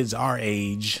the kids our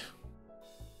age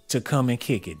to come and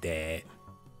kick it, Dad.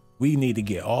 We need to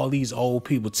get all these old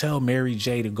people. Tell Mary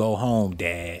J to go home,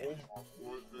 Dad.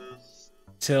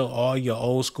 Tell all your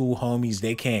old school homies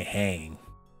they can't hang.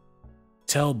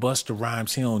 Tell Busta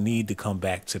Rhymes he don't need to come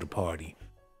back to the party.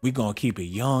 We gonna keep it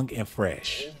young and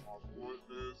fresh.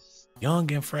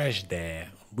 Young and fresh, Dad.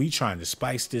 We trying to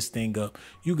spice this thing up.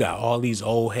 You got all these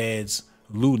old heads.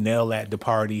 Lou Nell at the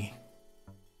party.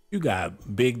 You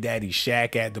got Big Daddy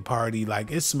Shaq at the party.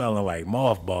 Like, it's smelling like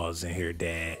mothballs in here,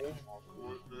 Dad.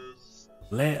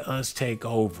 Let us take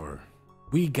over.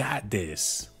 We got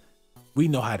this. We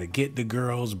know how to get the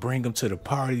girls, bring them to the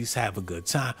parties, have a good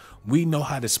time. We know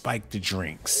how to spike the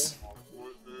drinks.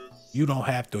 You don't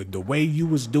have to. The way you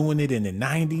was doing it in the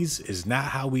 90s is not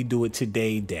how we do it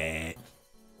today, Dad.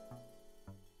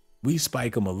 We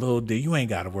spike them a little bit. You ain't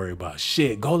got to worry about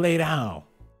shit. Go lay down.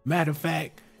 Matter of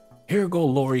fact, here go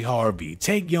Lori Harvey.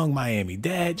 Take Young Miami.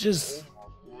 Dad, just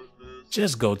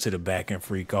go to the back and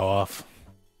freak off.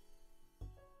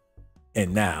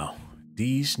 And now,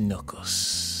 these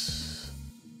knuckles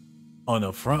on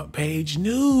the front page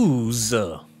news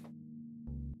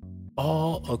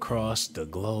all across the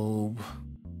globe.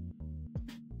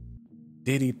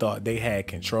 Diddy thought they had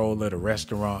control of the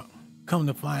restaurant. Come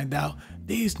to find out,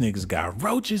 these niggas got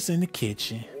roaches in the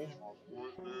kitchen.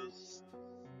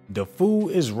 The food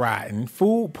is rotten,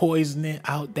 food poisoning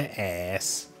out the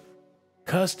ass.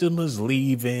 Customers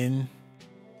leaving.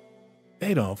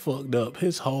 They done fucked up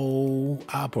his whole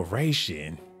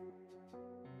operation.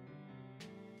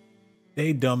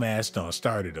 They dumbass done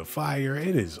started a fire.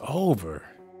 It is over.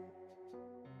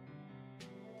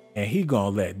 And he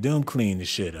gonna let them clean the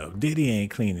shit up. Diddy ain't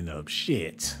cleaning up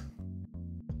shit.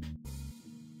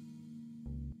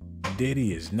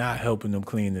 Diddy is not helping them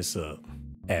clean this up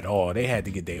at all. They had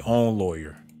to get their own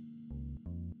lawyer.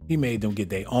 He made them get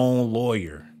their own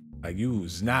lawyer. Like, you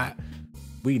was not,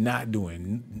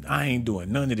 I ain't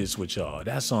doing none of this with y'all.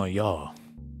 That's on y'all.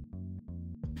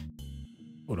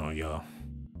 Hold on, y'all.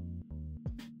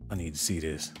 I need to see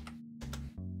this.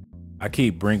 I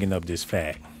keep bringing up this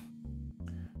fact.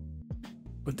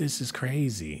 But this is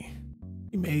crazy.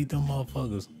 He made them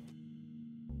motherfuckers.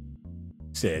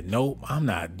 Said, nope, I'm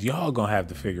not. Y'all gonna have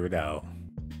to figure it out.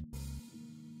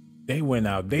 They went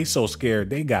out. They so scared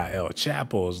they got El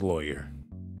Chapo's lawyer.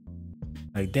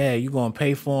 Like, Dad, you gonna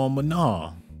pay for him or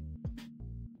no?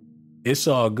 It's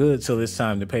all good till it's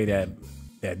time to pay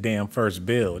that damn first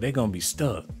bill. They gonna be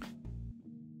stuck.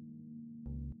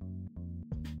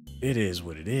 It is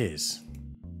what it is.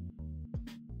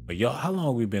 But y'all, how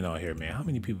long we been on here, man? How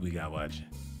many people we got watching?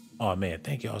 Oh man,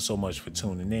 thank y'all so much for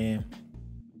tuning in.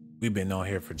 We've been on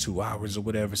here for 2 hours or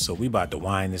whatever, so we about to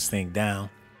wind this thing down.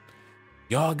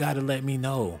 Y'all gotta let me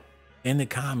know in the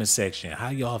comment section how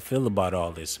y'all feel about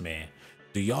all this, man.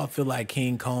 Do y'all feel like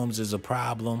King Combs is a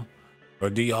problem? Or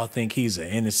do y'all think he's an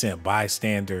innocent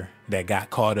bystander that got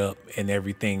caught up in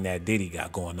everything that Diddy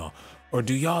got going on? Or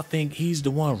do y'all think he's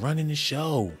the one running the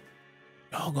show?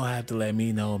 Y'all gonna have to let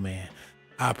me know, man.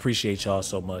 I appreciate y'all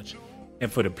so much.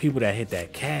 And for the people that hit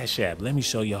that Cash App, let me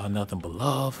show y'all nothing but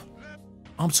love.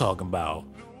 I'm talking about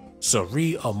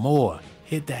Sari Amore.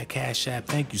 Hit that Cash App.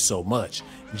 Thank you so much.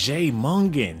 Jay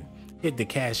Mungan. Hit the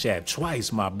Cash App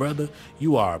twice, my brother.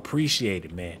 You are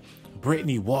appreciated, man.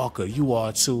 Brittany Walker, you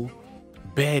are too.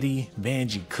 Betty,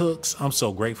 Vanjie Cooks, I'm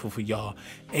so grateful for y'all.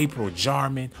 April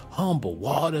Jarman, Humble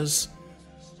Waters.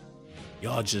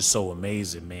 Y'all just so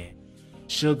amazing, man.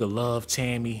 Sugar Love,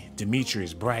 Tammy,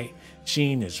 Demetrius Bright,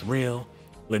 Sheen is Real,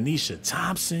 Lanisha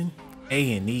Thompson,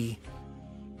 A&E.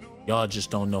 Y'all just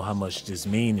don't know how much this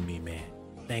mean to me, man.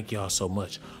 Thank y'all so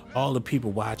much. All the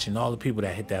people watching, all the people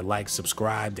that hit that like,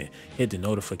 subscribed, and hit the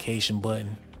notification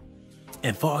button.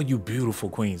 And for all you beautiful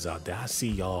queens out there, I see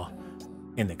y'all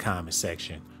in the comment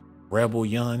section. Rebel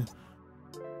Young,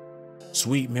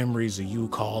 sweet memories of you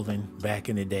calling back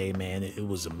in the day, man. It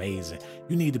was amazing.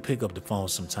 You need to pick up the phone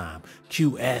sometime.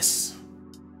 QS.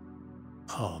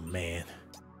 Oh, man.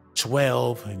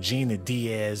 12, and Gina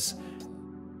Diaz.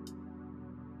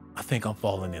 I think I'm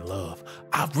falling in love.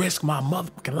 I risk my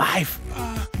motherfucking life.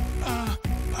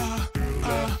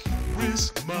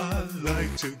 Risk my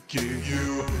life to give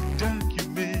you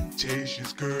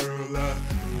documentations, girl. I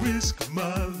risk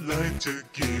my life to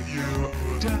give you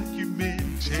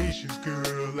documentations,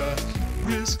 girl. I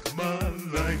risk my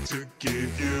life to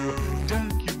give you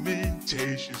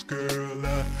documentations, girl.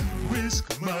 I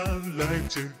risk my life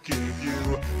to give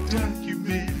you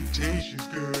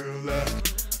documentations, girl.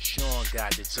 Sean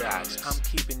got the jocks. I'm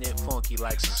keeping it funky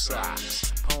like some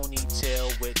socks.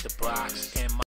 Ponytail with the box and my